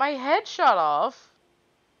nearly got my head shot off.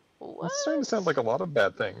 It's starting to sound What? like a lot of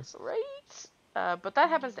bad things. Right? But that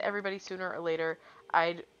happens to everybody sooner or later.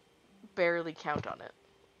 I'd barely count on it.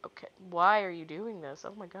 Okay, why are you doing this?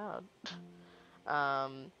 Oh my god.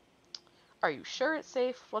 Um, are you sure it's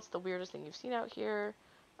safe? What's the weirdest thing you've seen out here?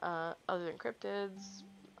 Other than cryptids?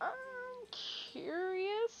 I'm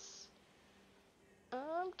curious.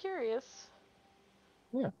 I'm curious.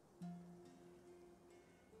 Yeah.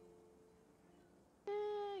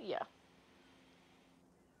 Yeah.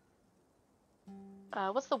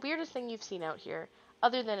 What's the weirdest thing you've seen out here?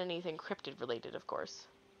 Other than anything cryptid related, of course.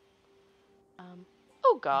 Um,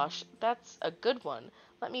 oh gosh, that's a good one.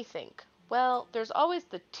 Let me think. Well, there's always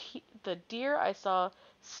the deer I saw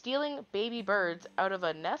stealing baby birds out of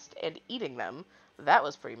a nest and eating them. That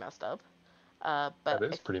was pretty messed up. That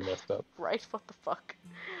is pretty messed up. Right? What the fuck?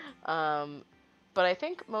 Um, but I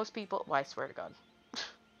think most people. Why? I swear to God.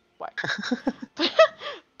 Why?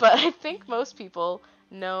 But I think most people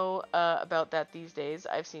know about that these days.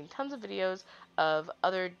 I've seen tons of videos of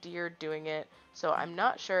other deer doing it, so I'm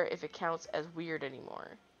not sure if it counts as weird anymore.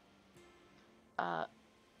 Uh,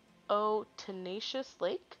 oh, Tenacious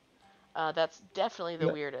Lake? That's definitely the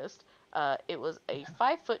No. weirdest. It was a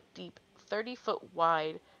 5 foot deep, 30-foot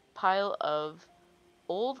wide pile of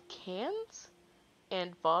old cans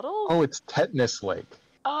and bottles. Oh, it's Tetanus Lake.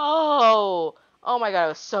 Oh! Oh my god, I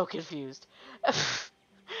was so confused.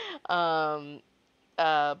 um,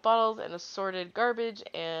 Bottles and assorted garbage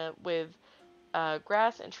and with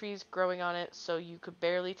grass and trees growing on it, so you could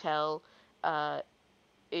barely tell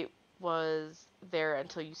it was there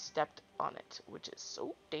until you stepped on it, which is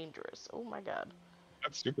so dangerous. Oh my god.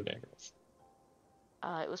 That's super dangerous.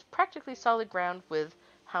 It was practically solid ground with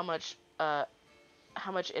how much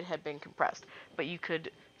it had been compressed, but you could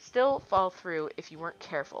still fall through if you weren't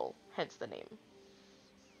careful. Hence the name.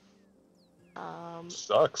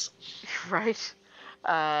 Sucks. Right.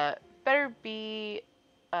 Uh, Better be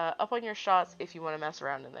up on your shots if you want to mess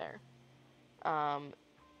around in there. Um,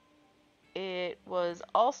 it was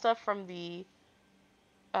all stuff from the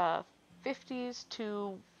uh, 50s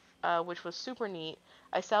to which was super neat.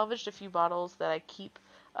 I salvaged a few bottles that I keep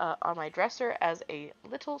on my dresser as a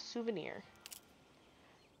little souvenir.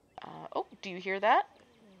 Oh, do you hear that?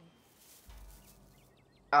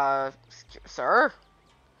 Sir?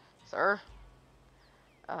 Sir?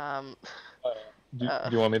 Um, Uh, do uh,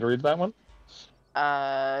 you want me to read that one?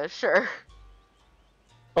 sure.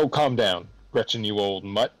 Oh, calm down, Gretchen, you old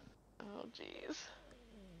mutt. Oh, jeez.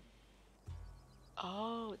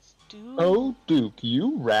 Oh, it's Duke. Oh, Duke,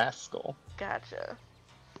 you rascal. Gotcha.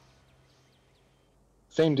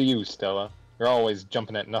 Same to you, Stella. You're always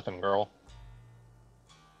jumping at nothing, girl.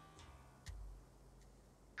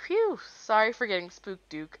 Phew, sorry for getting spooked,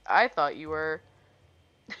 Duke. I thought you were...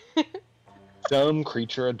 Some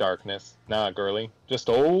creature of darkness. Nah, girly. Just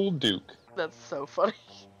old Duke. That's so funny.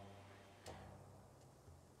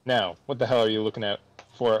 Now, what the hell are you looking at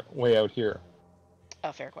for way out here?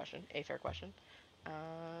 A fair question. A fair question.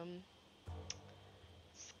 Um...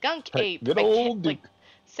 Skunk Right, ape. good I old can't, Duke. like,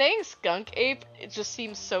 saying skunk ape, it just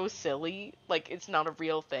seems so silly. Like, it's not a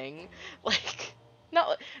real thing. Like, not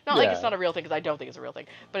like it's Yeah. not a real thing, because I don't think it's a real thing.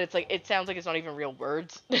 But it's like, it sounds like it's not even real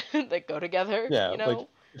words that go together, Yeah, you like, know?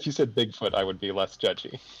 if you said Bigfoot, I would be less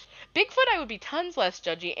judgy. Bigfoot, I would be tons less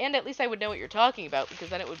judgy, and at least I would know what you're talking about, because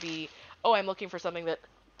then it would be, oh, I'm looking for something that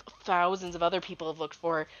thousands of other people have looked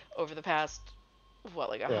for over the past, what,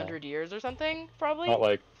 like Yeah. 100 years or something, probably? Not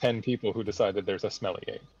like 10 people who decided there's a smelly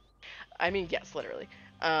ape. I mean, yes, literally.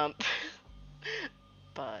 Um,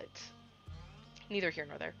 but neither here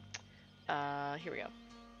nor there. Here we go.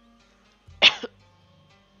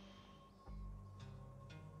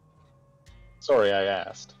 Sorry I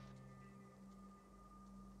asked.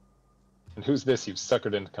 And who's this you've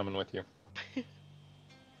suckered into coming with you?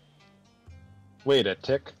 Wait a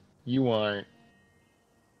tick. You aren't...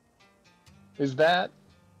 Is that...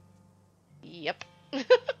 Yep.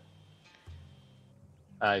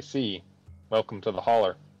 I see. Welcome to the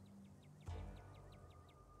holler.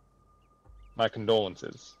 My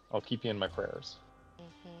condolences. I'll keep you in my prayers.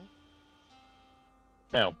 Mm-hmm.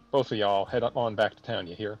 Now, both of y'all head on back to town,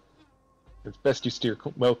 you hear? It's best you steer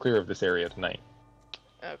well clear of this area tonight.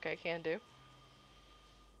 Okay, can do.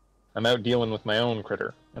 I'm out dealing with my own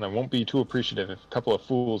critter, and I won't be too appreciative if a couple of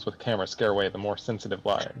fools with a camera scare away the more sensitive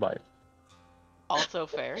life. Also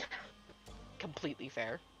fair. Completely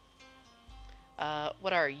fair.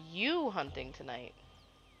 What are you hunting tonight?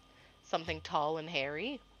 Something tall and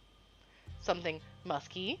hairy? Something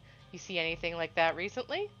musky? You see anything like that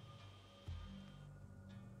recently?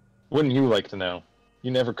 Wouldn't you like to know? You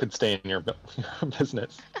never could stay in your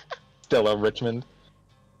business. Stella Richmond.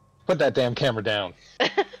 Put that damn camera down.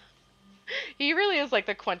 He really is like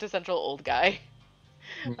the quintessential old guy.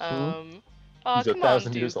 Mm-hmm. Oh, He's come on,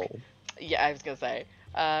 1,000 Duke. years old. Yeah, I was gonna say.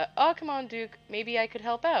 Oh, come on, Duke. Maybe I could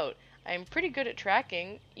help out. I'm pretty good at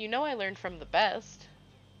tracking. You know I learned from the best.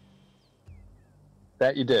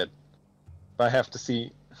 That you did. I've yet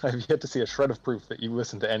to see a shred of proof that you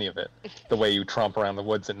listen to any of it. The way you tromp around the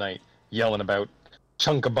woods at night, yelling about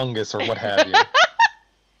chunkabungus or what have you.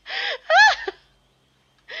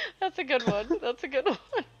 That's a good one. That's a good one.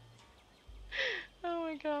 Oh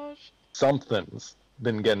my gosh. Something's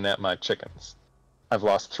been getting at my chickens. I've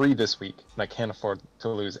lost 3 this week, and I can't afford to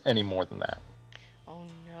lose any more than that. Oh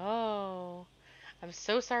no. I'm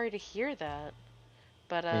so sorry to hear that.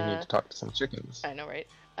 But We need to talk to some chickens. I know, right?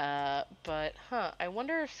 But I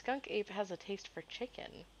wonder if Skunk Ape has a taste for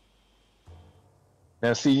chicken.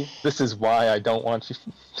 Now see, this is why I don't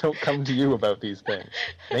come to you about these things.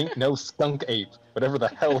 It ain't no skunk ape, whatever the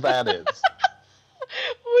hell that is.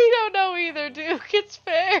 We don't know either, Duke. It's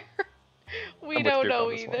fair. We I'm with don't Duke know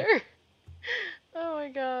on this one. either. Oh my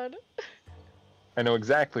god. I know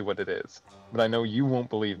exactly what it is, but I know you won't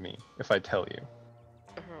believe me if I tell you.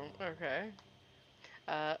 Okay.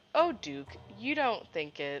 Oh, Duke, you don't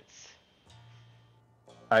think it's...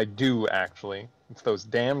 I do, actually. It's those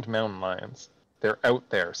damned mountain lions. They're out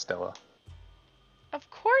there, Stella. Of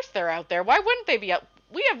course they're out there. Why wouldn't they be out?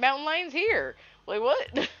 We have mountain lions here. Like,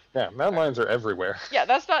 what? Yeah, mountain lions are everywhere. Yeah,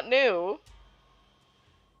 that's not new.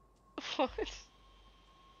 What?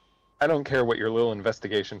 I don't care what your little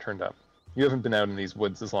investigation turned up. You haven't been out in these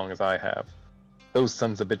woods as long as I have. Those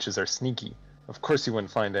sons of bitches are sneaky. Of course you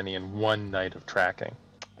wouldn't find any in one night of tracking.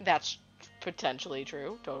 That's potentially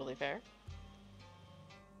true. Totally fair.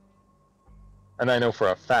 And I know for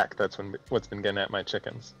a fact that's what's been getting at my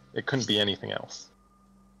chickens. It couldn't be anything else.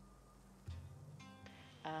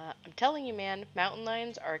 I'm telling you, man, mountain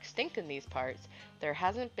lions are extinct in these parts. There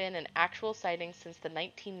hasn't been an actual sighting since the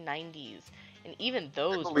 1990s, and even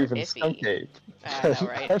those were Even skunk iffy. ape. I know,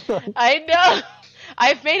 right? I know!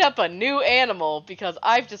 I've made up a new animal because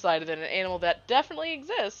I've decided that an animal that definitely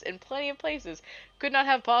exists in plenty of places could not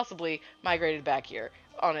have possibly migrated back here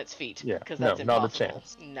on its feet. Yeah, because no, that's not a impossible.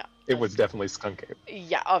 chance. No. It was definitely skunk ape.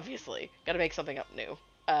 Yeah, obviously. Gotta make something up new.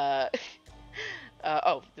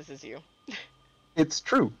 Oh, this is you. It's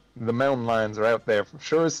true. The mountain lions are out there for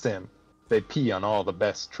sure as sin. They pee on all the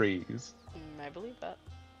best trees. I believe that.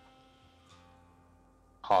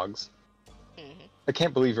 Hogs. Mm-hmm. I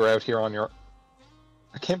can't believe you're out here on your...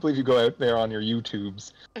 I can't believe you go out there on your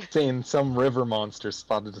YouTubes saying some river monster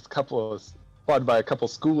spotted by a couple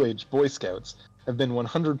school-aged Boy Scouts have been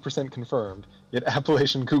 100% confirmed, yet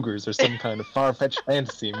Appalachian cougars are some kind of far-fetched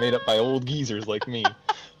fantasy made up by old geezers like me.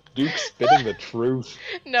 Duke spitting the truth.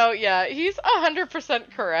 No, yeah, he's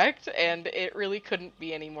 100% correct, and it really couldn't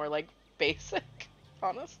be any more, like, basic,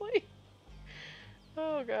 honestly.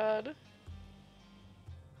 Oh, God.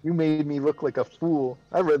 You made me look like a fool.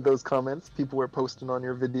 I read those comments people were posting on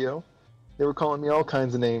your video. They were calling me all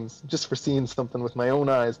kinds of names just for seeing something with my own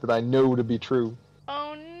eyes that I know to be true.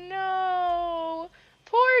 Oh, no.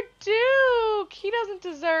 Poor Duke. He doesn't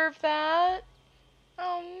deserve that.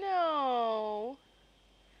 Oh, no.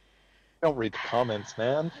 Don't read the comments,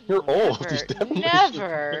 man. You're No, old. You never, definitely should.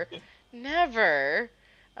 never, never.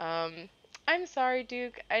 Um, I'm sorry,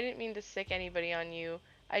 Duke. I didn't mean to sick anybody on you.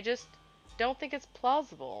 I just don't think it's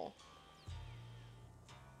plausible.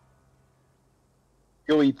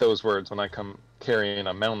 You'll eat those words when I come carrying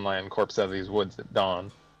a mountain lion corpse out of these woods at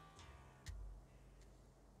dawn.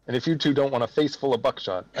 And if you two don't want a face full of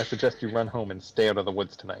buckshot, I suggest you run home and stay out of the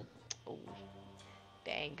woods tonight. Oh,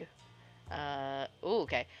 dang.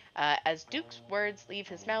 Okay. As Duke's words leave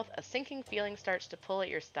his mouth, a sinking feeling starts to pull at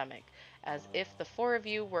your stomach, as if the four of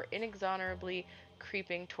you were inexorably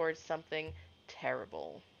creeping towards something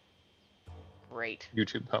terrible. Great.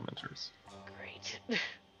 YouTube commenters. Great.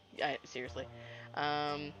 Seriously.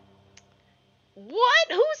 Um,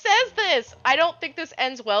 what? Who says this? I don't think this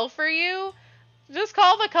ends well for you. Just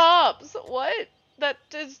call the cops. What? That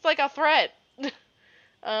is like a threat.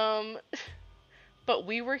 um, but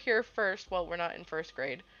we were here first. Well, we're not in first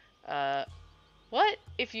grade. What?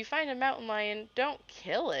 If you find a mountain lion, don't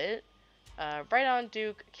kill it. Right on,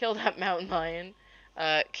 Duke. Kill that mountain lion.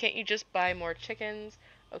 Can't you just buy more chickens?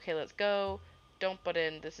 Okay, let's go. Don't butt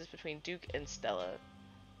in. This is between Duke and Stella.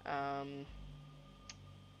 Um,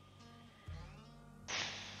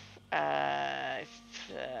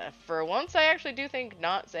 for once, I actually do think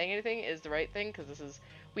not saying anything is the right thing, because this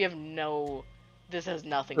has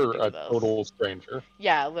nothing to You're do a with us. total stranger.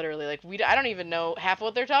 Yeah, literally, like, I don't even know half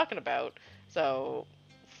what they're talking about, so,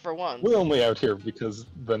 for once. We're only out here because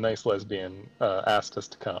the nice lesbian asked us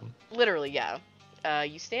to come. Literally, yeah.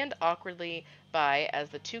 You stand awkwardly by as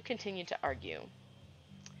the two continue to argue.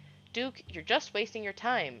 Duke, you're just wasting your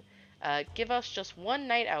time. Give us just one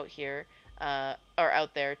night out here, or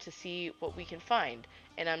out there, to see what we can find,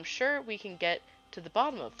 and I'm sure we can get to the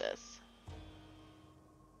bottom of this.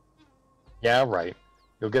 Yeah, right.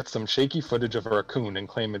 You'll get some shaky footage of a raccoon and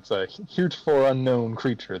claim it's a heretofore unknown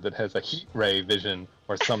creature that has a heat ray vision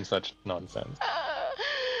or some such nonsense.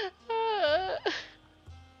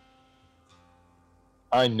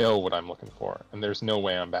 I know what I'm looking for, and there's no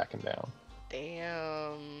way I'm backing down.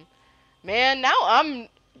 Damn. Man, now I'm...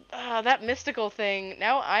 that mystical thing,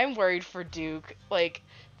 now I'm worried for Duke. Like,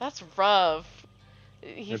 that's rough.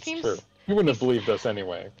 He It's seems... true. You wouldn't have believed us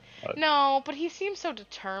anyway. No, but he seems so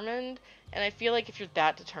determined, and I feel like if you're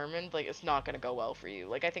that determined, like, it's not gonna go well for you.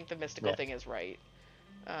 Like, I think the mystical thing is right.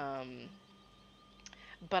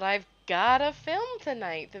 But I've gotta film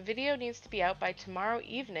tonight. The video needs to be out by tomorrow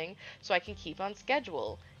evening so I can keep on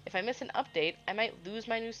schedule. If I miss an update, I might lose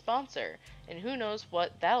my new sponsor, and who knows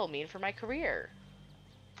what that'll mean for my career.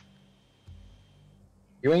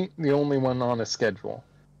 You ain't the only one on a schedule.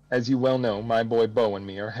 As you well know, my boy Bo and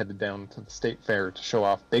me are headed down to the state fair to show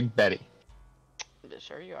off Big Betty.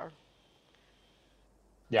 Sure you are.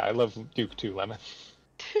 Yeah, I love Duke too, Lemon.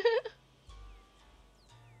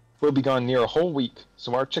 We'll be gone near a whole week,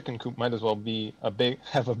 so our chicken coop might as well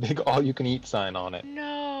have a big all-you-can-eat sign on it.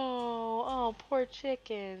 No. Oh, poor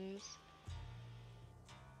chickens.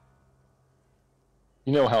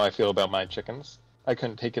 You know how I feel about my chickens. I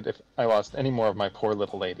couldn't take it if I lost any more of my poor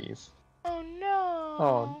little ladies. Oh no.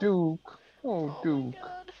 Oh, Duke. Oh, Duke. My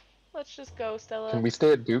God. Let's just go, Stella. Can we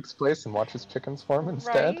stay at Duke's place and watch his chickens farm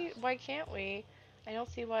instead? Right? Why can't we? I don't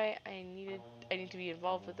see why I need to be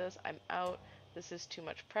involved with this. I'm out. This is too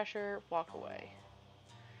much pressure. Walk away.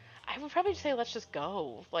 I would probably say let's just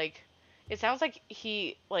go. Like, it sounds like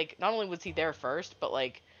he, like, not only was he there first, but,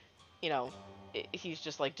 like, you know, he's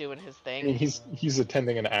just, like, doing his thing. I mean, he's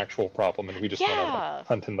attending an actual problem, and we just went on a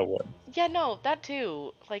hunt in the woods. Yeah, no, that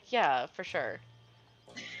too. Like, yeah, for sure.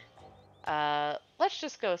 Let's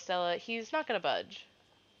just go, Stella. He's not gonna budge.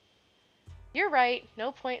 You're right.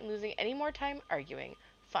 No point in losing any more time arguing.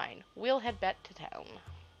 Fine. We'll head back to town.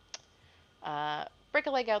 Break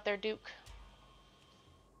a leg out there, Duke.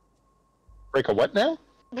 Break a what now?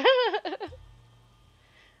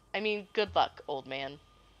 I mean, good luck, old man.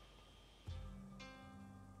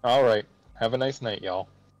 Alright. Have a nice night, y'all.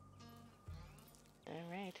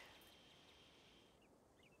 Alright.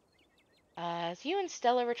 As you and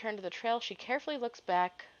Stella return to the trail, she carefully looks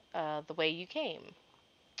back the way you came.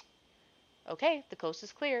 Okay, the coast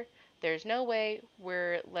is clear. There's no way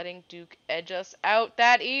we're letting Duke edge us out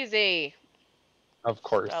that easy. Of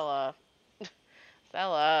course. Stella.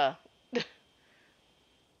 Stella.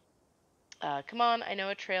 Come on, I know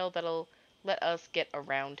a trail that'll let us get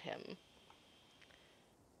around him.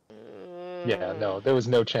 Yeah, no, Uh, there was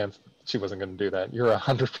no chance she wasn't going to do that. You're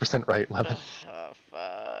 100% right, Lemon. oh,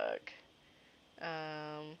 fuck.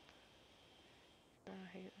 Um,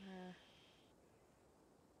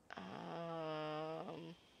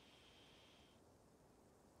 um,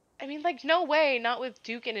 I mean, like, no way, not with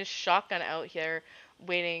Duke and his shotgun out here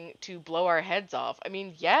waiting to blow our heads off. I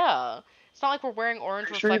mean, yeah. It's not like we're wearing Are orange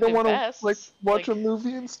you sure you don't reflective want to, like, vests. watch a Like,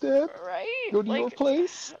 movie instead? right? Go to your Like,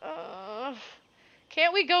 place? uh,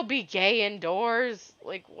 can't we go be gay indoors?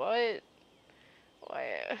 Like, what?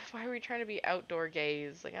 Why are we trying to be outdoor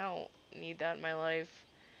gays? Like, I don't need that in my life.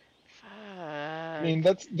 I mean,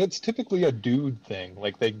 Fuck. that's typically a dude thing.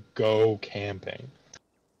 Like, they go camping.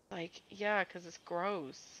 Like, yeah, 'cause it's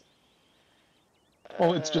gross.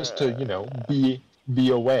 Well, it's just to, Uh, be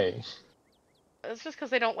away. it's just 'cause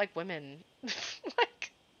they don't like women.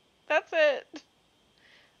 Like, that's it.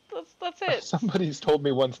 That's it. Somebody's told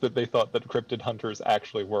me once that they thought that cryptid hunters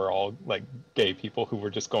actually were all, like, gay people who were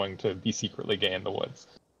just going to be secretly gay in the woods.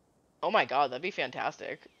 Oh my god, that'd be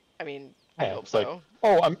fantastic. I mean, I Yeah, hope it's like, so.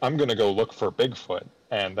 oh, I'm gonna go look for Bigfoot,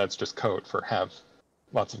 and that's just code for have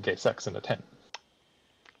lots of gay sex in a tent.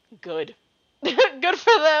 Good. Good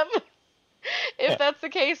for them. If Yeah, that's the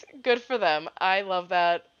case, good for them. I love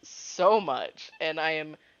that so much, and I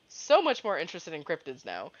am so much more interested in cryptids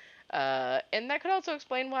now. And that could also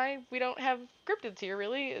explain why we don't have cryptids here,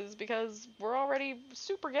 really, is because we're already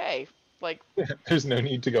super gay. Like, there's no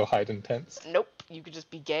need to go hide in tents. nope, you could just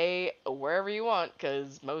be gay wherever you want,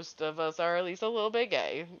 because most of us are at least a little bit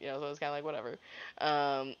gay. So it's kind of like whatever.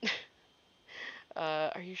 Um,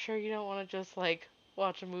 are you sure you don't want to just, like,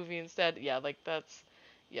 watch a movie instead? Yeah, like, that's.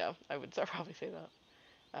 Yeah, I would probably say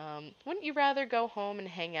that. Wouldn't you rather go home and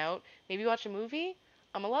hang out, maybe watch a movie?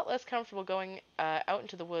 I'm a lot less comfortable going out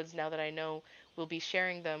into the woods now that I know we'll be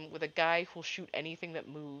sharing them with a guy who'll shoot anything that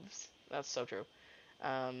moves. That's so true.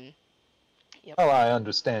 Um, yep. Oh, I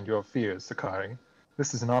understand your fears, Sakari.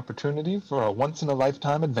 This is an opportunity for a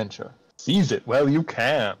once-in-a-lifetime adventure. Seize it while you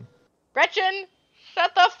can. Gretchen,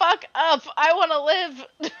 shut the fuck up. I want to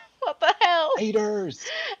live. What the hell? Raiders!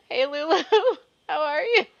 Hey, Lulu. How are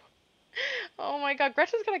you? Oh my god,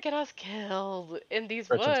 Gretchen's gonna get us killed in these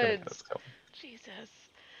Gretchen's gonna get us woods. killed. Jesus.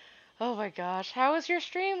 Oh my gosh, how was your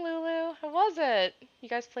stream, Lulu? How was it? You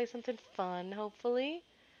guys play something fun, hopefully?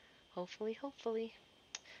 Hopefully.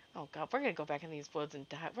 Oh god, we're gonna go back in these woods and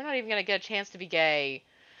die. We're not even gonna get a chance to be gay.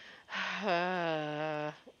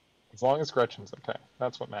 As long as Gretchen's okay,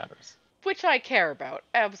 that's what matters. Which I care about,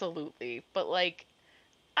 absolutely. But, like,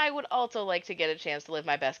 I would also like to get a chance to live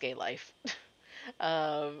my best gay life.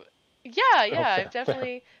 Um, Oh, I've fair, fair.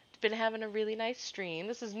 definitely been having a really nice stream.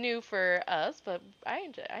 This is new for us, but I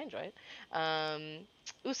enjoy it.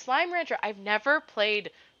 Ooh, Slime Rancher. I've never played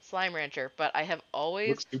Slime Rancher, but I have always,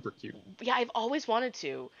 Looks super cute. yeah, I've always wanted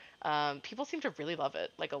to. People seem to really love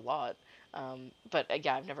it, like a lot. But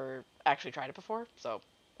yeah, I've never actually tried it before, so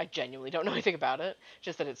I genuinely don't know anything about it.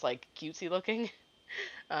 Just that it's like cutesy looking.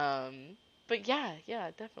 But yeah,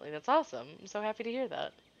 definitely. That's awesome. I'm so happy to hear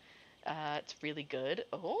that. It's really good.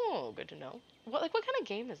 Oh, good to know. What kind of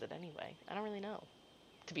game is it anyway? I don't really know,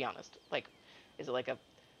 to be honest. Like, is it like a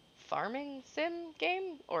farming sim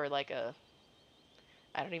game or like a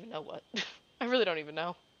I don't even know what. I really don't even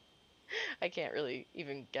know. I can't really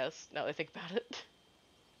even guess now that I think about it.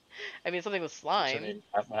 I mean, something with What's her slime. name?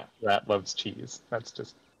 Rat loves cheese. That's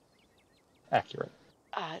just accurate.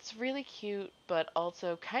 It's really cute, but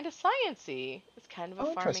also kind of sciency. It's kind of a Oh,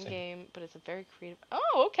 farming interesting. game, but it's a very creative.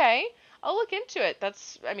 Oh, okay. I'll look into it.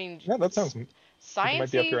 I mean, Yeah, that sounds like it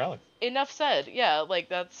might be up your Sciency, alley. enough said. Yeah, like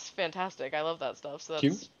that's fantastic. I love that stuff. So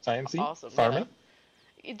Cute, that's sciencey, awesome. Yeah. farming.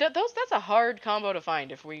 That's a hard combo to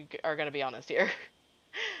find if we are gonna be honest here.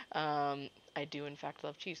 I do in fact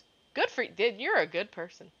love cheese. Good for you. You're a good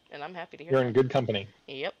person, and I'm happy to hear You're in that. good company.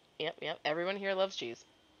 Yep. Everyone here loves cheese,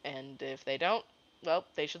 and if they don't, well,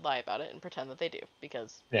 they should lie about it and pretend that they do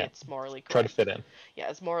because Yeah, it's morally try to fit correct. in. Yeah,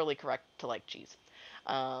 it's morally correct to like cheese.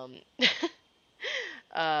 Um,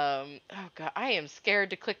 oh god, I am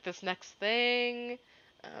scared to click this next thing.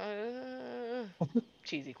 Uh,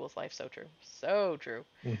 cheese equals life. So true. So true.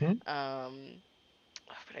 Hmm. Um,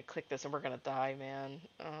 oh, but I click this and we're gonna die, man.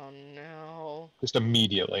 Oh no. Just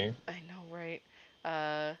immediately. I know, right?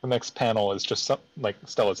 Uh, The next panel is just like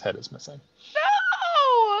Stella's head is missing.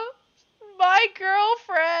 no! My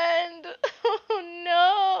girlfriend!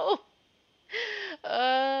 Oh no!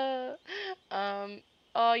 Uh,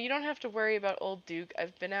 have to worry about old Duke.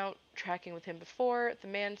 I've been out tracking with him before. The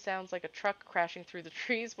man sounds like a truck crashing through the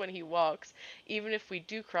trees when he walks. Even if we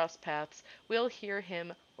do cross paths, we'll hear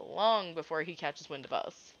him long before he catches wind of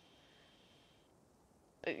us.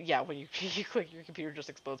 Yeah, when you, you click, your computer just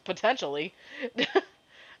explodes. Potentially.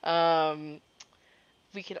 um,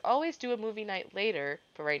 we could always do a movie night later,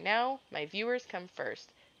 but right now, my viewers come first.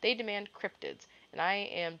 They demand cryptids, and I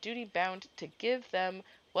am duty bound to give them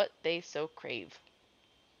what they so crave.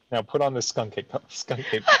 Now put on the skunk ape costume.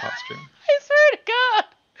 I swear to God!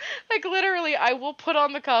 Like literally, I will put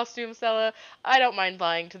on the costume, Stella. I don't mind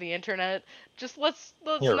lying to the internet. Just let's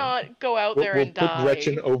Here, not go out we'll, there we'll and put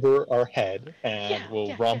Gretchen die. over our head Yeah, and we'll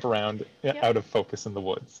yeah, yeah. romp around Yep. out of focus in the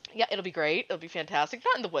woods. Yeah, it'll be great. It'll be fantastic.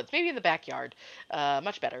 Not in the woods, maybe in the backyard.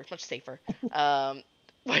 Much better, much safer. Why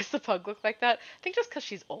does the pug look like that? I think just because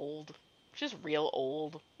she's old. She's real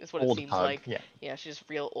old, is what it Old seems pug, like. yeah, Yeah, she's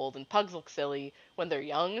real old, and pugs look silly when they're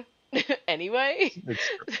young, anyway. it's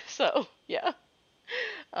true. So yeah.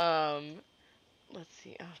 Um, let's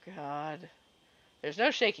see. Oh God, there's no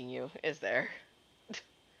shaking you, is there?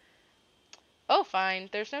 Oh, fine.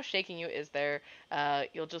 There's no shaking you, is there?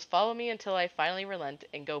 You'll just follow me until I finally relent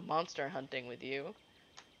and go monster hunting with you.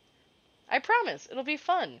 I promise, it'll be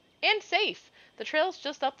fun and safe. The trail's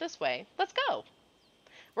just up this way. Let's go.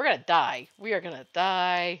 We're gonna die. We are gonna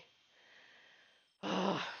die.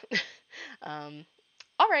 um,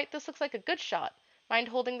 all right, this looks like a good shot. Mind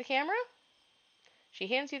holding the camera? She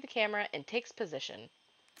hands you the camera and takes position.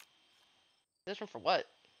 Position for what?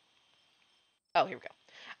 Oh, here we go.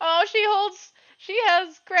 Oh, she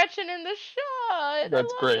has Gretchen in the shot.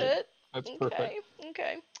 That's I love great. it. That's perfect. Okay,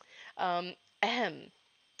 okay. Ahem.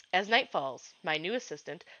 As night falls, my new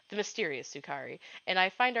assistant, the mysterious Sukari, and I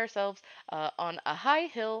find ourselves on a high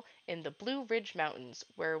hill in the Blue Ridge Mountains,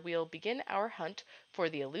 where we'll begin our hunt for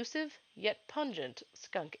the elusive yet pungent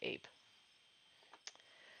skunk ape.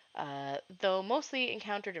 Though mostly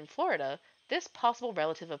encountered in Florida, this possible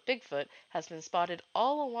relative of Bigfoot has been spotted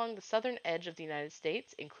all along the southern edge of the United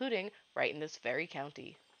States, including right in this very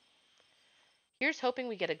county. Here's hoping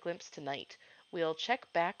we get a glimpse tonight. We'll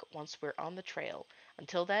check back once we're on the trail.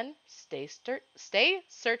 Until then, stay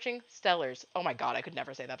searching stellars. Oh my god, I could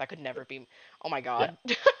never say that. That could never be. Oh my Yeah. god.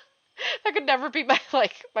 That could never be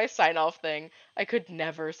my sign off thing. I could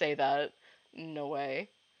never say that. No way.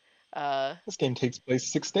 Uh This game takes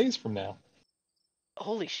place 6 days from now.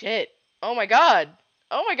 Holy shit. Oh my god.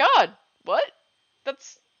 Oh my god. What?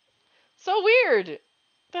 That's so weird.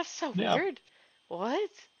 That's so Yeah. weird. What?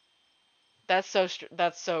 That's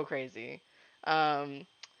so crazy. Um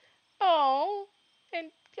Oh, and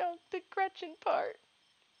the Gretchen part.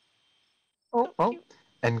 Oh, So oh. cute.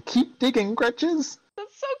 And keep digging, Gretches.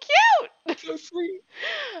 That's so cute. So sweet.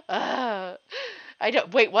 uh, I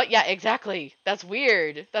don't. Wait, what? Yeah, exactly. That's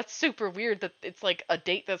weird. That's super weird that it's like a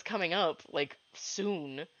date that's coming up like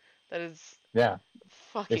soon. That is Yeah. If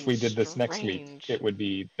fucking we did this next week, it strange. would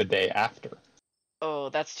be the day after. Oh,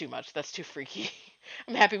 that's too much. That's too freaky.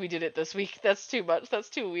 I'm happy we did it this week. That's too much. That's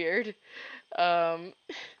too weird. Um,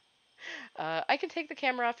 I can take the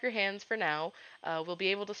camera off your hands for now. We'll be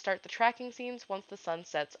able to start the tracking scenes once the sun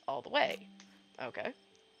sets all the way. Okay.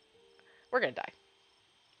 We're gonna die.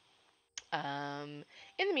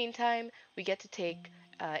 In the meantime, we get to take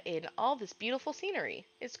in all this beautiful scenery.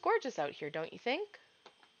 It's gorgeous out here, don't you think?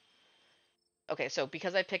 Okay, so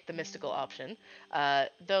because I picked the mystical option,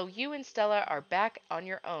 though you and Stella are back on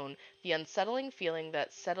your own, the unsettling feeling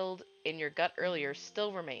that settled in your gut earlier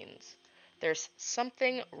still remains. There's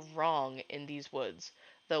something wrong in these woods,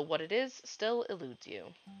 though what it is still eludes you.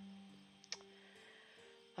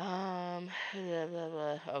 Blah, blah,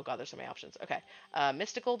 blah. Oh god, there's so many options. Okay.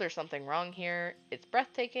 Mystical, there's something wrong here. It's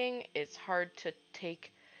breathtaking. It's hard to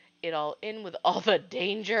take it all in with all the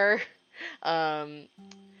danger. Um,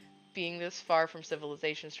 Being this far from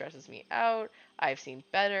civilization stresses me out. I've seen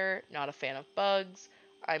better. Not a fan of bugs.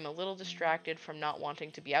 I'm a little distracted from not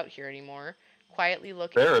wanting to be out here anymore. Quietly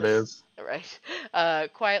look There it into is. right.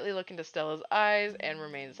 Quietly look into Stella's eyes and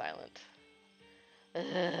remain silent.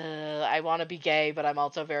 I want to be gay, but I'm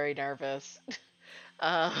also very nervous. No,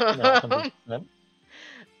 um, 100%.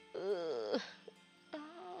 uh,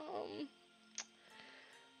 um,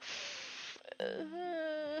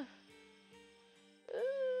 uh,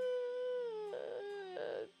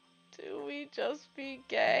 do we just be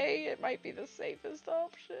gay? It might be the safest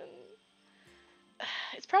option.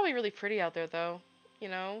 It's probably really pretty out there, though. You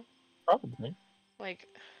know? Probably. Like,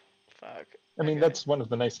 fuck. I mean, Okay. that's one of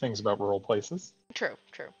the nice things about rural places. True,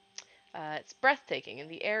 true. It's breathtaking, and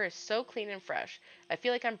the air is so clean and fresh. I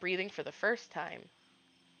feel like I'm breathing for the first time.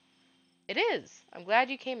 It is. I'm glad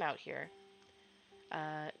you came out here.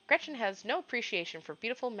 Gretchen has no appreciation for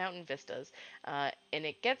beautiful mountain vistas, and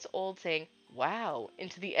it gets old saying, wow,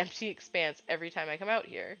 into the empty expanse every time I come out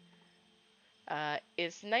here.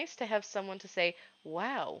 It's nice to have someone to say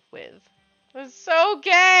wow with. It's so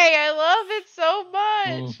gay! I love it so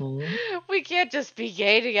much! Mm-hmm. We can't just be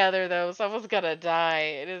gay together, though. Someone's gonna die.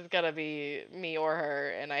 It is gonna be me or her,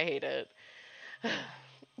 and I hate it.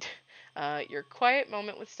 Your quiet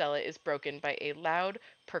moment with Stella is broken by a loud,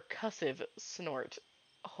 percussive snort.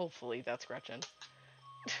 Hopefully, that's Gretchen.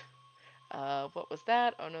 What was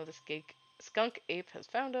that? Oh no, the skunk ape has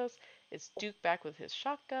found us. It's Duke back with his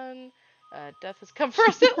shotgun. Death has come for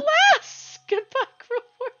us at last! Goodbye, cruel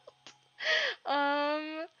world.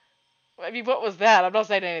 I mean, what was that? I'm not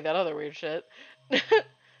saying any of that other weird shit.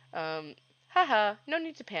 um, Haha, no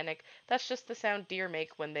need to panic. That's just the sound deer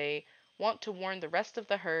make when they want to warn the rest of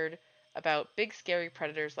the herd about big scary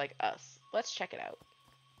predators like us. Let's check it out.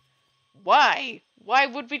 Why? Why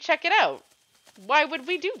would we check it out? Why would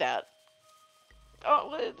we do that?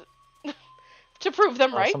 Oh, to prove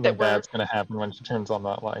them Oh, right something that we're. bad's gonna happen when she turns on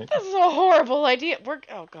that light. This is a horrible idea. We're.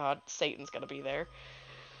 Oh god, Satan's gonna be there.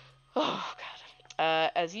 Oh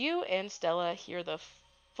god. As you and Stella hear the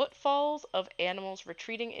footfalls of animals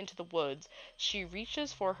retreating into the woods, she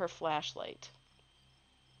reaches for her flashlight.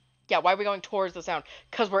 Yeah, why are we going towards the sound?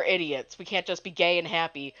 Because we're idiots. We can't just be gay and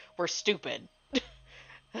happy. We're stupid.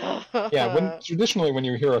 Yeah, when Yeah, traditionally when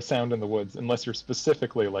you hear a sound in the woods, unless you're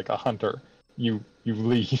specifically like a hunter, you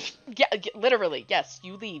leave. literally, yes.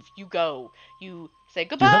 You leave. You go. You say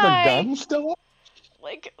Do you have a goodbye. gun still?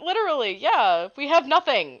 Like, literally, yeah. We have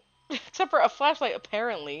nothing. Except for a flashlight,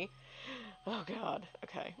 apparently. Oh god.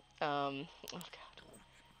 Okay. Oh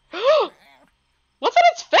god. What's on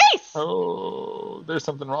its face? Oh, there's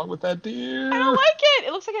something wrong with that I don't deer. like it.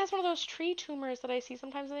 It looks like it has one of those tree tumors that I see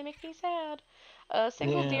sometimes and they make me sad. A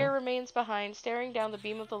single Yeah. deer remains behind, staring down the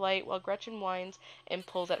beam of the light while Gretchen whines and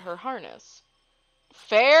pulls at her harness.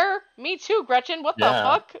 Fair? Me too, Gretchen. What the Yeah.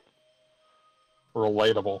 fuck?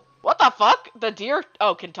 Relatable. What the fuck? The deer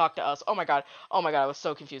can talk to us. Oh my god. Oh my god, I was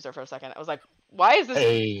so confused there for a second. I was like, why is this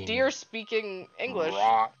Pain, deer speaking English?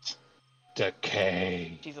 rot,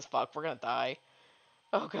 decay. Jesus fuck, we're gonna die.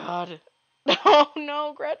 Oh god. Oh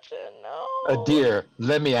no, Gretchen, A no. deer,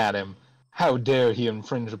 let me at him. How dare he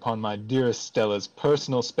infringe upon my dearest Stella's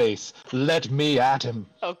personal space? Let me at him.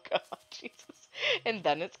 Oh god, Jesus. And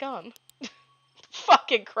then it's gone.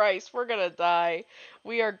 Fucking Christ, we're gonna die.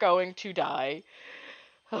 We are going to die.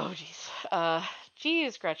 Oh jeez.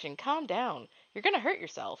 Geez, Gretchen, calm down. You're gonna hurt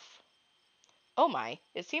yourself. Oh my,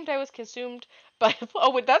 it seemed I was consumed by. Oh,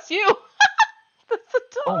 wait, that's you! That's the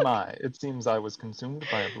Oh dog! my, it seems I was consumed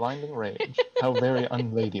by a blinding rage. How very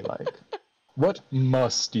unladylike. What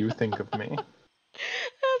must you think of me?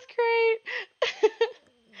 That's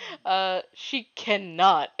great. She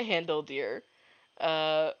cannot handle deer.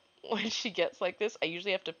 Uh, when she gets like this, I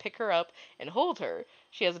usually have to pick her up and hold her.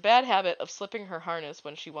 She has a bad habit of slipping her harness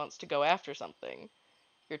when she wants to go after something.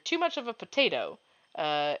 You're too much of a potato.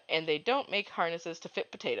 And they don't make harnesses to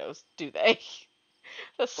fit potatoes, do they?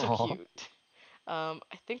 That's so Oh, cute. I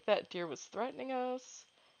think that deer was threatening us.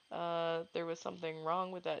 There was something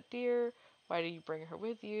wrong with that deer. Why did you bring her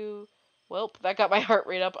with you? Welp, that got my heart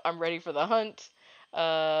rate up. I'm ready for the hunt.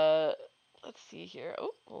 Uh, let's see here.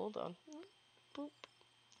 Oh, hold on. Boop.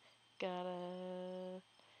 Gotta.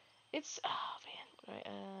 It's. Oh man.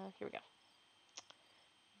 Here we go.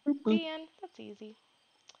 boop, boop. Ban. That's easy.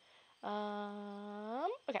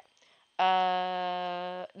 Okay.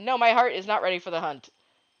 No, my heart is not ready for the hunt.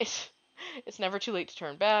 It's. It's never too late to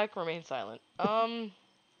turn back. Remain silent. I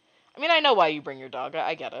mean, I know why you bring your dog.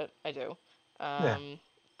 I get it. I do. Yeah, Um,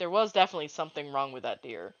 there was definitely something wrong with that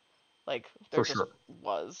deer. Like, there for just sure.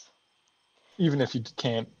 was. Even if you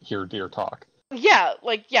can't hear deer talk. Yeah,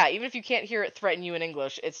 like, yeah, even if you can't hear it threaten you in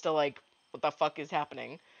English, it's still like, what the fuck is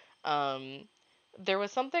happening? Um, there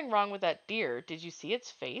was something wrong with that deer. Did you see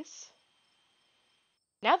its face?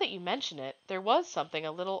 Now that you mention it, there was something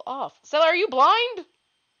a little off. Stella, are you blind?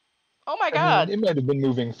 Oh my I mean, god. it might have been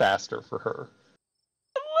moving faster for her.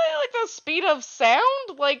 Like the speed of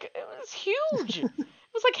sound? Like, it was huge. It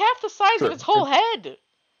was like half the size of its True. whole head.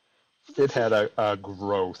 It had a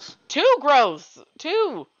growth. Two growth.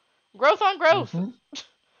 Two. Growth on growth. Hmm.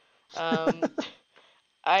 Um,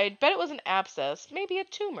 I'd bet it was an abscess, maybe a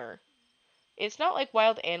tumor. It's not like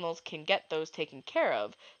wild animals can get those taken care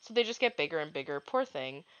of, so they just get bigger and bigger, poor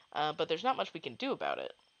thing. But there's not much we can do about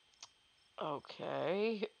it.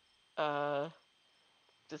 Okay. Uh,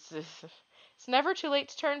 this is. It's never too late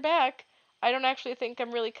to turn back. I don't actually think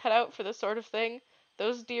I'm really cut out for this sort of thing.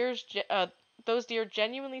 Those deers, those deer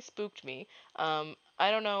genuinely spooked me.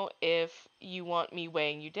 I don't know if you want me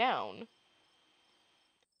weighing you down.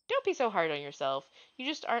 Don't be so hard on yourself. You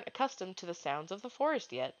just aren't accustomed to the sounds of the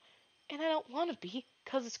forest yet. And I don't want to be,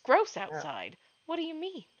 'cause it's gross Yeah. outside. What do you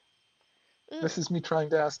mean? This Ugh. is me trying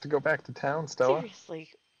to ask to go back to town, Stella.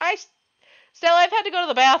 Seriously. Still, I've had to go to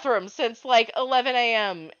the bathroom since like 11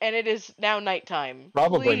 a.m. and it is now nighttime.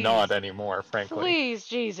 Probably not Please. anymore, frankly. Please,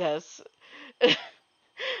 Jesus.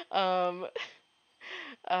 um,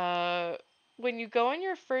 uh, when you go on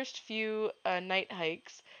your first few night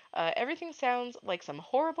hikes, everything sounds like some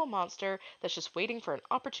horrible monster that's just waiting for an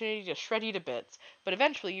opportunity to shred you to bits. But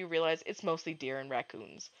eventually you realize it's mostly deer and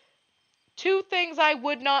raccoons. Two things I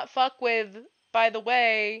would not fuck with, by the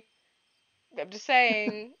way. I'm just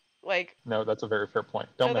saying, like, No, that's a very fair point.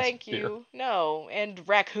 Don't no mess with thank deer. you. No. And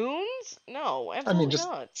raccoons? No, I mean, absolutely just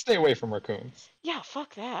not. stay away from raccoons. Yeah,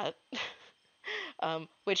 fuck that.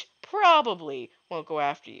 Which probably won't go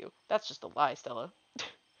after you. That's just a lie, Stella.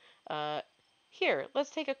 Uh, Here, let's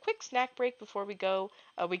take a quick snack break before we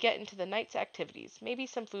get into the night's activities. Maybe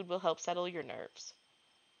some food will help settle your nerves.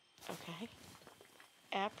 Okay.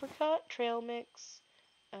 Apricot trail mix.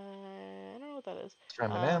 I don't know what that is.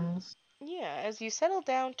 Um, M&Ms. yeah, as you settle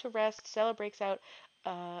down to rest, Stella breaks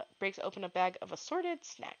open a bag of assorted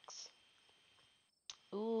snacks.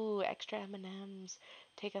 Ooh, extra M&Ms.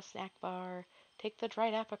 Take a snack bar. Take the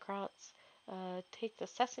dried apricots. Take the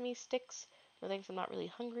sesame sticks. No thanks, I'm not really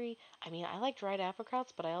hungry. I mean, I like dried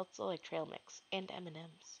apricots, but I also like trail mix and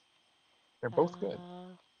M&Ms. They're both good.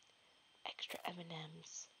 Uh, Extra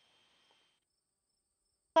M&Ms.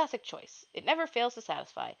 Classic choice. It never fails to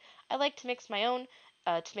satisfy. I like to mix my own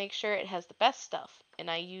to make sure it has the best stuff, and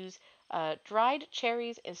I use dried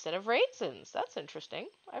cherries instead of raisins. That's interesting.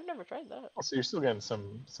 I've never tried that. Also, you're still getting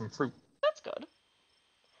some fruit. That's good.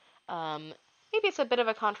 Um, Maybe it's a bit of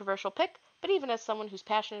a controversial pick, but even as someone who's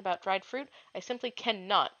passionate about dried fruit, I simply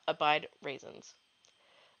cannot abide raisins.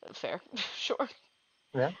 Fair, sure.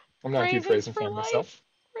 Yeah, I'm not a huge Raisins raisin for fan myself. life.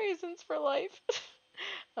 Raisins for life.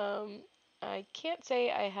 um, I can't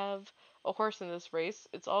say I have a horse in this race.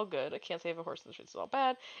 It's all good. I can't say I have a horse in this race. It's all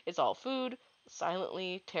bad. It's all food.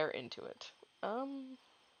 Silently tear into it. Um,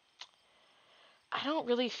 I don't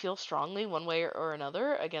really feel strongly one way or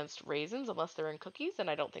another against raisins unless they're in cookies, and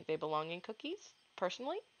I don't think they belong in cookies,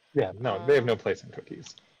 personally. Yeah, no, they have no Uh, place in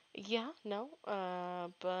cookies. yeah, no,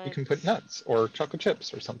 You but can put nuts or chocolate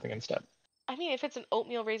chips or something instead. I mean, if it's an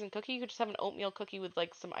oatmeal raisin cookie, you could just have an oatmeal cookie with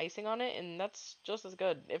like some icing on it, and that's just as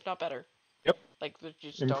good, if not better. Yep, Like,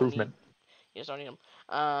 improvement. you just don't need them.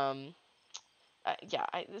 Yeah,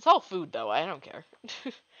 it's all food though. I don't care.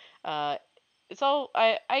 uh, it's all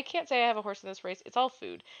I can't say I have a horse in this race. It's all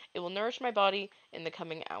food. It will nourish my body in the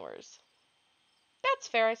coming hours. That's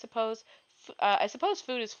fair, I suppose. I suppose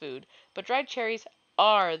food is food, but dried cherries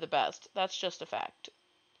are the best. That's just a fact.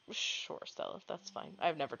 Sure, Stella, that's fine.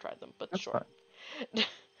 I've never tried them, but That's sure. fine.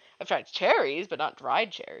 I've tried cherries, but not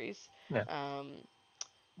dried cherries. Yeah. Um,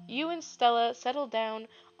 you and Stella settle down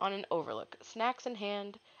on an overlook, snacks in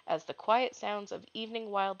hand, as the quiet sounds of evening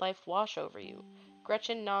wildlife wash over you.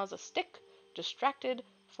 Gretchen gnaws a stick, distracted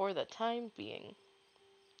for the time being.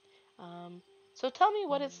 Um, so tell me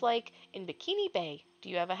what it's like in Bikini Bay. Do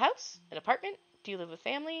you have a house? An apartment? Do you live with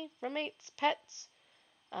family, roommates, pets?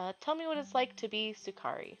 Tell me what it's like to be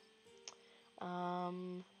Sukari.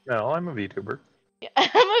 Um, No, I'm a VTuber. yeah,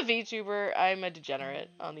 I'm a VTuber. I'm a degenerate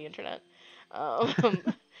on the internet. Um,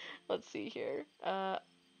 let's see here.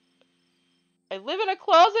 I live in a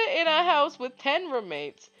closet in a house with 10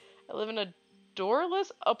 roommates. I live in a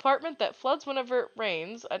doorless apartment that floods whenever it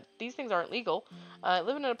rains. These things aren't legal. I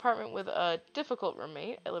live in an apartment with a difficult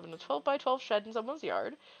roommate. I live in a 12 by 12 shed in someone's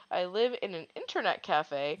yard. I live in an internet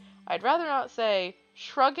cafe. I'd rather not say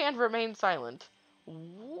shrug and remain silent.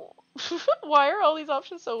 Why are all these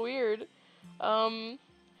options so weird? Um,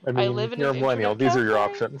 I I mean, live in you're an a millennial. internet These are your cafe.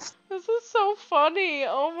 options. This is so funny.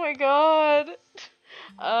 Oh my god.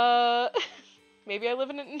 Uh, maybe I live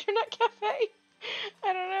in an internet cafe.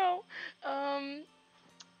 I don't know. Um,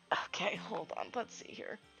 okay, hold on. Let's see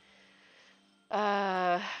here.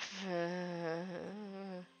 Uh,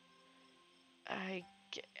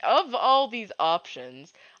 of all these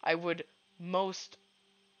options, I would most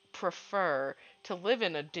prefer to live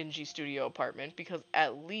in a dingy studio apartment because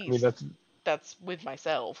at I mean, least that's with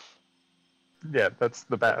myself that's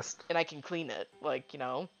the best. and I can clean it. Like,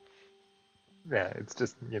 Yeah, it's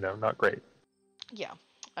just, not great. yeah.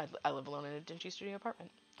 I live alone in a dingy studio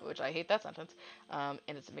apartment, which I hate that sentence. And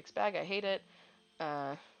it's a mixed bag. I hate it.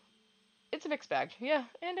 Uh, it's a mixed bag. Yeah,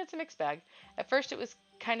 and it's a mixed bag. At first, it was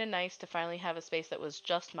kind of nice to finally have a space that was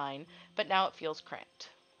just mine, but now it feels cramped.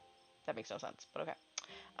 That makes no sense, but okay.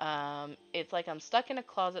 It's like I'm stuck in a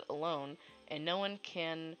closet alone, and no one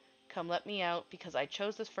can come let me out because I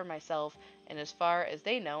chose this for myself, and as far as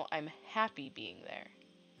they know, I'm happy being there.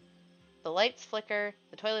 The lights flicker,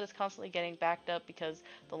 the toilet is constantly getting backed up because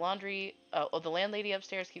the landlady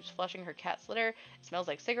upstairs keeps flushing her cat's litter. It smells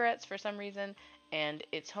like cigarettes for some reason, and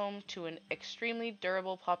it's home to an extremely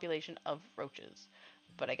durable population of roaches.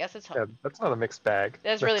 But I guess it's Yeah, home. that's not a mixed bag.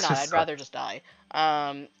 That's That really not. just I'd rather sucks. just die.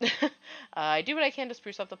 I do what I can to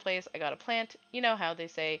spruce up the place. I got a plant. You know how they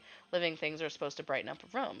say living things are supposed to brighten up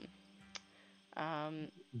a room. Um,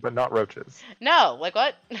 But not roaches. no, like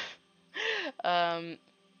what? um,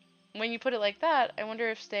 when you put it like that, I wonder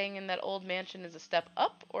if staying in that old mansion is a step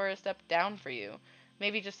up or a step down for you.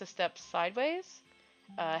 Maybe just a step sideways?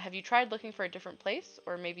 Have you tried looking for a different place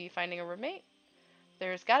or maybe finding a roommate?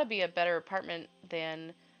 There's got to be a better apartment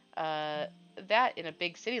than uh, that in a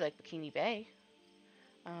big city like Bikini Bay.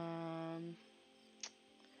 Um,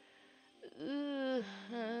 uh,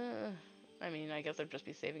 I mean, I guess I'd just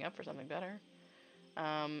be saving up for something better.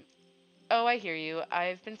 Um, oh, I hear you.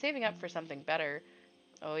 I've been saving up for something better.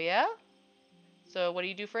 Oh, yeah? So, what do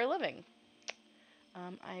you do for a living?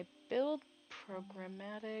 I build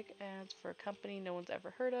programmatic ads for a company no one's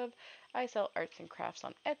ever heard of. I sell arts and crafts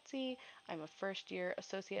on Etsy. I'm a first year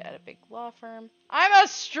associate at a big law firm. I'm a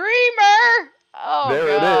streamer! Oh There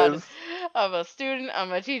it god. is. I'm a student,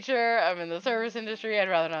 I'm a teacher, I'm in the service industry. I'd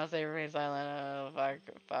rather not say remain silent. Oh,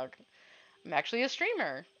 fuck. I'm actually a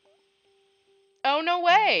streamer. Oh, no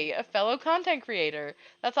way! A fellow content creator.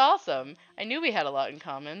 That's awesome. I knew we had a lot in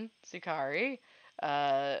common, Sukari.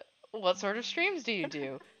 Uh, what sort of streams do you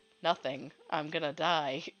do? Nothing. I'm gonna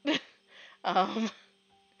die. um,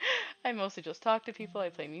 I mostly just talk to people. I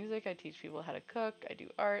play music. I teach people how to cook. I do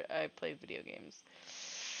art. I play video games.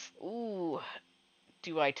 Ooh,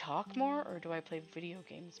 do I talk more or do I play video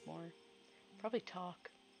games more? Probably talk.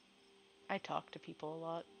 I talk to people a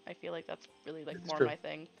lot. I feel like that's really like It's more true. my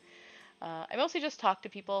thing. I mostly just talk to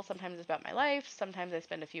people. Sometimes it's about my life. Sometimes I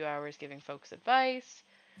spend a few hours giving folks advice.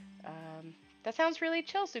 Um, that sounds really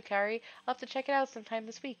chill, Sukari. I'll have to check it out sometime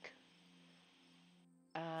this week.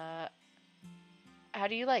 Uh, how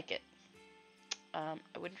do you like it?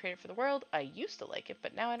 I wouldn't trade it for the world. I used to like it,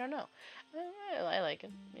 but now I don't know. I like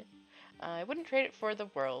it. Yeah. I wouldn't trade it for the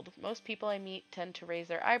world. Most people I meet tend to raise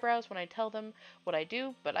their eyebrows when I tell them what I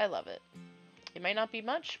do, but I love it. It might not be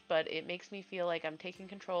much, but it makes me feel like I'm taking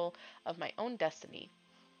control of my own destiny.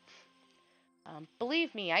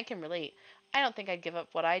 Believe me, I can relate. I don't think I'd give up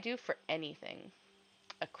what I do for anything.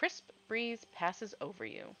 A crisp breeze passes over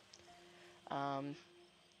you. Um,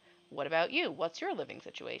 what about you? What's your living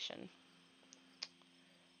situation?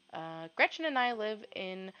 Gretchen and I live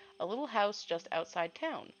in a little house just outside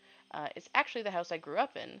town. It's actually the house I grew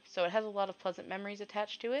up in, so it has a lot of pleasant memories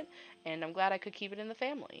attached to it, and I'm glad I could keep it in the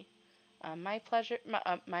family.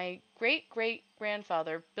 My great great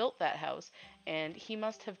grandfather built that house, and he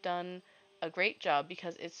must have done a great job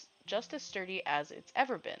because it's just as sturdy as it's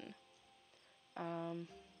ever been. Um,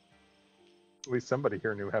 At least somebody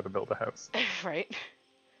here knew how to build a house. right?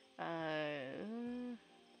 Uh,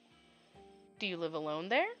 do you live alone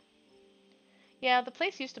there? Yeah, the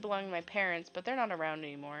place used to belong to my parents, but they're not around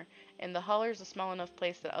anymore, and the holler's a small enough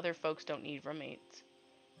place that other folks don't need roommates.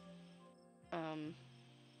 Um,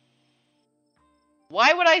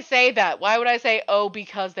 why would I say that? Why would I say, oh,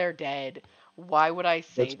 because they're dead? Why would I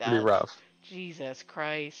say That's pretty that? rough. Jesus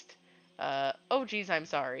Christ. Oh, geez, I'm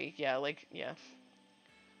sorry. Yeah, like, yeah.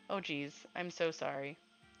 Oh, geez, I'm so sorry.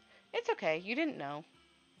 It's okay, you didn't know.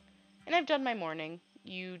 And I've done my morning.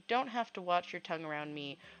 You don't have to watch your tongue around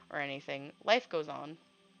me or anything. Life goes on.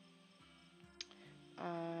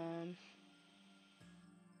 Um,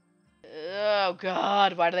 oh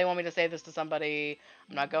God, why do they want me to say this to somebody?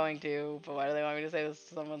 I'm not going to, but why do they want me to say this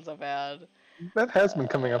to someone so bad? That has been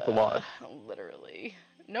coming up a lot. Literally.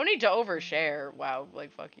 No need to overshare. Wow,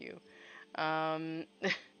 like fuck you. Um,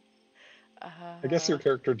 I guess your uh,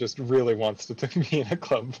 character just really wants to be in a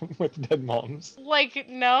club with dead moms. like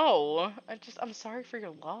no. I'm sorry for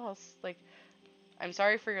your loss. Like I'm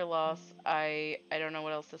sorry for your loss. I don't know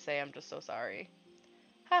what else to say. I'm just so sorry.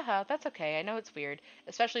 Haha, that's okay. I know it's weird,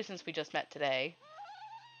 especially since we just met today.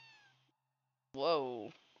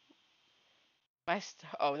 Whoa.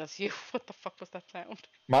 Oh, that's you. What the fuck was that sound?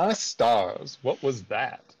 My stars, what was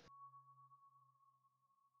that?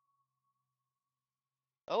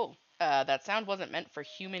 Oh, that sound wasn't meant for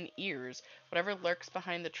human ears. Whatever lurks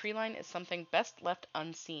behind the tree line is something best left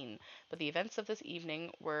unseen. But the events of this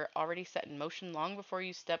evening were already set in motion long before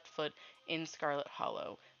you stepped foot in Scarlet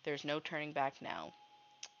Hollow. There's no turning back now.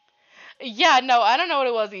 Yeah, no, I don't know what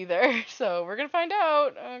it was either. So we're gonna find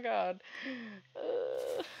out. Oh god.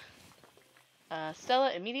 Uh,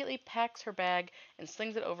 Stella immediately packs her bag and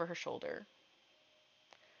slings it over her shoulder.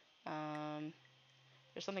 Um,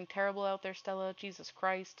 there's something terrible out there, Stella. Jesus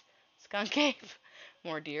Christ. Skunk ape.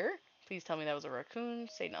 More deer. Please tell me that was a raccoon.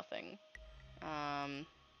 Say nothing. Um,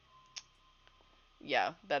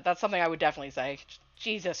 yeah, that's something I would definitely say.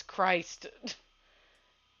 Jesus Christ.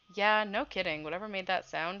 Yeah, no kidding. Whatever made that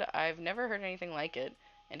sound, I've never heard anything like it,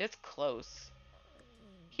 and it's close.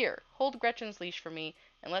 Here, hold Gretchen's leash for me,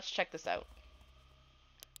 and let's check this out.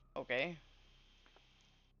 Okay.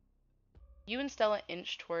 You and Stella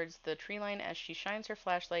inch towards the tree line as she shines her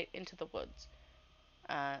flashlight into the woods.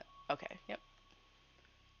 Uh, okay, yep.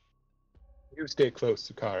 You stay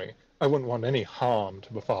close, Sukari. I wouldn't want any harm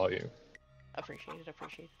to befall you. Appreciated,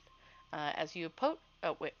 appreciated. As you approach,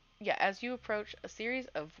 oh wait, yeah, as you approach, a series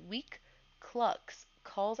of weak clucks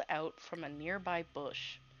calls out from a nearby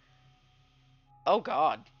bush. Oh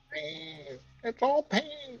God. Pain. It's all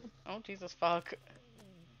pain. Oh Jesus fuck.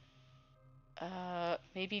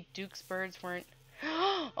 Maybe Duke's birds weren't.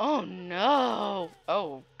 Oh no.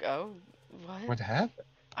 Oh, what? What happened?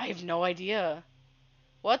 I have no idea.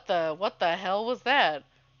 What the hell was that?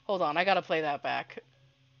 Hold on, I gotta play that back.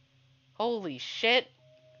 Holy shit.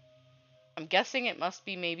 I'm guessing it must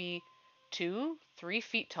be maybe 2, 3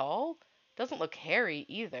 feet tall. Doesn't look hairy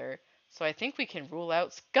either. So I think we can rule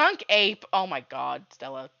out skunk ape. Oh my god,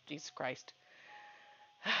 Stella. Jesus Christ.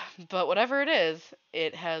 But whatever it is,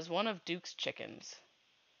 it has one of Duke's chickens.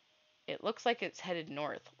 It looks like it's headed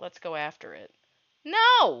north. Let's go after it.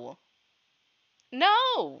 No!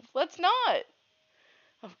 No! Let's not!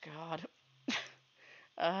 Oh god.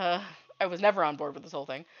 uh, I was never on board with this whole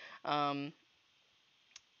thing. Um,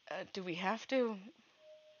 do we have to?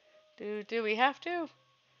 Do we have to?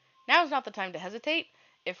 Now's not the time to hesitate.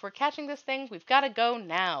 If we're catching this thing, we've got to go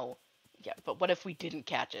now. Yeah, but what if we didn't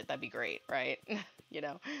catch it? That'd be great, right? You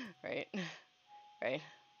know, right? Right?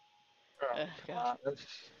 Oh, God.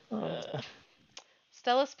 God.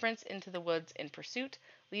 Stella sprints into the woods in pursuit,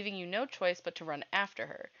 leaving you no choice but to run after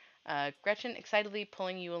her. Gretchen excitedly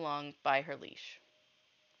pulling you along by her leash.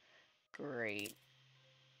 Great.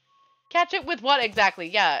 Catch it with what exactly?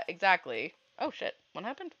 Yeah, exactly. Oh shit. What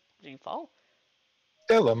happened? Did you fall?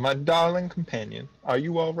 Stella, my darling companion, are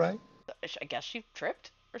you all right? I guess she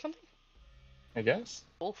tripped or something? I guess.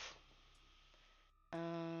 Oof.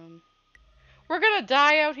 Um, we're gonna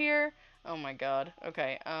die out here. Oh my god.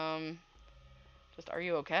 Okay. Just are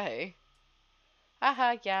you okay?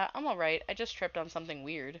 Haha, yeah, I'm alright. I just tripped on something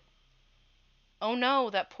weird. Oh no,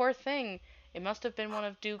 that poor thing. It must have been one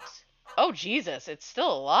of Duke's. Oh Jesus, it's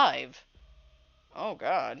still alive. Oh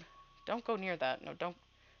god. Don't go near that. No,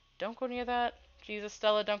 don't go near that. Jesus,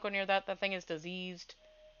 Stella, don't go near that. That thing is diseased.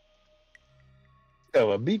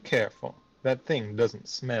 Stella, be careful. That thing doesn't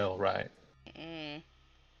smell right. Mm.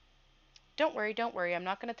 Don't worry. I'm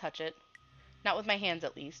not gonna touch it. Not with my hands,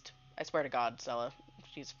 at least. I swear to God, Stella.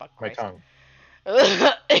 Jesus fuck My Christ. tongue.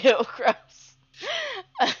 Ew, gross.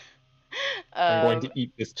 I'm going um, to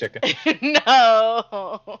eat this chicken.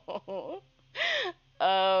 no.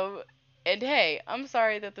 Um, and hey, I'm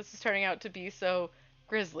sorry that this is turning out to be so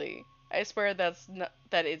grisly. I swear that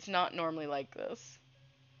it's not normally like this.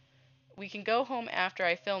 We can go home after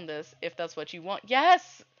I film this if that's what you want.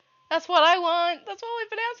 Yes, that's what I want. That's what we've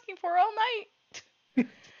been asking for all night.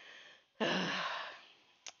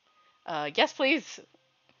 Yes, please.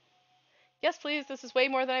 Yes, please. This is way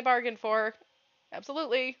more than I bargained for.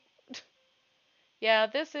 Absolutely. Yeah,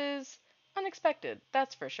 this is unexpected.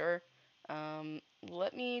 That's for sure.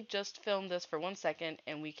 Let me just film this for 1 second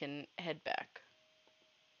and we can head back.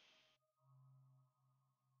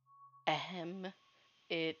 Ahem.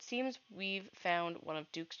 It seems we've found one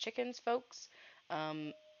of Duke's chickens, folks.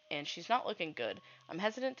 Um, and she's not looking good. I'm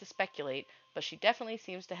hesitant to speculate, but she definitely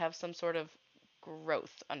seems to have some sort of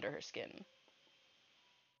growth under her skin.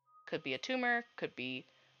 Could be a tumor, could be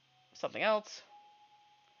something else.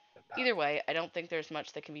 Either way, I don't think there's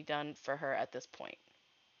much that can be done for her at this point.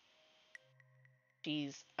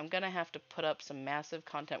 Geez, I'm gonna have to put up some massive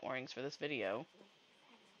content warnings for this video.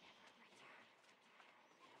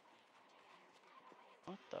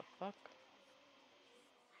 What the fuck?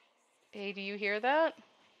 Hey, do you hear that?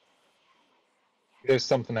 There's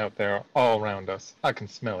something out there all around us. I can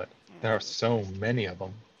smell it. Oh, There are Jesus so Christ. many of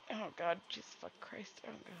them. Oh god, Jesus fuck Christ.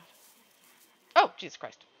 Oh god. Oh, Jesus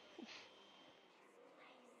Christ.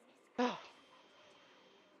 Oh.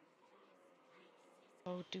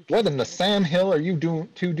 Oh, Dookie What in the scared. Sam Hill are you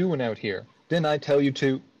two doing out here? Didn't I tell you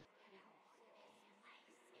to?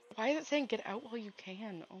 Why is it saying get out while you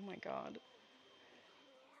can? Oh my god.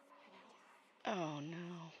 Oh no.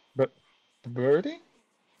 But Birdie?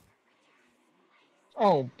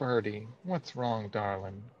 Oh, Birdie, what's wrong,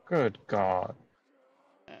 darling? Good God.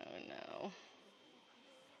 Oh no.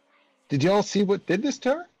 Did y'all see what did this to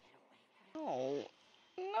her? No.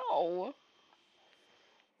 No.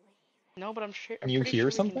 No, but I'm sure. Can I'm you pretty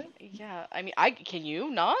hear sure we can. something? Yeah. I mean, I can you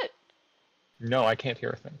not? No, I can't hear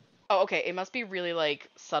a thing. Oh, okay. It must be really like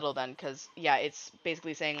subtle then, because yeah, it's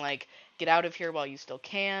basically saying like get out of here while you still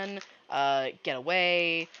can. Get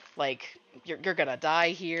away. Like you're gonna die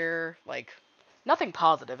here. Like nothing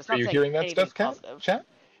positive. It's Are not you saying hearing that anything stuff, positive. chat?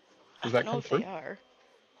 I Does don't that know come if they through? are.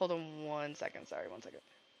 Hold on 1 second. Sorry, 1 second.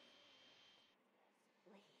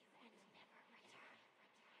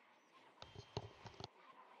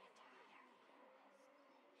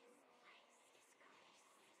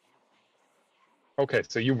 Okay,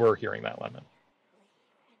 so you were hearing that, Lemon.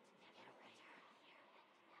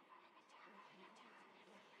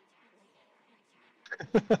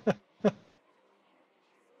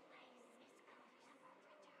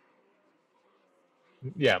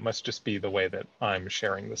 Yeah, it must just be the way that I'm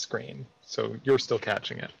sharing the screen. So you're still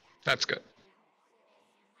catching it. That's good.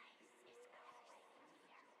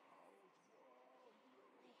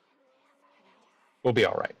 We'll be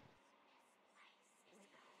all right.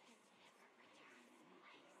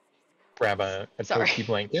 Grab a Sorry. toasty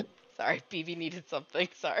blanket. Sorry, BB needed something.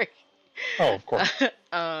 Sorry. Oh, of course.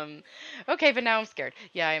 um, okay, but now I'm scared.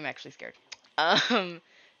 Yeah, I'm actually scared. Um,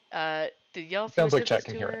 did y'all It see sounds what like did this chat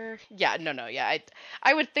can to hear it. her? Yeah, no, no, yeah,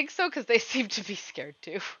 I would think so because they seem to be scared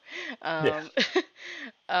too. Yeah.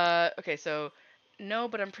 Um, okay, so no,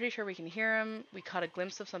 but I'm pretty sure we can hear him. We caught a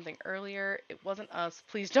glimpse of something earlier. It wasn't us.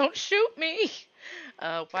 Please don't shoot me.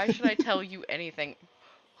 Why should I tell you anything?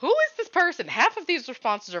 Who is this person? Half of these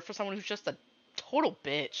responses are for someone who's just a total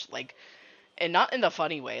bitch, like, and not in the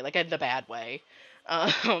funny way, like in the bad way.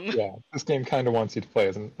 Um, Yeah. This game kind of wants you to play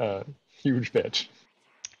as a huge bitch.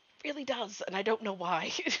 really does, and I don't know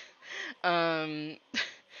why. um,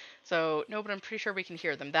 so no, but I'm pretty sure we can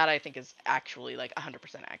hear them. That I think is actually like 100%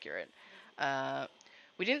 accurate. Uh,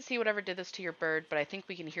 we didn't see whatever did this to your bird, but I think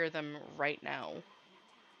we can hear them right now.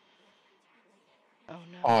 Oh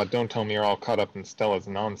no. Oh, don't tell me you're all caught up in Stella's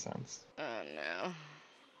nonsense. Oh no.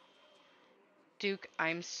 Duke,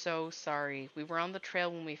 I'm so sorry. We were on the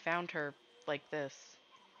trail when we found her like this.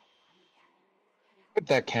 Put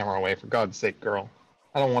that camera away, for God's sake, girl.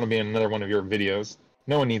 I don't want to be in another one of your videos.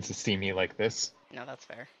 No one needs to see me like this. No, that's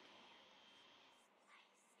fair.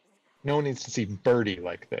 No one needs to see Birdie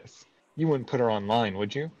like this. You wouldn't put her online,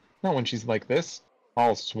 would you? Not when she's like this,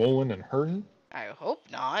 all swollen and hurting. I hope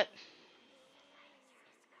not.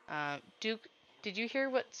 Duke, did you hear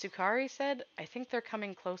what Sukari said? I think they're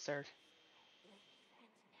coming closer.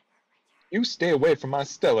 You stay away from my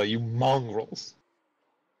Stella, you mongrels.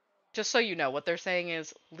 Just so you know, what they're saying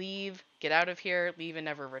is leave, get out of here, leave and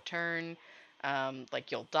never return.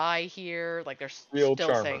 Like you'll die here. Like they're Real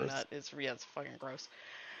still saying charmers. that. Yeah, it's fucking gross.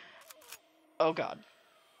 Oh god.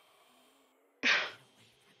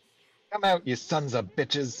 Come out, you sons of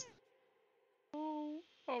bitches. Oh,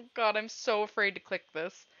 oh god, I'm so afraid to click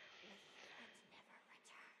this.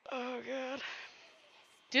 Oh god.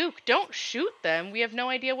 Duke, don't shoot them. We have no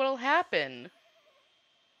idea what'll happen.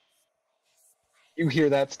 You hear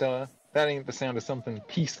that, Stella? That ain't the sound of something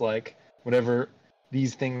peace-like. Whatever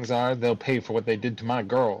these things are, they'll pay for what they did to my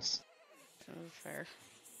girls. That's fair.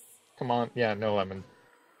 Come on. Yeah, no, Lemon.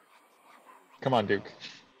 Come on, Duke.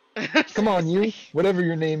 Come on, Seriously. you. Whatever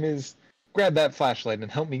your name is, grab that flashlight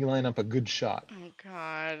and help me line up a good shot. Oh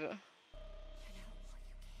god.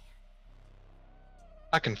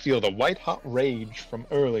 I can feel the white-hot rage from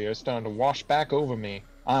earlier starting to wash back over me.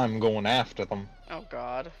 I'm going after them. Oh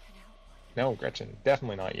god. No, Gretchen,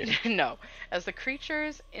 definitely not you. No. As the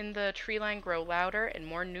creatures in the tree line grow louder and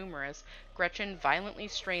more numerous, Gretchen violently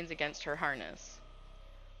strains against her harness.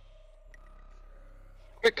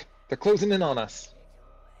 Quick, they're closing in on us.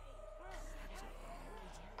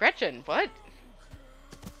 Gretchen, what?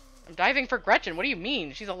 I'm diving for Gretchen. What do you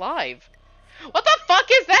mean? She's alive. What the fuck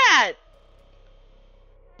is that?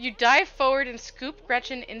 You dive forward and scoop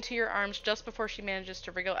Gretchen into your arms just before she manages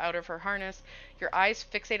to wriggle out of her harness. Your eyes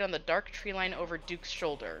fixate on the dark tree line over Duke's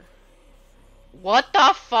shoulder. What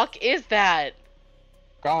the fuck is that?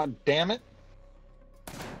 God damn it.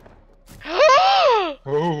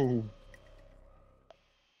 Oh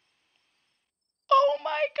Oh,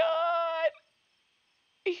 my god!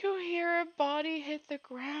 You hear a body hit the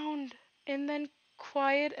ground, and then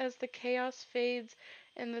quiet as the chaos fades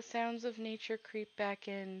and the sounds of nature creep back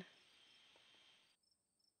in.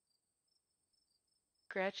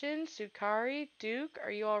 Gretchen, Sukari, Duke,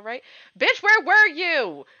 are you alright? Bitch, where were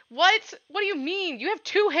you? What? What do you mean? You have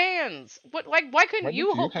two hands. What? Like, why couldn't When you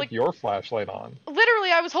did you hold? have Like, your flashlight on?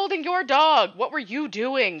 literally, I was holding your dog. What were you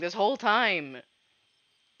doing this whole time?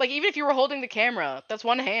 Like, even if you were holding the camera, that's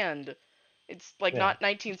one hand. It's like Yeah. not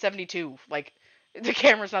 1972. Like, the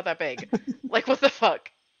camera's not that big. Like, what the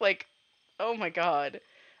fuck? Like, oh my god.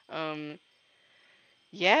 Um,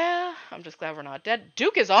 yeah, I'm just glad we're not dead.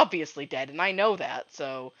 Duke is obviously dead, and I know that,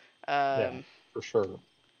 so, Yeah, um, for sure.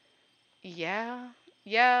 yeah.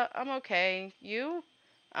 Yeah, I'm okay. You?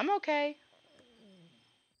 I'm okay.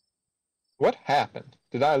 What happened?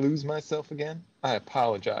 Did I lose myself again? I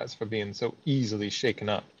apologize for being so easily shaken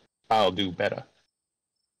up. I'll do better.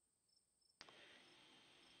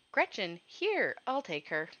 Gretchen, here, I'll take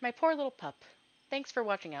her. My poor little pup. Thanks for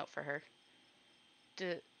watching out for her.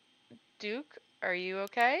 Duke, are you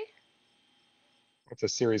okay? It's a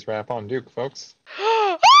series wrap on Duke, folks.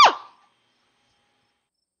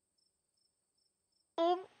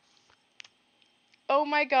 Oh, oh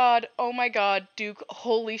my god, Duke,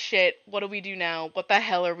 holy shit, what do we do now? What the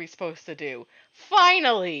hell are we supposed to do?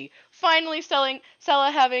 Finally! Finally Stella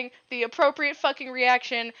having the appropriate fucking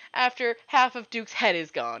reaction after half of Duke's head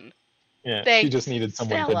is gone. Yeah, she just Thanks, needed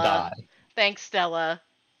someone to Stella. die. Thanks, Stella.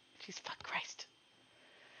 Jesus fuck Christ.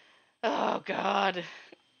 Oh god.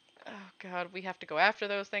 Oh god, we have to go after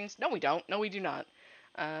those things? No, we don't. No, we do not.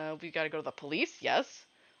 We gotta go to the police? Yes.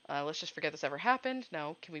 Let's just forget this ever happened.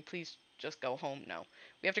 No. Can we please just go home? No.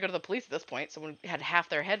 We have to go to the police at this point. Someone had half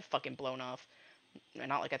their head fucking blown off.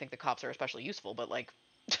 Not like I think the cops are especially useful, but like,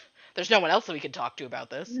 there's no one else that we can talk to about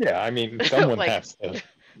this. Yeah, I mean, someone Like, has to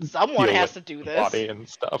someone deal has with to do the this. body and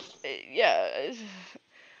stuff. Yeah.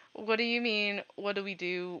 What do you mean? What do we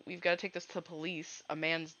do? We've got to take this to the police. A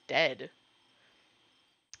man's dead.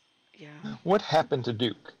 Yeah. What happened to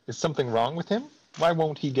Duke? Is something wrong with him? Why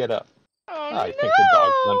won't he get up? I think the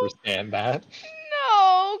dog can Oh understand that.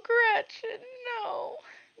 no! No, Gretchen, no.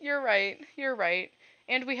 You're right. You're right.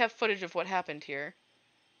 And we have footage of what happened here.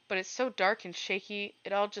 But it's so dark and shaky.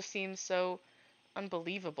 It all just seems so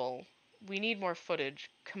unbelievable. We need more footage.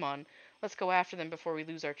 Come on. Let's go after them before we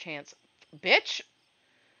lose our chance. Bitch?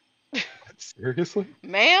 Seriously?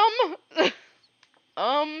 Ma'am?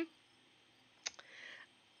 um.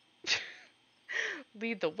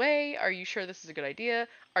 Lead the way. Are you sure this is a good idea?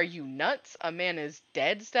 Are you nuts? A man is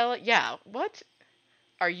dead, Stella? Yeah, what?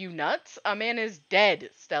 Are you nuts? A man is dead,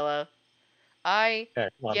 Stella. Yeah,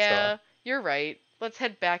 come on, Stella. Yeah, you're right. Let's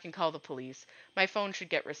head back and call the police. My phone should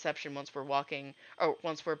get reception once we're walking, or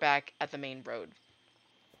once we're back at the main road.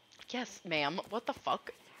 Yes, ma'am. What the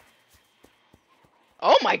fuck?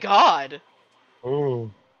 Oh my god! Oh.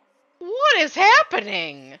 What is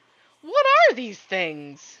happening? What are these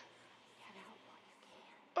things?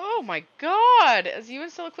 Oh my god! As you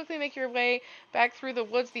and Stella quickly make your way back through the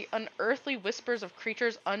woods, the unearthly whispers of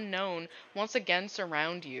creatures unknown once again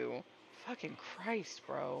surround you. Fucking Christ,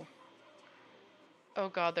 bro. Oh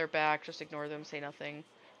god, they're back. Just ignore them, say nothing.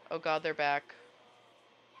 Oh god, they're back.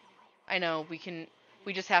 I know,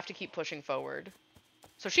 we just have to keep pushing forward.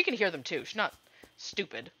 So she can hear them too. She's not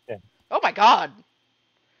stupid. Yeah, Oh my god!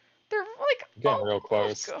 They're like, getting real oh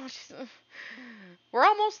close. gosh. We're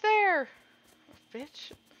almost there!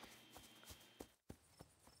 Bitch.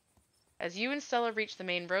 As you and Stella reach the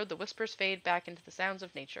main road, the whispers fade back into the sounds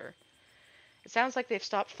of nature. It sounds like they've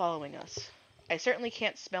stopped following us. I certainly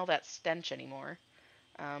can't smell that stench anymore.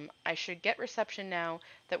 I should get reception now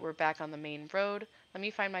that we're back on the main road. Let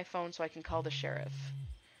me find my phone so I can call the sheriff.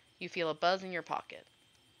 You feel a buzz in your pocket.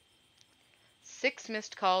 6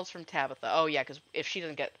 missed calls from Tabitha. Oh yeah, because if she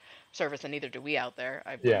doesn't get service, then neither do we out there,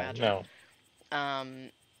 I would Yeah, imagine. no.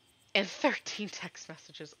 And 13 text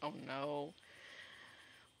messages. Oh no.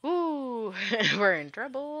 Ooh, we're in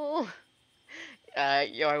trouble.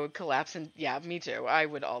 I would collapse and yeah, me too. I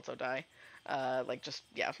would also die.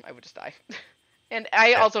 Yeah, I would just die. And I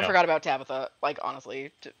Yeah, also no. forgot about Tabitha. Like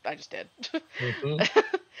honestly, I just did. Hmm.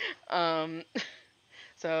 um.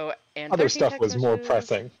 So and Other 13 stuff text was more messages.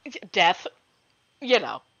 pressing. Death. You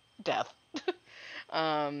know, death.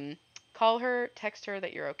 um. Call her. Text her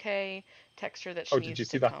that you're okay. Text her that she Oh, did you needs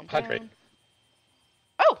see to the calm hydrate? down.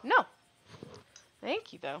 Oh no.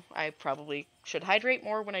 Thank you though. I probably should hydrate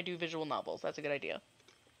more when I do visual novels. That's a good idea.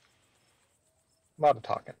 A lot of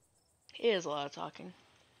talking. It is a lot of talking.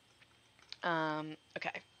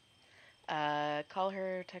 Okay. Call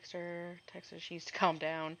her, text her she needs to calm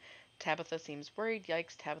down. Tabitha seems worried.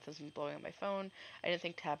 Yikes, Tabitha's been blowing up my phone. I didn't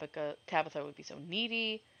think Tabitha would be so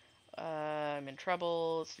needy. I'm in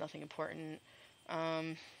trouble. It's nothing important.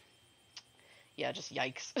 Um, yeah, just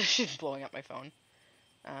yikes. She's blowing up my phone.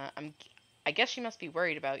 Uh, I'm, I I guess she must be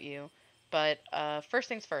worried about you. But first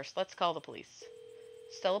things first, let's call the police.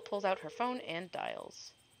 Stella pulls out her phone and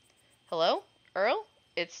dials. Hello? Earl?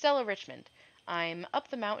 It's Stella Richmond. I'm up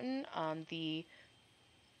the mountain on the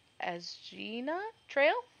Asgina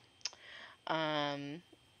Trail. Um,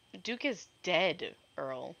 Duke is dead,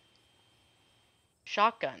 Earl.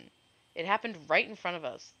 Shotgun. It happened right in front of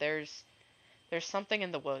us. There's something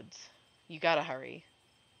in the woods. You gotta hurry.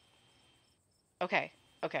 Okay,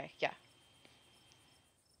 okay, yeah.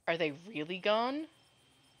 Are they really gone?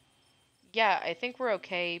 Yeah, I think we're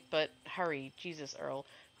okay, but hurry. Jesus, Earl.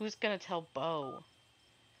 Who's gonna tell Bo?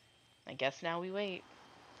 I guess now we wait.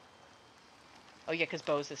 Oh yeah, 'cause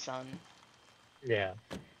Bo's his son. Yeah,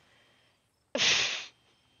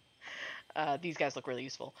 These guys look really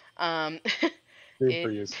useful. super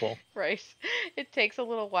It useful. right. It takes a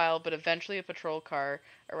little while, but eventually a patrol car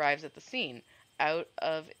arrives at the scene. Out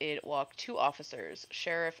of it walk two officers,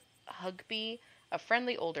 Sheriff Hugby, a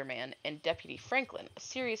friendly older man, and Deputy Franklin, a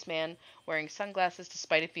serious man wearing sunglasses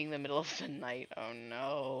despite it being the middle of the night. Oh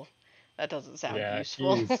no. That doesn't sound Yeah,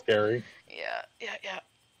 useful. he's scary.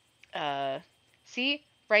 Yeah. See?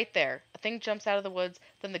 Right there. A thing jumps out of the woods,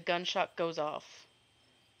 then the gunshot goes off.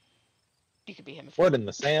 You could be him if you What want. in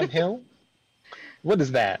the Sam Hill? What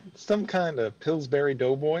is that? Some kind of Pillsbury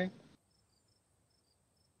Doughboy?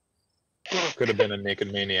 Could have been a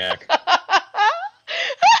naked maniac. Could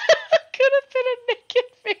have been a naked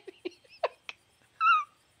maniac.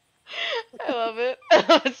 I love it. I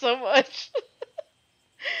love it so much.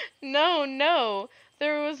 No, no.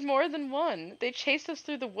 There was more than one. They chased us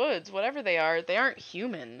through the woods. Whatever they aren't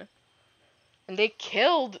human. And they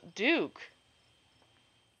killed Duke.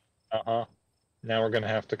 Uh-huh. Now we're gonna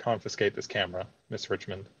have to confiscate this camera, Miss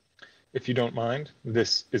Richmond. If you don't mind,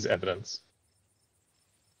 this is evidence.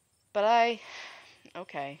 But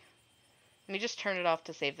okay. Let me just turn it off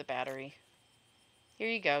to save the battery. Here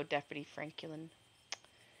you go, Deputy Franklin.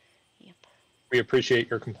 Yep. We appreciate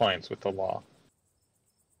your compliance with the law.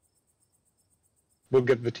 We'll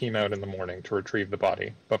get the team out in the morning to retrieve the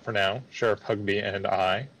body, but for now, Sheriff Hugby and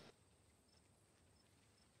I...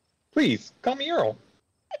 Please, call me Earl.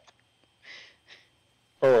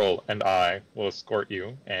 Earl and I will escort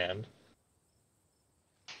you, and...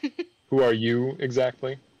 Who are you,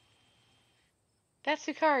 exactly? That's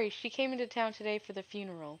Sukari. She came into town today for the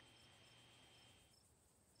funeral.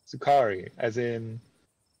 Sukari, as in...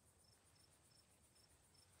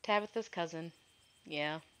 Tabitha's cousin.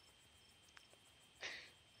 Yeah.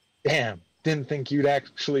 Damn, didn't think you'd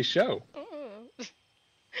actually show.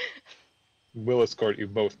 We'll escort you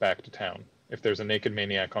both back to town. If there's a naked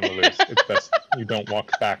maniac on the loose, it's best you don't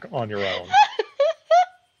walk back on your own.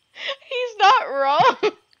 He's not wrong.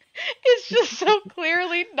 It's just so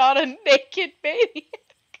clearly not a naked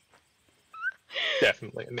maniac.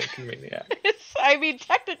 Definitely a naked maniac. I mean,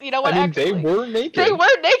 technically, you know what? I mean, actually, they were naked. They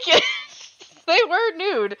were naked. They were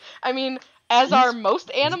nude. I mean, as are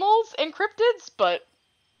most animals and cryptids, but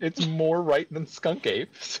it's more right than skunk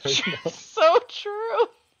ape. So, you know. So true.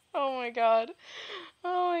 Oh my god.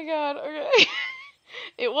 Oh my god. Okay.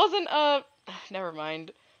 It wasn't never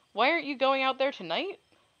mind. Why aren't you going out there tonight?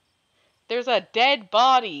 There's a dead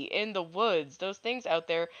body in the woods. Those things out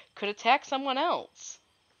there could attack someone else.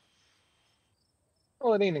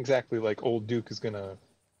 Well, it ain't exactly like old Duke is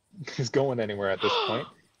going anywhere at this point.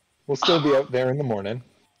 We'll still be out there in the morning.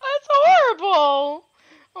 That's horrible.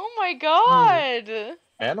 Oh my god.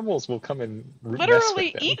 Animals will come and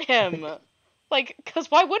literally eat him. Like, because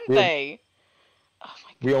why wouldn't they? Oh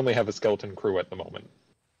my god. We only have a skeleton crew at the moment.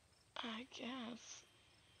 I guess.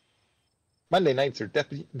 Monday nights are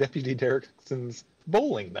Deputy Derrickson's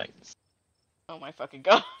bowling nights. Oh my fucking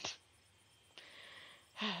god.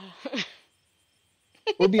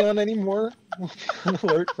 We'll be on alert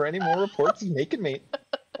for any more reports of naked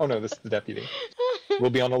Oh no, this is the deputy. We'll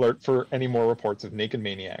be on alert for any more reports of naked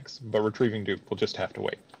maniacs, but retrieving Duke will just have to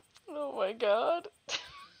wait. Oh my god.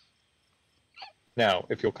 Now,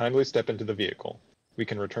 if you'll kindly step into the vehicle, we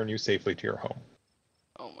can return you safely to your home.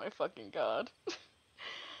 Oh my fucking god.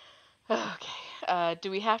 Okay.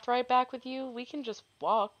 Do we have to ride back with you? We can just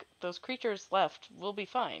walk. Those creatures left. We'll be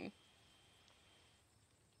fine.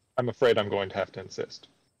 I'm afraid I'm going to have to insist,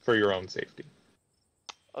 for your own safety.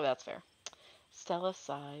 Oh, that's fair. Stella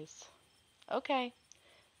sighs. Okay.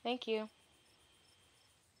 Thank you.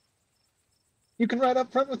 You can ride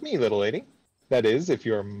up front with me, little lady. That is, if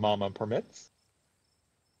your mama permits.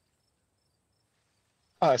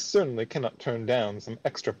 I certainly cannot turn down some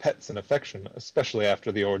extra pets and affection, especially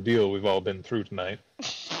after the ordeal we've all been through tonight.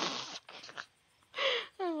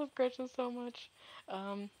 I love Gretchen so much.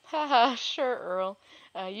 Haha, sure, Earl.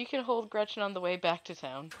 You can hold Gretchen on the way back to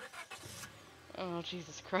town. Oh,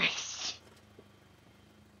 Jesus Christ.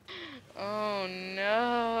 Oh,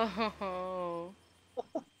 no.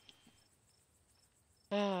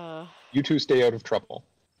 Oh, You two stay out of trouble.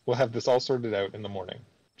 We'll have this all sorted out in the morning.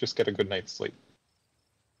 Just get a good night's sleep.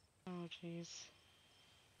 jeez.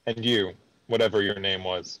 And you, whatever your name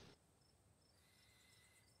was.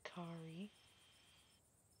 Kari.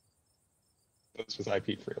 This was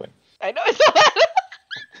IP freely. I know, I saw that!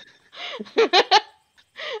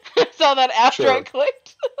 I saw that after I Sure.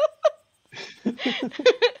 clicked.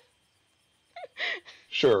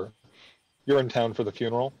 Sure. You're in town for the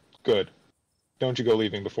funeral? Good. Don't you go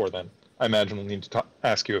leaving before then. I imagine we'll need to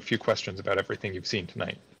ask you a few questions about everything you've seen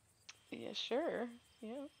tonight. Yeah, sure.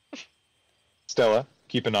 Yeah. Stella,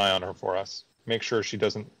 keep an eye on her for us. Make sure she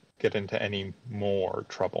doesn't get into any more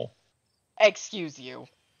trouble. Excuse you.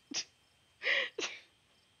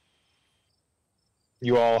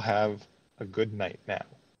 You all have a good night now.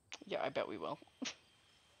 Yeah, I bet we will.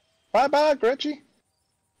 Bye-bye, Gretchy.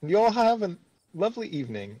 And you all have a lovely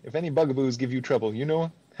evening. If any bugaboos give you trouble, you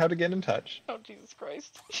know how to get in touch. Oh, Jesus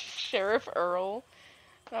Christ. Sheriff Earl.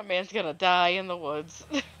 That man's gonna die in the woods.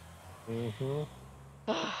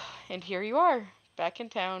 Mm-hmm. And here you are, back in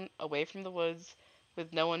town, away from the woods,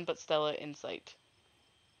 with no one but Stella in sight.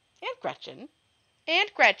 And Gretchen. And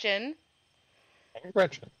Gretchen. And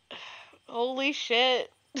Gretchen. Holy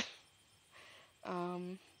shit.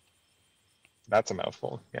 Um, That's a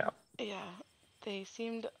mouthful, yeah. yeah. They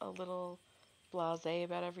seemed a little blasé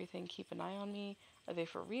about everything. Keep an eye on me. Are they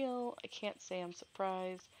for real? I can't say I'm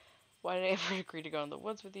surprised. Why did I ever agree to go in the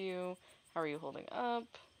woods with you? How are you holding up?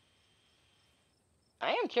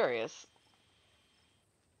 I am curious.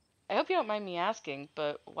 I hope you don't mind me asking,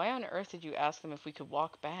 but why on earth did you ask them if we could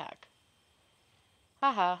walk back?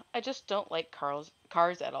 Haha, I just don't like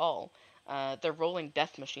cars at all. They're rolling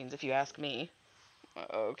death machines if you ask me.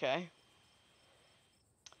 Okay.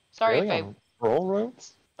 Sorry Really? if On rural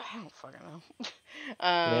roads? I don't fucking know.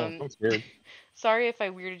 Yeah, that's weird. Sorry if I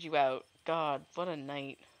weirded you out. God, what a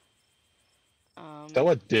night. Um,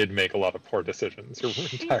 Stella did make a lot of poor decisions. You're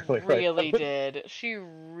she entirely right. really did. She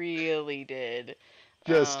really did.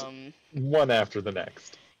 Just Um, one after the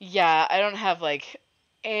next. yeah, I don't have like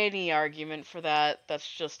any argument for that. That's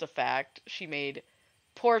just a fact. She made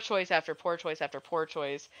poor choice after poor choice after poor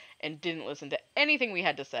choice and didn't listen to anything we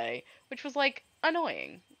had to say, which was like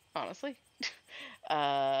annoying, honestly.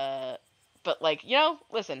 uh, but like,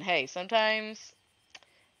 listen, hey, sometimes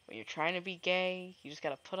when you're trying to be gay, you just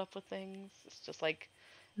gotta put up with things. It's just like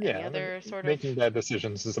any Yeah, other sort of making bad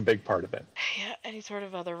decisions is a big part of it. yeah, any sort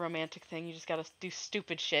of other romantic thing. You just gotta do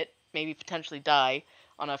stupid shit, maybe potentially die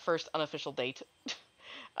on a first unofficial date.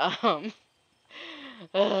 um,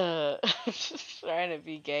 just trying to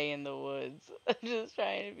be gay in the woods. Just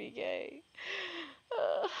trying to be gay.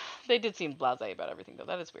 Uh, they did seem blasé about everything, though.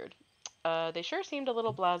 That is weird. They sure seemed a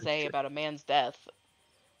little It's blasé true. about a man's death.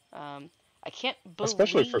 I can't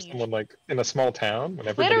Especially for believe. someone like in a small town when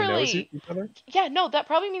everybody knows Literally! each other. Yeah, no, that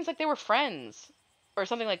probably means like they were friends. Or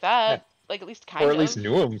something like Yeah. that. Like, at least Or kind at least of.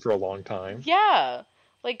 knew him for a long time. Yeah!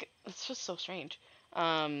 Like, it's just so strange.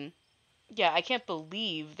 Um, yeah, I can't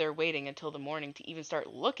believe they're waiting until the morning to even start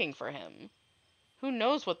looking for him. Who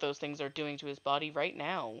knows what those things are doing to his body right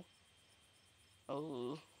now?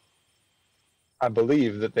 Oh, I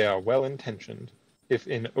believe that they are well intentioned, if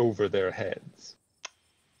in over their heads.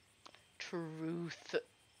 truth.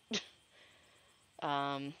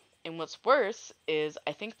 Um, and what's worse is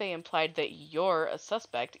I think they implied that you're a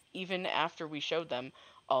suspect even after we showed them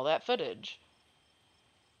all that footage.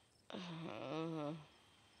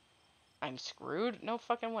 I'm screwed? No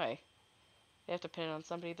fucking way. They have to pin it on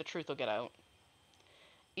somebody, the truth will get out.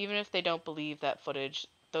 Even if they don't believe that footage,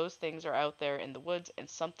 those things are out there in the woods and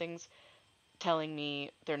something's telling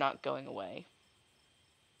me they're not going away.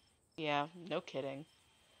 Yeah, no kidding.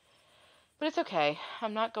 But it's okay.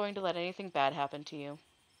 I'm not going to let anything bad happen to you.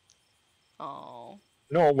 Oh,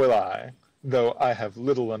 Nor will I, though I have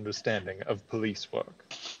little understanding of police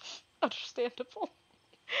work. understandable.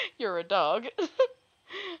 You're a dog.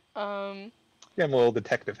 um, Yeah, I'm a little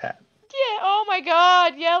detective hat. yeah. Oh my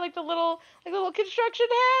God. Yeah, like the little construction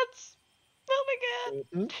hats. Oh my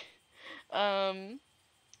Mm-hmm. God.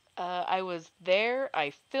 I was there.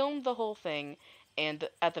 I filmed the whole thing, and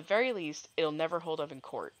at the very least, it'll never hold up in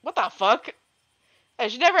court. What the fuck? I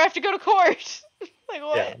should never have to go to court. Like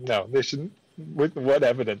Yeah, what? no, they shouldn't. With what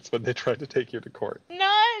evidence would they try to take you to court?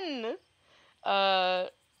 None. Uh,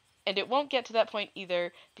 and it won't get to that point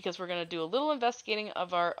either because we're gonna do a little investigating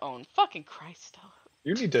of our own. Fucking Christ, Stella.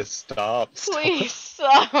 You need to stop, Stella. Please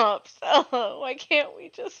stop, Stella. Why can't we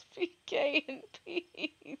just be gay in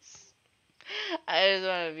peace? I just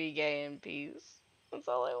want to be gay in peace. That's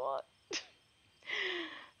all I want.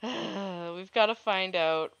 We've got to find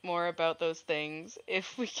out more about those things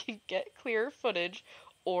if we can get clear footage,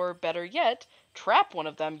 or better yet, trap one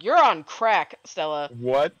of them. You're on crack, Stella.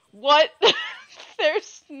 What? What?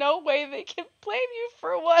 There's no way they can blame you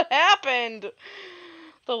for what happened.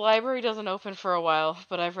 The library doesn't open for a while,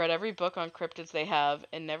 but I've read every book on cryptids they have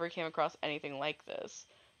and never came across anything like this.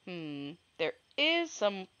 There is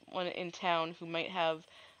someone in town who might have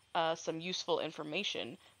some useful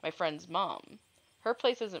information. My friend's mom. Her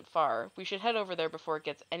place isn't far. We should head over there before it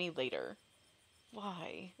gets any later.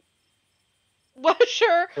 Why? Well,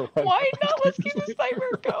 sure. Why not? Let's keep this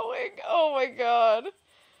nightmare going. Oh my god.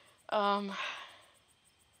 Um.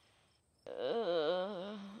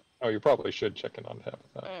 Uh, Oh, you probably should check in on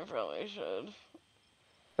Tabitha. I probably should.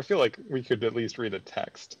 I feel like we could at least read a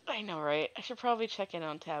text. I know, right? I should probably check in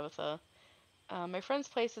on Tabitha. My friend's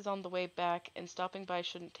place is on the way back, and stopping by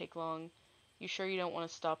shouldn't take long. You sure you don't want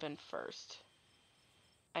to stop in first?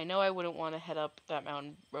 I know I wouldn't want to head up that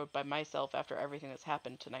mountain road by myself after everything that's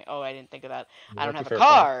happened tonight. Oh, I didn't think of that. I don't That's a have a fair point.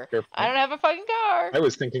 car. Fair I point. don't have a fucking car. I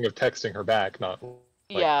was thinking of texting her back, not like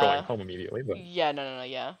going Yeah. home immediately, but Yeah, no,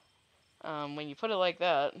 yeah. When you put it like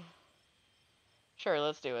that, sure,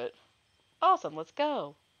 let's do it. Awesome, let's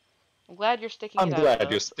go. I'm glad you're sticking I'm it out with glad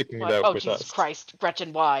you're us. sticking it Why? out Oh, with Jesus us. Christ,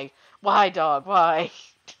 Gretchen, why? Why, dog? Why?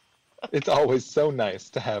 It's always so nice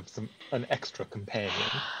to have an extra companion.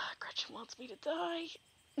 Gretchen wants me to die.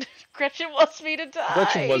 Gretchen wants me to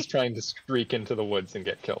Gretchen die. was trying to streak into the woods and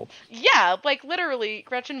get killed. Yeah, like literally,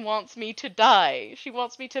 Gretchen wants me to die. She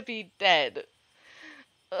wants me to be dead.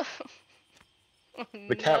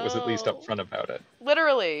 The cat was at least No. upfront about it.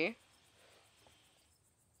 Literally.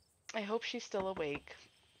 I hope she's still awake.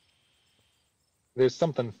 There's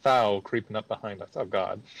something foul creeping up behind us. Oh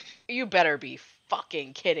god. You better be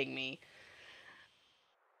fucking kidding me.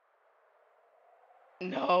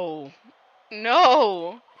 No.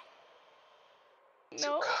 No.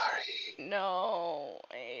 No. Sukari. No.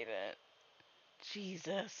 I hate it.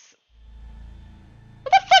 Jesus.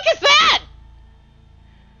 What the fuck is that?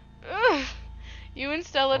 Ugh. You and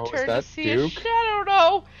Stella Oh, is turn to that see a Duke? shadow.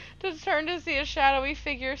 No! To turn to see a shadowy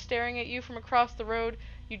figure staring at you from across the road.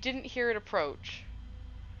 You didn't hear it approach.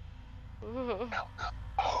 Ugh.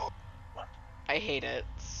 Oh. I hate it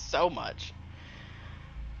so much.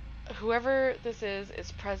 Whoever this is,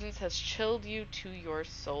 its presence has chilled you to your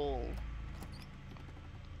soul.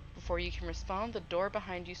 Before you can respond, the door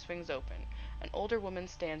behind you swings open. An older woman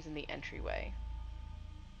stands in the entryway.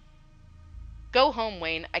 Go home,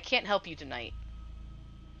 Wayne. I can't help you tonight.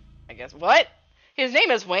 I guess. What? His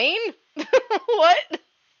name is Wayne? What?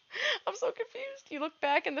 I'm so confused. You look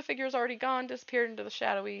back and the figure is already gone, disappeared into the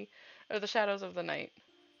shadows of the night.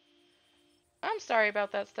 I'm sorry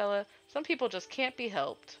about that, Stella. Some people just can't be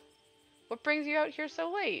helped. What brings you out here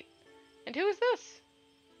so late? And who is this?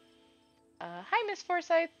 Hi, Miss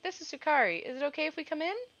Forsyth. This is Sukari. Is it okay if we come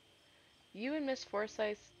in? You and Miss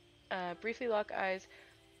Forsyth briefly lock eyes.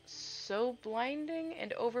 So blinding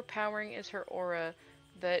and overpowering is her aura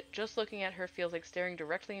that just looking at her feels like staring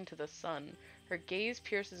directly into the sun. Her gaze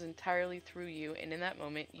pierces entirely through you, and in that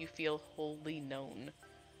moment, you feel wholly known.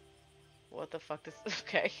 What the fuck does...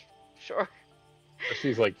 Okay, sure.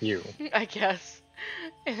 She's like you. I guess.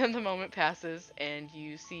 And then the moment passes, and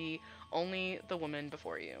you see only the woman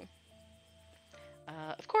before you.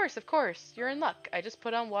 Of course. You're in luck. I just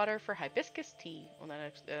put on water for hibiscus tea. Well,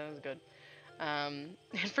 that was good. And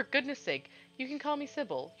for goodness sake, you can call me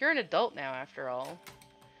Sybil. You're an adult now, after all.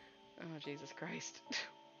 Oh, Jesus Christ.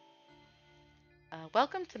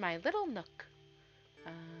 Welcome to my little nook.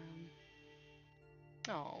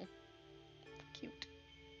 Oh, cute.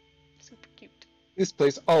 Super cute. This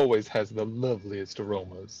place always has the loveliest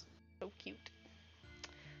aromas. So cute.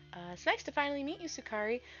 It's nice to finally meet you,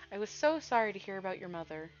 Sukari. I was so sorry to hear about your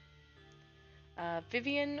mother.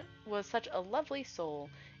 Vivian was such a lovely soul,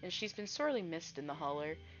 and she's been sorely missed in the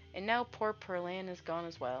holler, and now poor Perlan is gone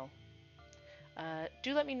as well.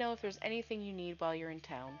 Do let me know if there's anything you need while you're in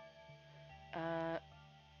town.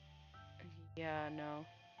 Yeah, no.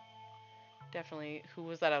 Definitely. Who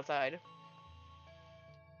was that outside?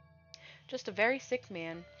 Just a very sick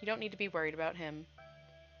man. You don't need to be worried about him.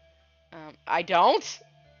 I don't?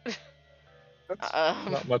 That's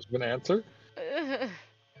not much of an answer.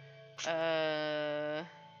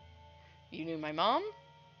 You knew my mom?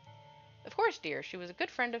 Of course, dear. She was a good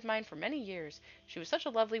friend of mine for many years. She was such a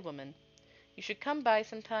lovely woman. You should come by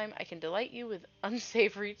sometime. I can delight you with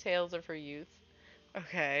unsavory tales of her youth.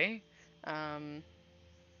 Okay. How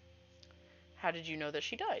did you know that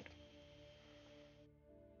she died?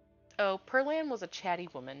 Oh, Perlan was a chatty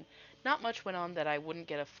woman. Not much went on that I wouldn't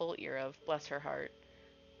get a full ear of, bless her heart.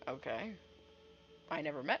 Okay. I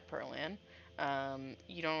never met Perlan.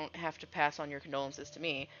 You don't have to pass on your condolences to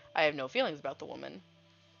me. I have no feelings about the woman.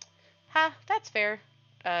 Ha, that's fair,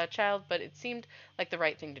 child, but it seemed like the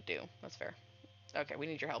right thing to do. That's fair. Okay, we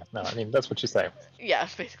need your help. No, I mean, that's what you say. Yeah,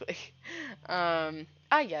 basically.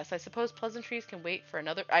 Yes, I suppose pleasantries can wait for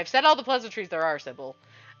another. I've said all the pleasantries there are, Sybil.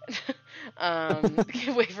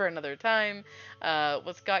 Can wait for another time.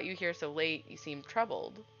 What's got you here so late? You seem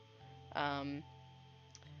troubled. Um,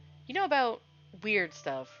 you know about weird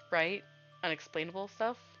stuff, right? Unexplainable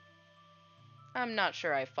stuff? I'm not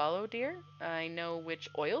sure I follow, dear. I know which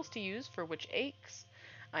oils to use for which aches.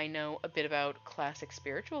 I know a bit about classic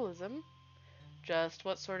spiritualism. Just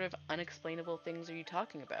what sort of unexplainable things are you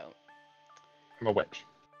talking about? I'm a witch.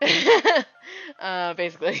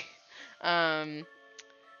 Basically. Um,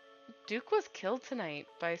 Duke was killed tonight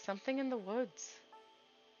by something in the woods.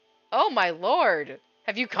 Oh my lord!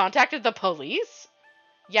 Have you contacted the police?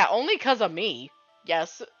 Yeah, only 'cause of me.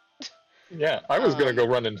 Yes. Yeah, I was gonna Um, go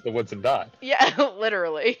run into the woods and die. yeah,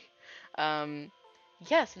 literally. Um,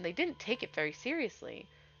 yes, and they didn't take it very seriously.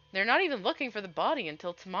 They're not even looking for the body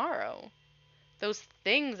until tomorrow. Those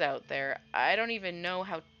things out there, I don't even know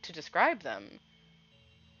how to describe them.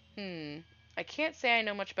 Hmm. I can't say I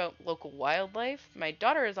know much about local wildlife. My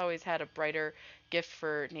daughter has always had a brighter gift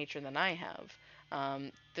for nature than I have.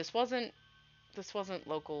 This wasn't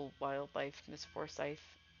local wildlife, Miss Forsyth.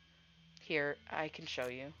 Here, I can show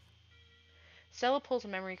you. Stella pulls a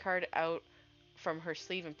memory card out from her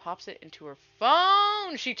sleeve and pops it into her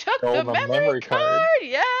phone. She took Oh, the my memory memory card. card.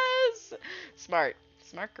 Yes. Smart.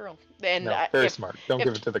 Smart girl. And No, very if smart. Don't if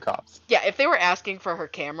give it to the cops. yeah, if they were asking for her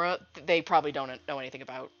camera, they probably don't know anything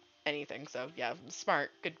about anything. So yeah,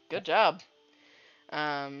 smart. Good job.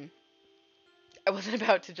 Um, I wasn't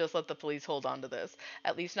about to just let the police hold on to this.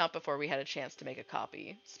 At least not before we had a chance to make a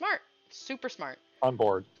copy. Smart. Super smart. On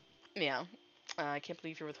board. Yeah. I can't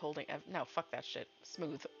believe you're withholding. No, fuck that shit.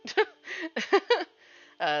 Smooth. Yep.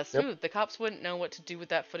 Smooth. The cops wouldn't know what to do with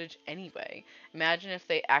that footage anyway. Imagine if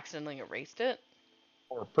they accidentally erased it.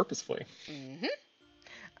 Or purposefully.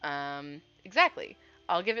 Exactly.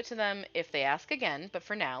 I'll give it to them if they ask again, but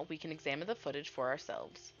for now, we can examine the footage for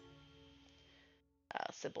ourselves.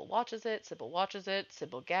 Sybil watches it, Sybil watches it,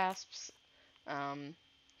 Sybil gasps. Um,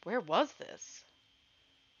 where was this?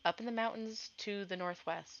 Up in the mountains to the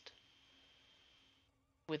northwest.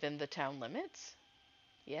 Within the town limits?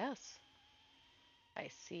 Yes. I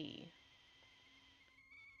see.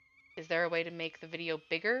 Is there a way to make the video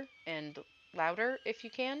bigger and louder if you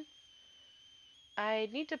can? I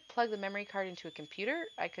need to plug the memory card into a computer.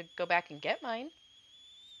 I could go back and get mine.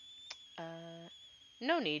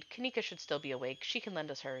 No need. Kanika should still be awake. She can lend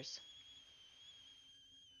us hers.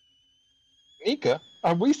 Kanika?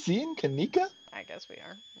 Are we seeing Kanika? I guess we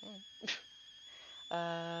are.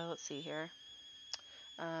 Let's see here.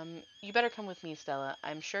 You better come with me, Stella.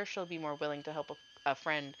 I'm sure she'll be more willing to help a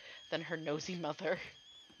friend than her nosy mother.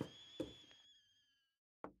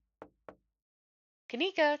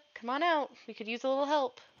 Kanika, come on out. We could use a little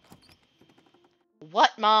help.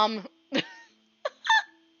 What, Mom?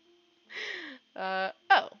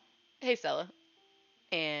 Oh. Hey, Stella.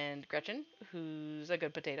 And Gretchen, who's a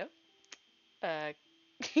good potato. Uh,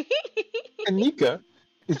 Kanika?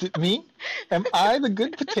 Is it me? Am I the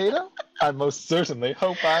good potato? I most certainly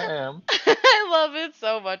hope I am. I love it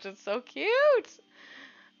so much. It's so cute.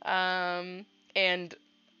 And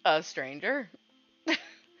a stranger.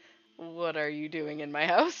 What are you doing in my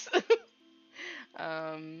house?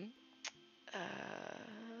 um,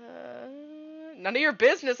 None of your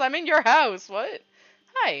business. I'm in your house. What?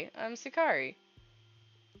 Hi, I'm Sukari.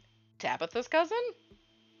 Tabitha's cousin?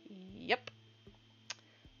 Yep.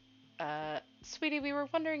 Sweetie, we were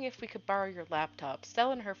wondering if we could borrow your laptop.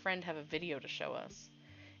 Stella and her friend have a video to show us.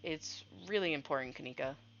 It's really important,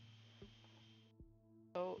 Kanika.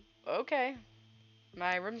 Oh, okay.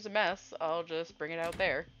 My room's a mess. I'll just bring it out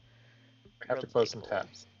there. I have to close some Relatable.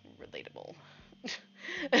 tabs. Relatable.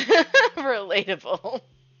 Relatable.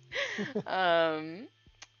 um,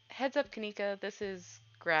 Heads up, Kanika. This is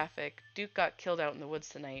graphic. Duke got killed out in the woods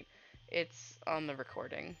tonight. It's on the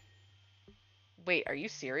recording. Wait, are you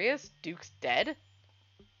serious? Duke's dead?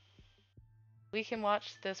 We can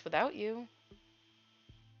watch this without you.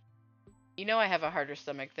 You know I have a harder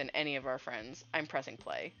stomach than any of our friends. I'm pressing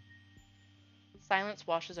play. Silence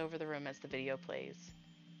washes over the room as the video plays.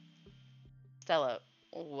 Stella,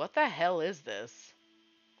 what the hell is this?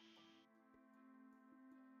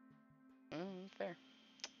 Fair.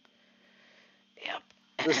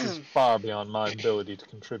 This is Yep. far beyond my ability to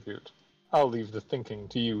contribute. I'll leave the thinking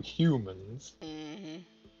to you humans. Hmm.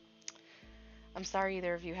 I'm sorry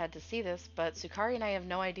either of you had to see this, but Sukari and I have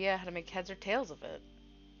no idea how to make heads or tails of it.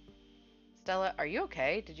 Stella, are you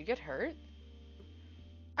okay? Did you get hurt?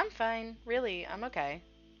 I'm fine. Really, I'm okay.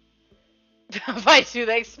 Fine too,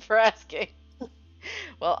 thanks for asking.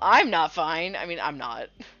 Well, I'm not fine. I mean, I'm not.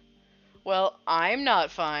 Well, I'm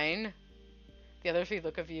not fine. The other three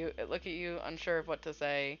look at you, unsure of what to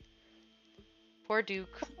say. Poor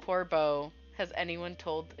Duke, poor Beau. Has anyone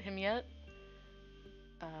told him yet?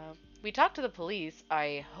 We talked to the police.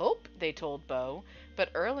 I hope they told Beau, but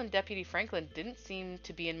Earl and Deputy Franklin didn't seem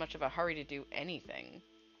to be in much of a hurry to do anything.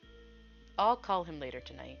 I'll call him later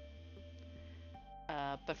tonight.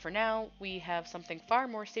 But for now, we have something far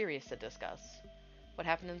more serious to discuss. What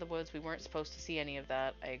happened in the woods, we weren't supposed to see any of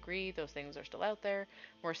that. I agree, those things are still out there.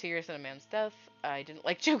 More serious than a man's death. I didn't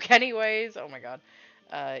like Duke anyways. Oh my god.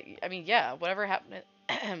 I mean, yeah, whatever happened,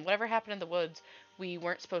 whatever happened in the woods, we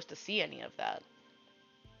weren't supposed to see any of that.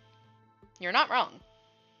 You're not wrong.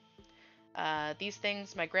 These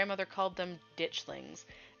things, my grandmother called them ditchlings.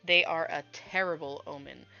 They are a terrible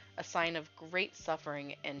omen, a sign of great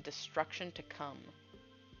suffering and destruction to come.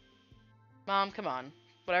 Mom, come on.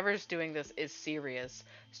 Whatever's doing this is serious.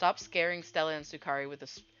 Stop scaring Stella and Sukari with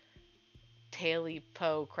this taily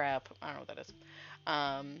po crap. I don't know what that is.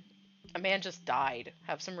 A man just died.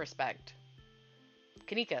 Have some respect.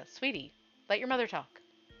 Kanika, sweetie, let your mother talk.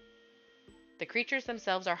 The creatures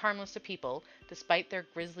themselves are harmless to people, despite their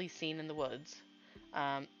grisly scene in the woods.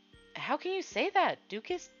 Um, how can you say that?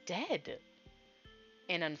 Duke is dead.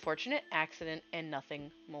 An unfortunate accident and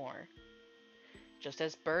nothing more. Just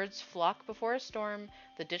as birds flock before a storm,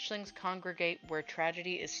 the ditchlings congregate where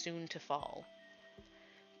tragedy is soon to fall.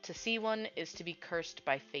 To see one is to be cursed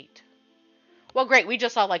by fate. Well, great, we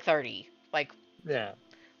just saw like 30. Like, Yeah.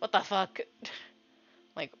 what the fuck?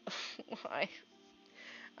 Like, why?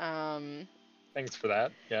 Um, Thanks for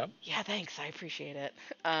that. Yeah. yeah, thanks, I appreciate it.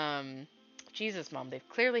 Um, Jesus, Mom, they've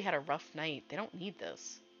clearly had a rough night. They don't need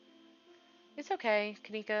this. It's okay,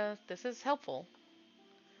 Kanika, this is helpful.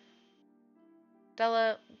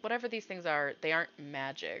 Della, whatever these things are, they aren't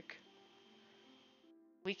magic.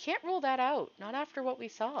 We can't rule that out, not after what we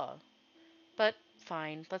saw. But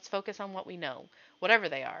fine, let's focus on what we know. Whatever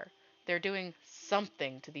they are, they're doing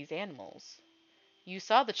something to these animals. You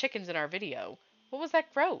saw the chickens in our video. What was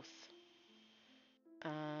that growth?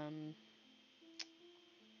 Um,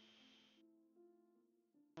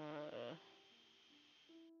 uh,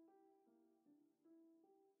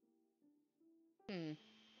 hmm.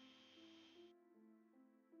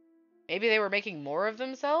 Maybe they were making more of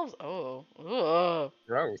themselves? Oh, ugh.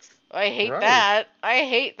 Gross. I hate Gross. that. I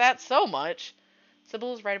hate that so much.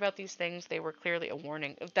 Sybil is right about these things. They were clearly a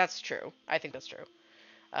warning. That's true. I think that's true.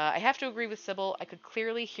 I have to agree with Sybil. I could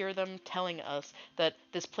clearly hear them telling us that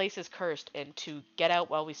this place is cursed and to get out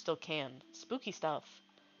while we still can. Spooky stuff.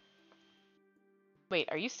 Wait,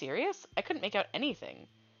 are you serious? I couldn't make out anything.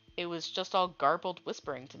 It was just all garbled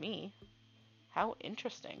whispering to me. How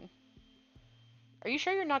interesting. Are you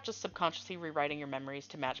sure you're not just subconsciously rewriting your memories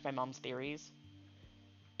to match my mom's theories?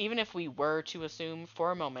 Even if we were to assume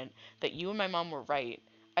for a moment that you and my mom were right,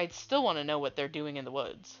 I'd still want to know what they're doing in the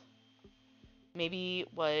woods. Maybe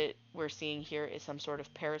what we're seeing here is some sort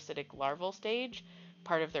of parasitic larval stage,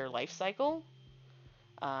 part of their life cycle.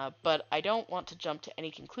 But I don't want to jump to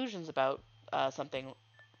any conclusions uh, something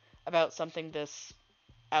something this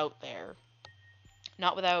out there,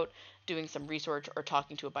 not without doing some research or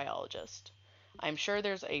talking to a biologist. I'm sure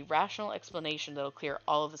there's a rational explanation that'll clear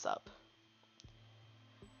all of this up.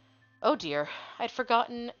 Oh dear, I'd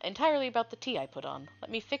forgotten entirely about the tea I put on. Let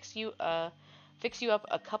me fix you up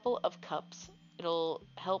a couple of cups. It'll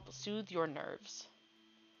help soothe your nerves.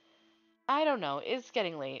 I don't know. It's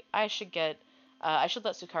getting late. I should let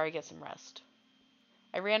Sukari get some rest.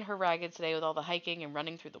 I ran her ragged today with all the hiking and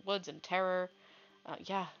running through the woods in terror.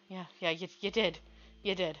 Yeah, you did.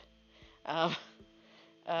 You did. Um,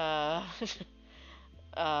 uh,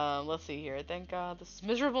 let's see here. Thank God this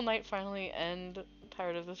miserable night finally end. I'm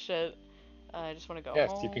tired of this shit. I just want to go Yes,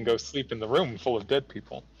 you can home. go sleep in the room full of dead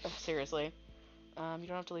people. Oh, seriously. You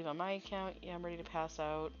don't have to leave on my account. Yeah, I'm ready to pass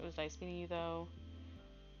out. It was nice meeting you, though.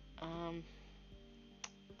 Um,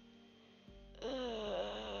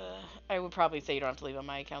 I would probably say you don't have to leave on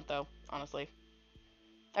my account, though. Honestly,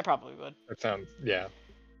 I probably would. That sounds, yeah.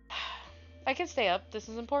 I can stay up. This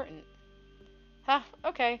is important. Ha,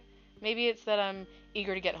 okay. Maybe it's that I'm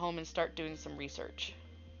eager to get home and start doing some research.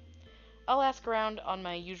 I'll ask around on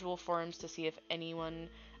my usual forums to see if anyone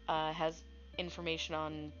has information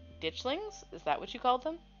on ditchlings. Is that what you called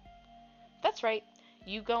them? That's right.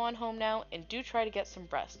 You go on home now and do try to get some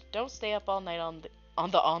rest. Don't stay up all night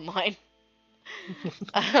on the online.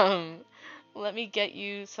 um, Let me get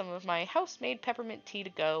you some of my house-made peppermint tea to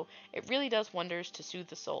go. It really does wonders to soothe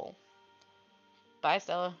the soul. Bye,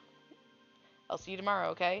 Stella. I'll see you tomorrow,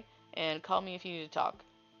 okay? And call me if you need to talk.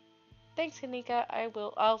 Thanks, Kanika. I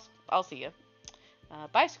will. I'll see you.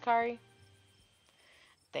 Bye, Sakari.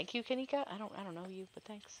 Thank you, Kanika. I don't know you, but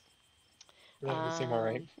thanks. Yeah, you seem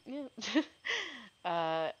alright.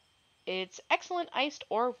 Yeah. It's excellent iced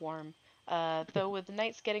or warm. Though with the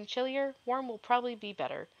nights getting chillier, warm will probably be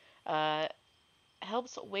better. Uh,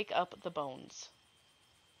 Helps wake up the bones.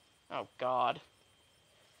 Oh God,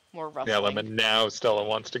 more Yeah, rustling. Lemon, now Stella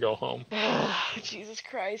wants to go home. Jesus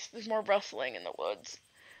Christ, there's more rustling in the woods.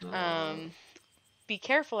 Um, be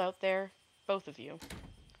careful out there, both of you.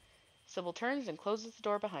 Sybil turns and closes the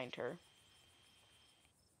door behind her.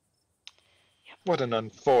 Yep, What an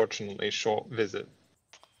unfortunately short visit.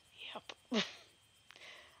 yep.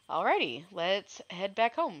 Alrighty, let's head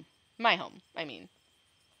back home. My home, I mean.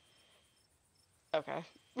 Okay.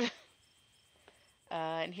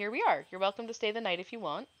 And here we are. You're welcome to stay the night if you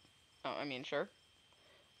want. Oh, I mean, sure.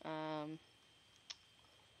 Um,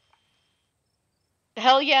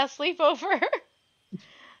 Hell yeah, sleepover!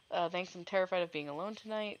 Thanks, I'm terrified of being alone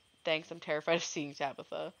tonight. Thanks, I'm terrified of seeing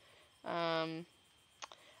Tabitha. Um,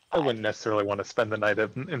 I I wouldn't necessarily want to spend the night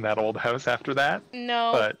in that old house after that,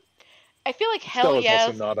 no, but I feel like hell Stella's also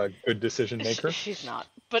yes. not a good decision maker. She's not,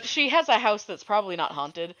 but she has a house that's probably not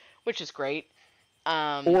haunted, which is great.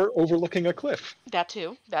 Um, Or overlooking a cliff. that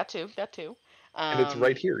too, that too, that too. And it's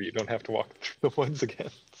right Um, here. You don't have to walk through the woods again.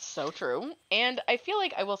 so true. And I feel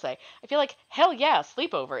like I will say, I feel like hell yeah,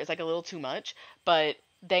 sleepover is like a little too much, but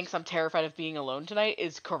thanks, I'm terrified of being alone tonight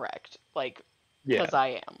is correct. Like, Yeah. because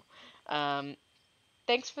I am.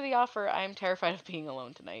 Thanks for the offer. I'm terrified of being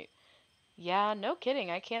alone tonight. Yeah, no kidding.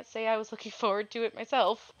 I can't say I was looking forward to it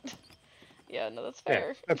myself. Yeah, no, that's Yeah,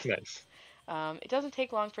 fair. that's nice. It doesn't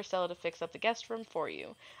take long for Stella to fix up the guest room for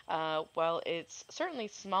you. While it's certainly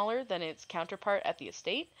smaller than its counterpart at the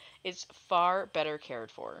estate, it's far better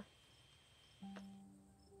cared for.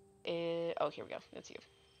 Oh, here we go. It's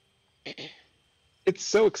you. It's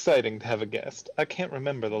so exciting to have a guest. I can't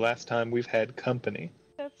remember the last time we've had company.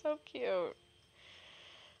 That's so cute.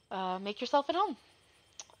 Make yourself at home.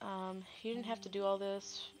 You didn't have to do all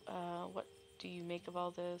this. What do you make of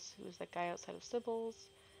all this? Who is that guy outside of Sybil's?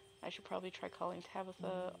 I should probably try calling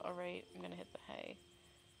Tabitha. Alright, I'm gonna hit the hay.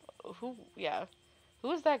 Who, yeah.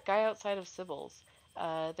 Who is that guy outside of Sybil's?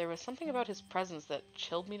 There was something about his presence that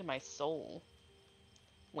chilled me to my soul.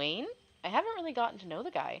 Wayne? I haven't really gotten to know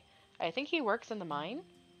the guy. I think he works in the mine.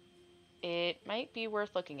 It might be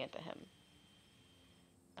worth looking into him.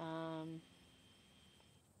 Um,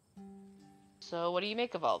 so what do you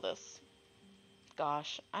make of all this?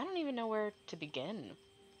 Gosh, I don't even know where to begin.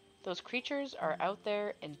 Those creatures are out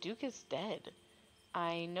there and Duke is dead.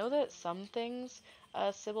 I know that some things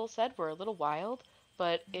Sybil said were a little wild,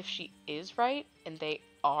 but if she is right and they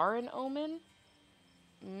are an omen,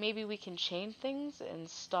 maybe we can change things and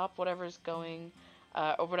stop whatever's going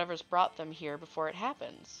or whatever's brought them here before it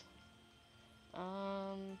happens.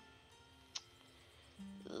 Um,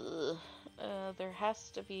 there has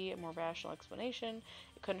to be a more rational explanation.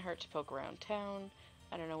 It couldn't hurt to poke around town.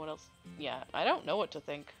 I don't know what else. Yeah, I don't know what to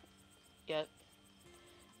think yet.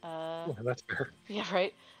 Yeah, that's fair. Yeah,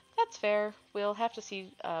 right. That's fair. We'll have to see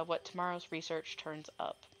what tomorrow's research turns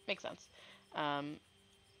up. Makes sense. Um,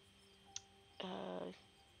 uh,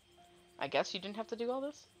 I guess you didn't have to do all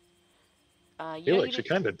this. I You feel know like you she did.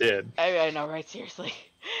 kind of did. I know, right? Seriously.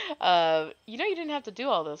 You know you didn't have to do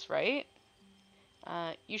all this, right?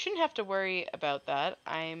 You shouldn't have to worry about that.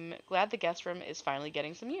 I'm glad the guest room is finally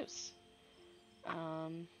getting some use.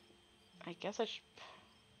 Um, I guess I should.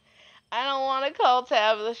 I don't want to call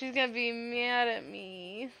Tabitha. She's gonna be mad at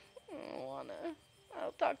me. I don't wanna.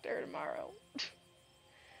 I'll talk to her tomorrow.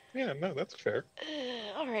 Yeah, no, that's fair.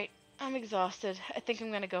 Alright, I'm exhausted. I think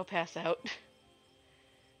I'm gonna go pass out.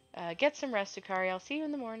 Get some rest, Sukari. I'll see you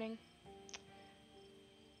in the morning.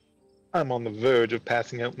 I'm on the verge of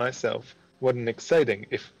passing out myself. What an exciting,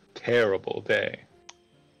 if terrible, day.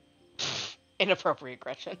 Inappropriate,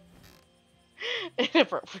 Gretchen.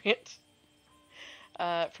 Inappropriate.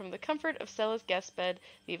 From the comfort of Stella's guest bed,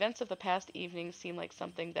 the events of the past evening seem like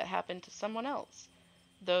something that happened to someone else.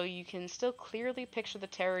 Though you can still clearly picture the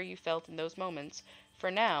terror you felt in those moments,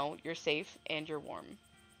 for now, you're safe and you're warm.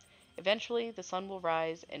 Eventually, the sun will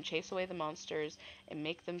rise and chase away the monsters and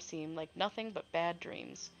make them seem like nothing but bad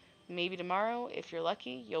dreams. Maybe tomorrow, if you're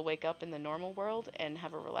lucky, you'll wake up in the normal world and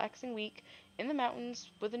have a relaxing week in the mountains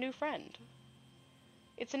with a new friend.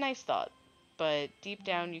 It's a nice thought, but deep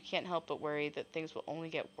down you can't help but worry that things will only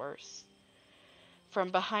get worse.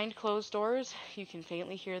 From behind closed doors, you can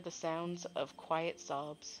faintly hear the sounds of quiet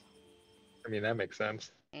sobs. I mean, that makes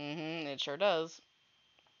sense. It sure does.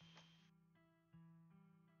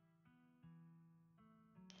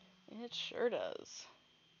 It sure does.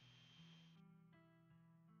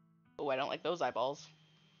 Oh, I don't like those eyeballs.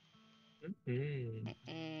 Mm.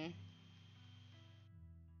 Mm-mm.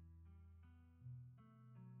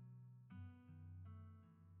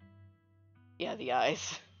 Yeah, the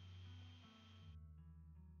eyes.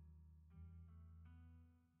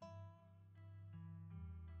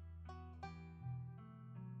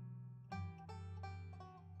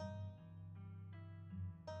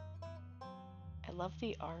 I love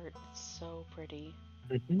the art. It's so pretty.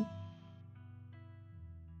 Mm-hmm.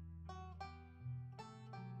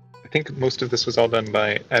 I think most of this was all done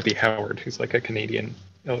by Abby Howard, who's like a Canadian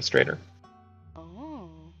illustrator. Oh.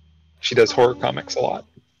 She does horror comics a Oh. lot.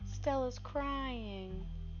 Stella's crying.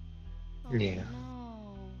 Oh Yeah,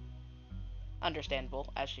 no. Understandable,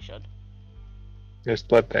 as she should. there's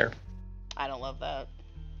blood there. I don't love that.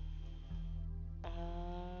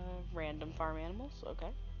 Random farm animals. Okay.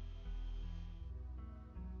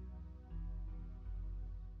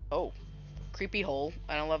 Oh, creepy hole.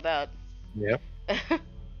 I don't love that. Yep.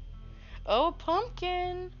 Oh, a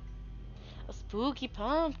pumpkin. A spooky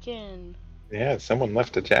pumpkin. Yeah, someone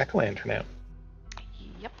left a jack-o'-lantern out.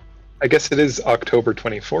 Yep. I guess it is October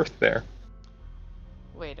 24th there.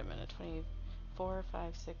 Wait a minute. 24,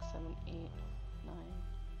 5, 6, 7, 8,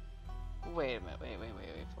 9. Wait a minute. Wait.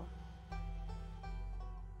 4.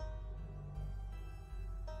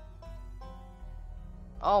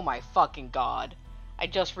 Oh my fucking god. I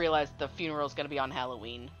just realized the funeral's gonna be on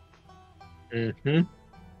Halloween. Mm-hmm.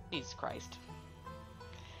 Jesus Christ.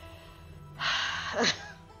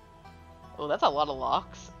 Oh, that's a lot of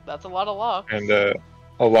locks. That's a lot of locks. And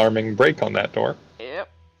alarming break on that door. Yep.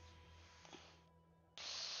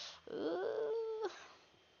 Uh,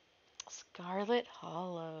 Scarlet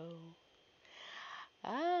Hollow.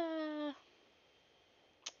 Ah.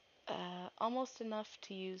 Almost enough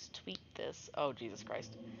to use tweet this. Oh, Jesus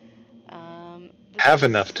Christ. Have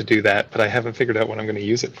enough to do that, but I haven't figured out what I'm going to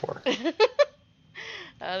use it for.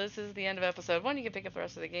 This is the end of episode 1. You can pick up the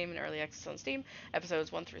rest of the game in early access on Steam.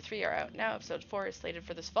 Episodes 1 through 3 are out now. Episode 4 is slated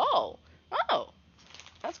for this fall. Oh,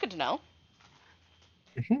 that's good to know.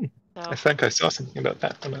 Mm-hmm. So, I think I saw something about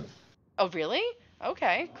that. oh, really?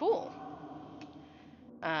 Okay, cool.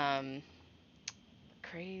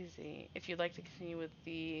 Crazy. If you'd like to continue with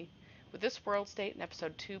this world state in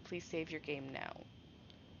episode 2, please save your game now.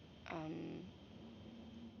 Um,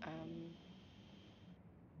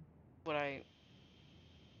 would I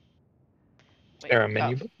wait? There a Oh,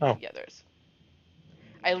 menu? Oh. yeah, there's.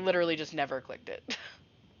 I literally just never clicked it.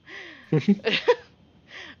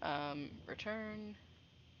 Return.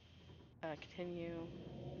 Continue.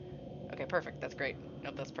 Okay, perfect. That's great.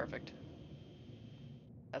 Nope, that's perfect.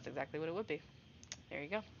 That's exactly what it would be. There you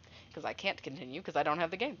go. Because I can't continue because I don't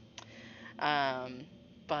have the game. Um,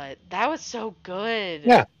 but that was so good.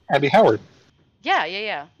 Yeah, Abby Howard. Yeah.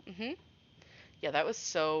 Yeah, that was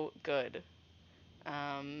so good.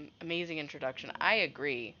 Amazing introduction. I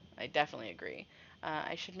agree. I definitely agree.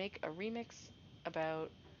 I should make a remix about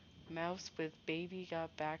Mouse with Baby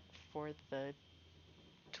got back for the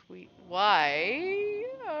tweet. Why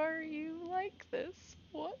are you like this?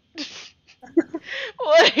 What?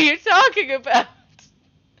 What are you talking about?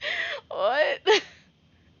 What?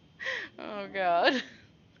 Oh god.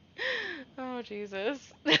 Oh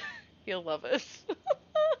Jesus. You'll love it.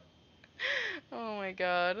 Oh my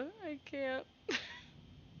god. I can't.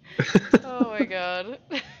 Oh my god.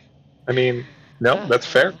 I mean, no, that's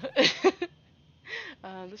fair.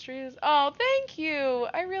 The street is. Oh, thank you.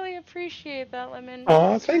 I really appreciate that, Lemon.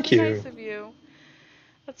 Aw, That's thank really you. nice of you.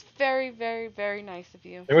 That's very, very, very nice of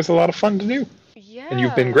you. It was a lot of fun to do. And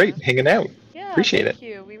you've been Yeah. great hanging out. Yeah, Appreciate it. thank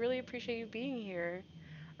you. We really appreciate you being here.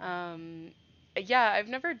 Um, yeah, I've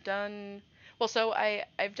never done. Well, so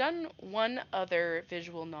I've done one other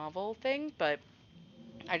visual novel thing, but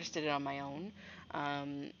I just did it on my own.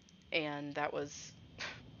 Um, and that was.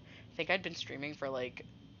 I think I'd been streaming for like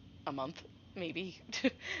a month, maybe.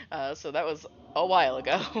 So that was a while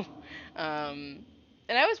ago.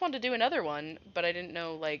 And I always wanted to do another one, but I didn't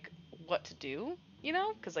know like what to do,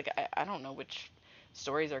 because like I don't know which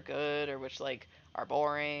stories are good or which like are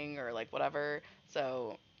boring or like whatever.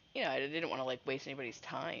 So I didn't want to like waste anybody's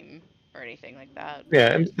time or anything like that.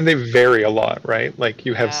 Yeah, But and they vary a lot, right? Like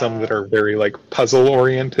you have some that yeah, are very like puzzle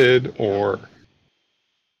oriented, yep, or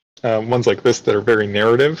ones like this that are very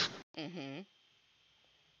narrative. mhm,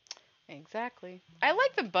 exactly. I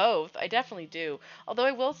like them both. I definitely do. Although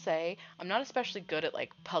I will say, I'm not especially good at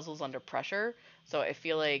like puzzles under pressure, so I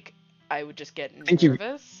feel like I would just get I think you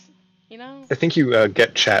nervous, you know? I think you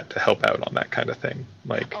get chat to help out on that kind of thing.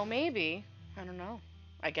 Like, Oh, maybe. I don't know.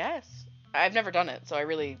 I guess. I've never done it, so I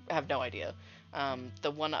really have no idea.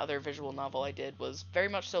 The one other visual novel I did was very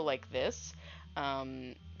much so like this,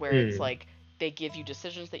 where it's hmm, like they give you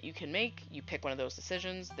decisions that you can make. You pick one of those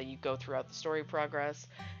decisions, then you go throughout the story progress,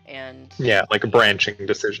 and yeah, like you know, branching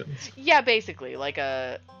decisions. yeah, basically like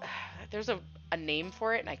a there's a name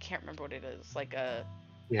for it, and I can't remember what it is. Like a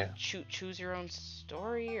Yeah, choose your own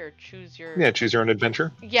story or choose your yeah, choose your own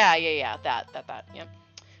adventure. yeah, that, yep.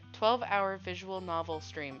 12-hour visual novel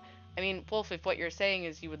stream. I mean, Wolf, if what you're saying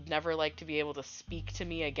is you would never like to be able to speak to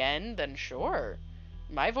me again, then sure.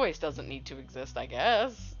 My voice doesn't need to exist, I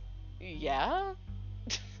guess. Yeah?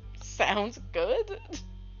 Sounds good?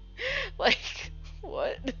 Like,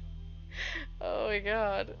 what? Oh my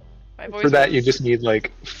god. My For voice that, you was. just need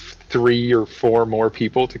like 3 or 4 more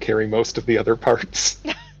people to carry most of the other parts.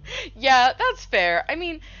 Yeah, that's fair. I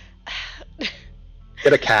mean,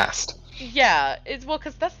 Get a cast. yeah, it's well,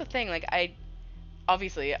 because that's the thing. Like,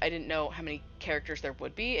 obviously I didn't know how many characters there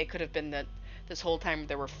would be. It could have been that this whole time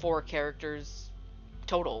there were 4 characters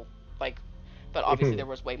total, like, but obviously Mhm. there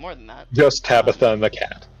was way more than that. Just Um, Tabitha and the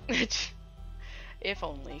cat. if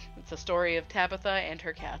only. It's a story of Tabitha and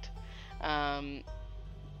her cat. Um,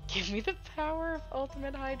 give me the power of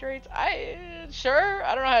ultimate hydrates. Sure,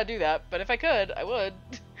 I don't know how to do that, but if I could, I would.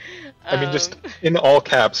 I mean, just um, in all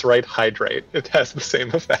caps, write hydrate. It has the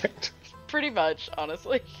same effect. pretty much,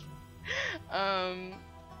 honestly. Um,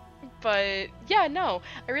 but yeah, no,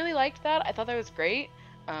 I really liked that. I thought that was great.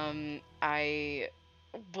 I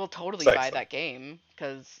will It's totally buy excellent. that game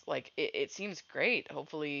because like it seems great.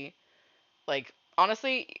 Hopefully, like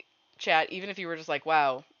honestly, chat. Even if you were just like,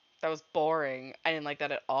 wow, that was boring. I didn't like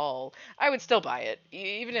that at all. I would still buy it,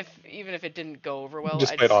 even if it didn't go over well.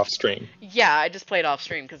 Just played off stream. Yeah, I just played off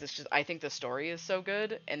stream because it's just I think the story is so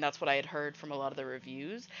good, and that's what I had heard from a lot of the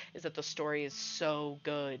reviews is that the story is so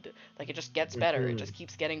good. Like it just gets better. It Hmm. just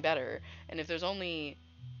keeps getting better. And if there's only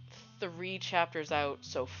 3 chapters out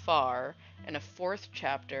so far and a fourth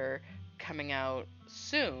chapter coming out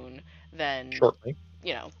soon, then Shortly.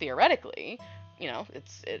 theoretically,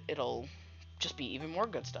 it'll just be even more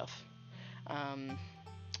good stuff. Um,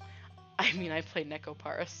 I mean, I played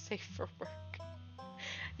Nekopara safe for work.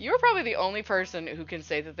 You're probably the only person who can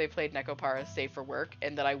say that they played Nekopara safe for work,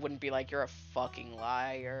 and that I wouldn't be like, you're a fucking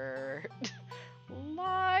liar.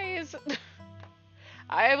 Lies.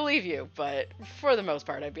 I believe you, but for the most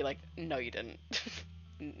part, I'd be like, no, you didn't.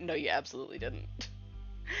 No, you absolutely didn't.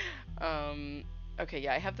 Um, okay,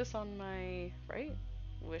 yeah, I have this on my right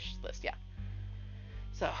wish list. Yeah,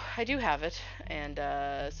 so I do have it, and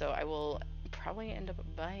so I will probably end up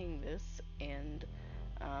buying this, and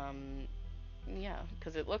um, yeah,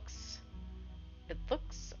 because it looks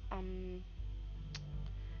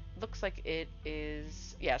like it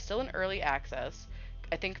is, yeah, still in early access.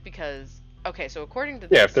 I think because okay, so according to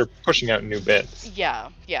Yeah, if they're this, pushing out new bits. yeah,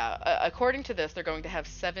 according to this, they're going to have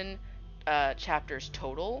 7 chapters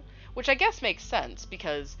total, which I guess makes sense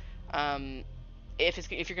because um,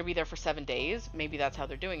 if you're gonna be there for 7 days, maybe that's how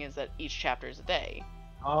they're doing is that each chapter is a day.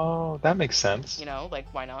 Oh, that makes sense.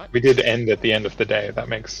 Like why not? We did end at the end of the day. That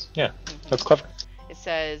makes, yeah, that's Hmm. clever. It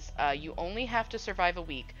says you only have to survive a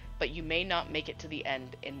week, but you may not make it to the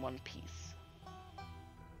end in one piece.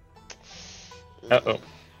 Uh-oh. Ugh,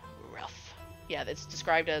 rough. Yeah, it's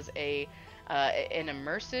described as an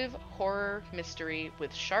immersive horror mystery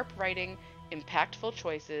with sharp writing, impactful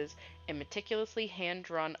choices, and meticulously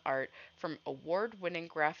hand-drawn art from award-winning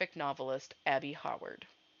graphic novelist Abby Howard.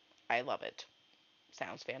 I love it.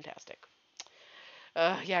 Sounds fantastic.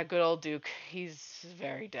 Yeah, good old Duke. He's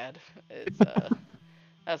very dead. It's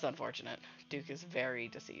that's unfortunate. Duke is very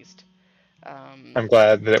deceased. Um, I'm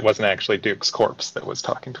glad that it wasn't actually Duke's corpse that was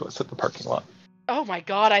talking to us at the parking lot. oh my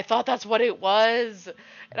god, I thought that's what it was.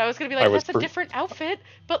 And I was gonna be I like, was that's a pr- different outfit,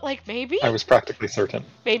 but like maybe? I was practically certain.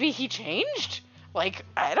 Maybe he changed? Like,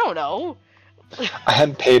 I don't know. I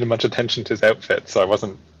hadn't paid much attention to his outfit, so I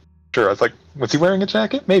wasn't sure. I was like, was he wearing a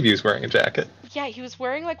jacket? Maybe he was wearing a jacket. Yeah, he was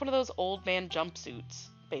wearing like one of those old man jumpsuits,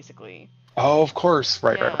 basically. Oh, of course.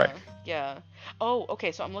 Right. Yeah, yeah. Oh,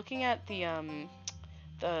 okay, so I'm looking at the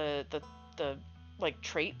the the like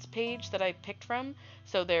traits page that I picked from.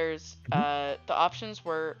 So there's Mhm. the options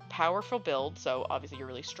were powerful build, so obviously you're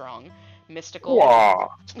really strong. Mystical,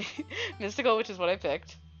 Wow. mystical, which is what I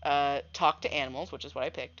picked. Talk to animals, which is what I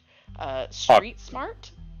picked. Hot. Street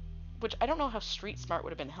smart, which I don't know how street smart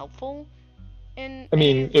would have been helpful. I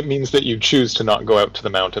mean, and it means that you choose to not go out to the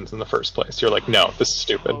mountains in the first place. You're like, no, this is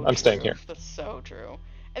stupid. so I'm staying true. here. That's so true.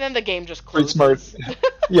 And then the game just Pretty smart. closes.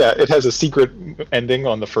 Yeah, it has a secret ending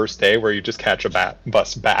on the first day where you just catch a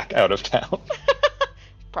bus back out of town.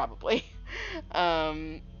 Probably.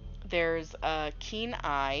 Um, there's a keen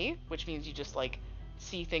eye, which means you just like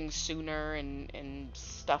see things sooner and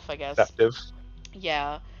stuff, I guess. Perceptive.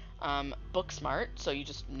 Yeah. Book smart, so you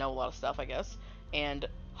just know a lot of stuff, I guess. And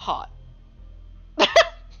hot.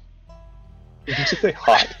 Did you say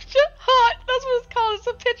hot? Hot. That's what it's called. It's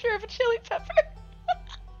a picture of a chili pepper.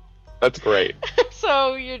 That's great.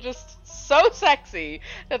 So you're just so sexy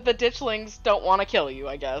that the ditchlings don't want to kill you,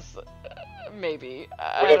 I guess. Maybe.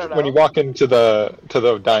 I don't know. When you walk into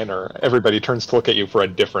the diner, everybody turns to look at you for a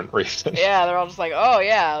different reason. Yeah, they're all just like, oh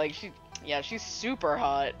yeah, like she's super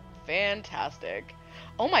hot. Fantastic.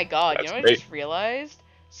 Oh my god, That's you know what I great. just realized?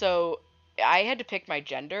 So I had to pick my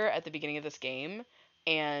gender at the beginning of this game,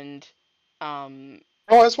 and Oh,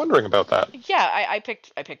 I was wondering about that. yeah, I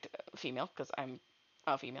picked female because I'm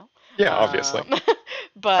a female. Yeah, obviously.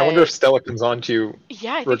 But I wonder if Stella comes on to you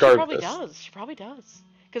yeah, I think she probably regardless. does. She probably does.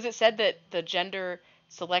 Because it said that the gender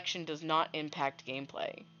selection does not impact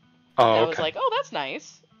gameplay. Oh, And I was okay. like, oh, that's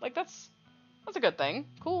nice. Like, that's a good thing.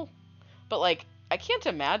 Cool. But, like, I can't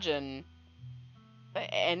imagine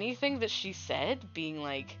anything that she said being,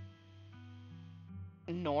 like,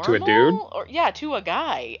 normal. To a dude? Or, yeah, to a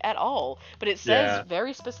guy at all. But it says Yeah.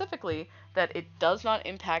 very specifically that it does not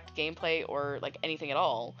impact gameplay or, like, anything at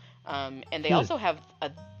all. And they also have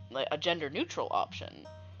a gender-neutral option.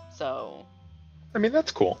 So... I mean,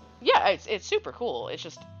 that's cool. yeah, it's super cool. It's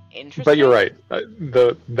just interesting. But you're right.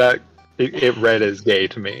 It read as gay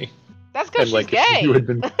to me. That's because she's like gay. if you had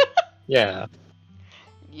been, yeah.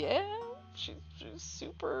 Yeah, she's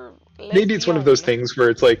super. Maybe it's one of those lesbian. things where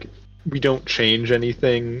it's like we don't change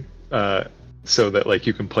anything so that like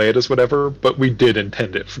you can play it as whatever, but we did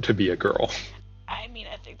intend it to be a girl. I mean,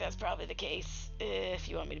 I think that's probably the case. If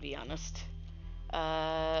you want me to be honest.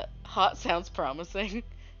 Hot sounds promising.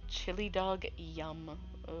 Chili dog, yum.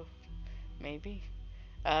 Oh, maybe.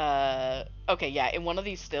 Okay, yeah, in one of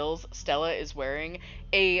these stills, Stella is wearing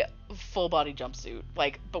a full body jumpsuit,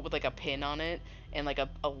 like, but with like a pin on it and like a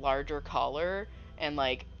larger collar, and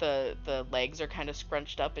like the legs are kind of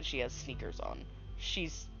scrunched up, and she has sneakers on.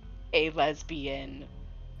 She's a lesbian.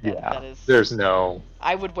 That is. There's no.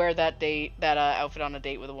 I would wear that outfit on a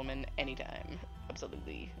date with a woman anytime.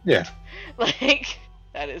 Absolutely. Yeah. Like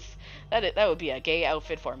that would be a gay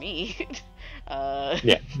outfit for me.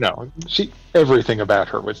 Yeah. No. Everything about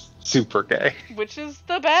her was super gay. Which is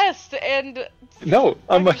the best and No,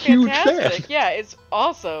 I'm a huge fantastic. fan. Yeah, it's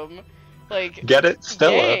awesome. Like Get it,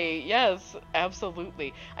 Stella? Yay, yes,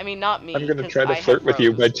 absolutely. I mean, not me. I'm gonna 'cause try to I flirt have with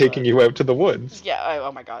you by rose, taking but- you out to the woods. Yeah.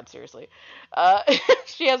 Oh my God, seriously.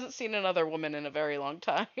 She hasn't seen another woman in a very long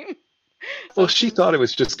time. Well, she thought it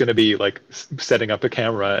was just going to be like setting up a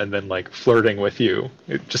camera and then like flirting with you.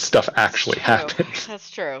 Just stuff actually True. happens.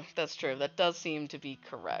 That's true. That's true. That does seem to be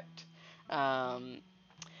correct.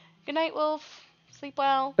 Good night, Wolf. Sleep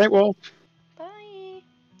well. Right, well, Bye.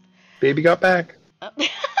 baby got back.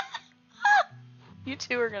 You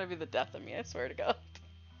two are gonna be the death of me. I swear to God.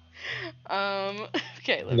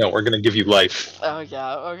 Okay. No, we're going to give you life. Oh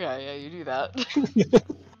yeah. Okay. Yeah, you do that.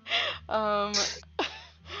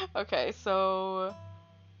 Okay. So.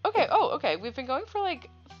 Okay. Oh. Okay. We've been going for like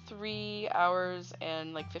 3 hours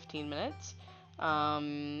and like 15 minutes.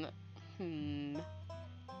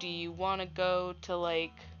 Do you want to go to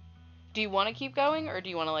like? Do you want to keep going, or do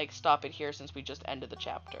you want to like stop it here since we just ended the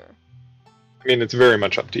chapter? I mean, it's very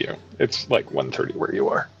much up to you. It's like 1:30 where you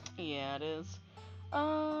are. Yeah, it is.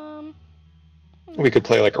 We could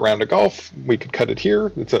play like a round of golf. We could cut it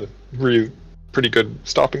here. It's a really pretty good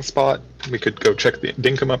stopping spot. We could go check the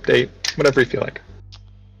Dinkum update. Whatever you feel like.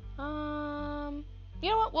 You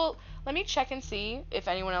know what? Well, let me check and see if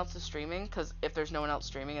anyone else is streaming, because if there's no one else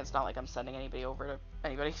streaming, it's not like I'm sending anybody over to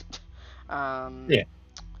anybody. Yeah.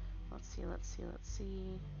 Let's see.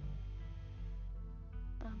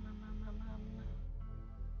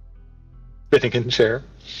 Sitting in chair.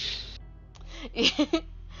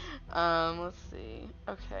 Let's see.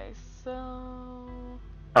 Okay, so.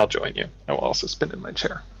 I'll join you. I will also spin in my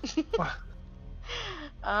chair. It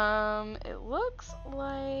looks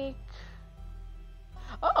like.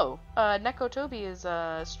 Oh, Neko Toby is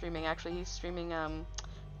streaming. Actually, he's streaming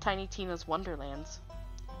Tiny Tina's Wonderlands.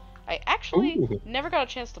 I actually never got a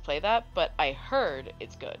chance to play that, but I heard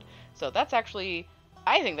it's good. So that's actually,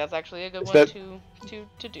 I think that's actually a good one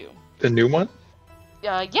to do. The new one?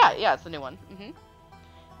 Yeah, it's the new one.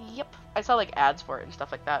 Yep. I saw like ads for it and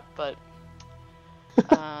stuff like that, but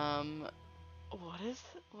What is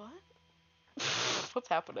what? What's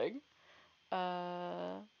happening?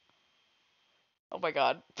 Uh. Oh my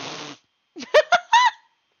god.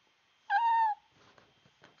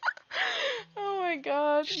 Oh my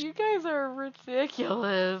god. You guys are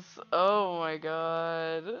ridiculous. Oh my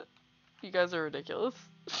god. You guys are ridiculous.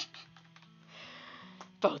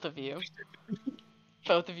 Both of you.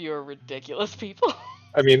 Both of you are ridiculous people.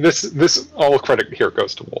 I mean, this all credit here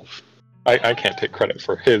goes to Wolf. I can't take credit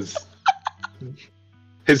for his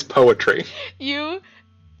poetry. You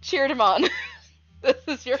cheered him on. This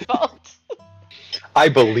is your fault. I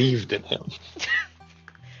believed in him.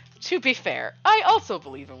 To be fair, I also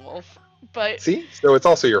believe in Wolf, but See? So it's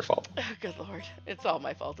also your fault. oh, good lord, it's all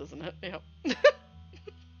my fault, isn't it? Yep. I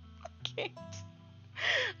can't.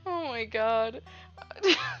 Oh my god.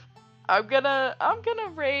 I'm gonna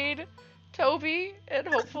raid Toby and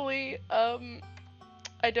hopefully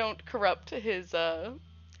I don't corrupt his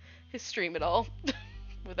stream at all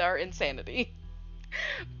with our insanity.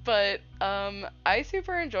 But I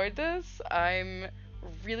super enjoyed this. I'm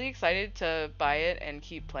really excited to buy it and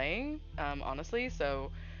keep playing, honestly, so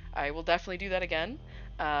I will definitely do that again.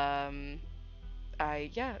 Yeah,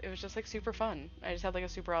 it was just like super fun. I just had like a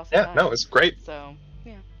super awesome Yeah, time. no, it's great. So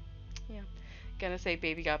yeah, yeah. Gonna say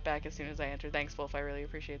baby got back as soon as I entered. Thanks, Wolf. I really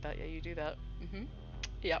appreciate that. Yeah, you do that.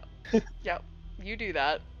 Yeah, yeah. You do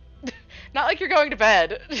that. Not like you're going to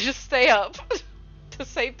bed. Just stay up to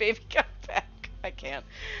say baby got back. I can't.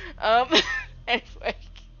 Anyway.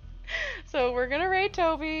 So we're gonna raid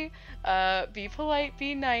Toby. Be polite,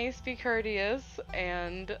 be nice, be courteous,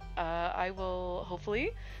 and I will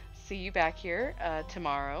hopefully see you back here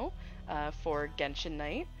tomorrow for Genshin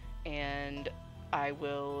night, and I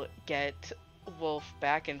will get Wolf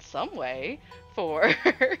back in some way for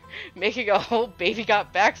making a whole baby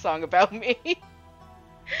got back song about me.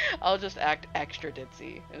 I'll just act extra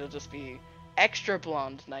ditzy. It'll just be extra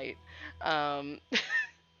blonde night.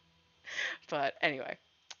 But anyway.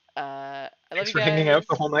 I love Thanks you for hanging out guys.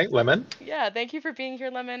 the whole night, Lemon. Yeah, thank you for being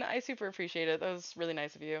here, Lemon. I super appreciate it. That was really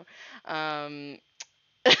nice of you. Um,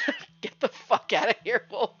 get the fuck out of here,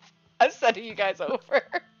 Wolf. I'm sending you guys over.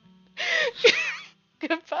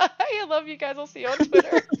 Goodbye. I love you guys. I'll see you on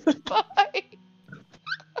Twitter. Bye.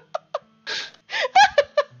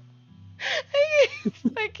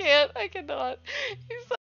 I can't. I cannot. He's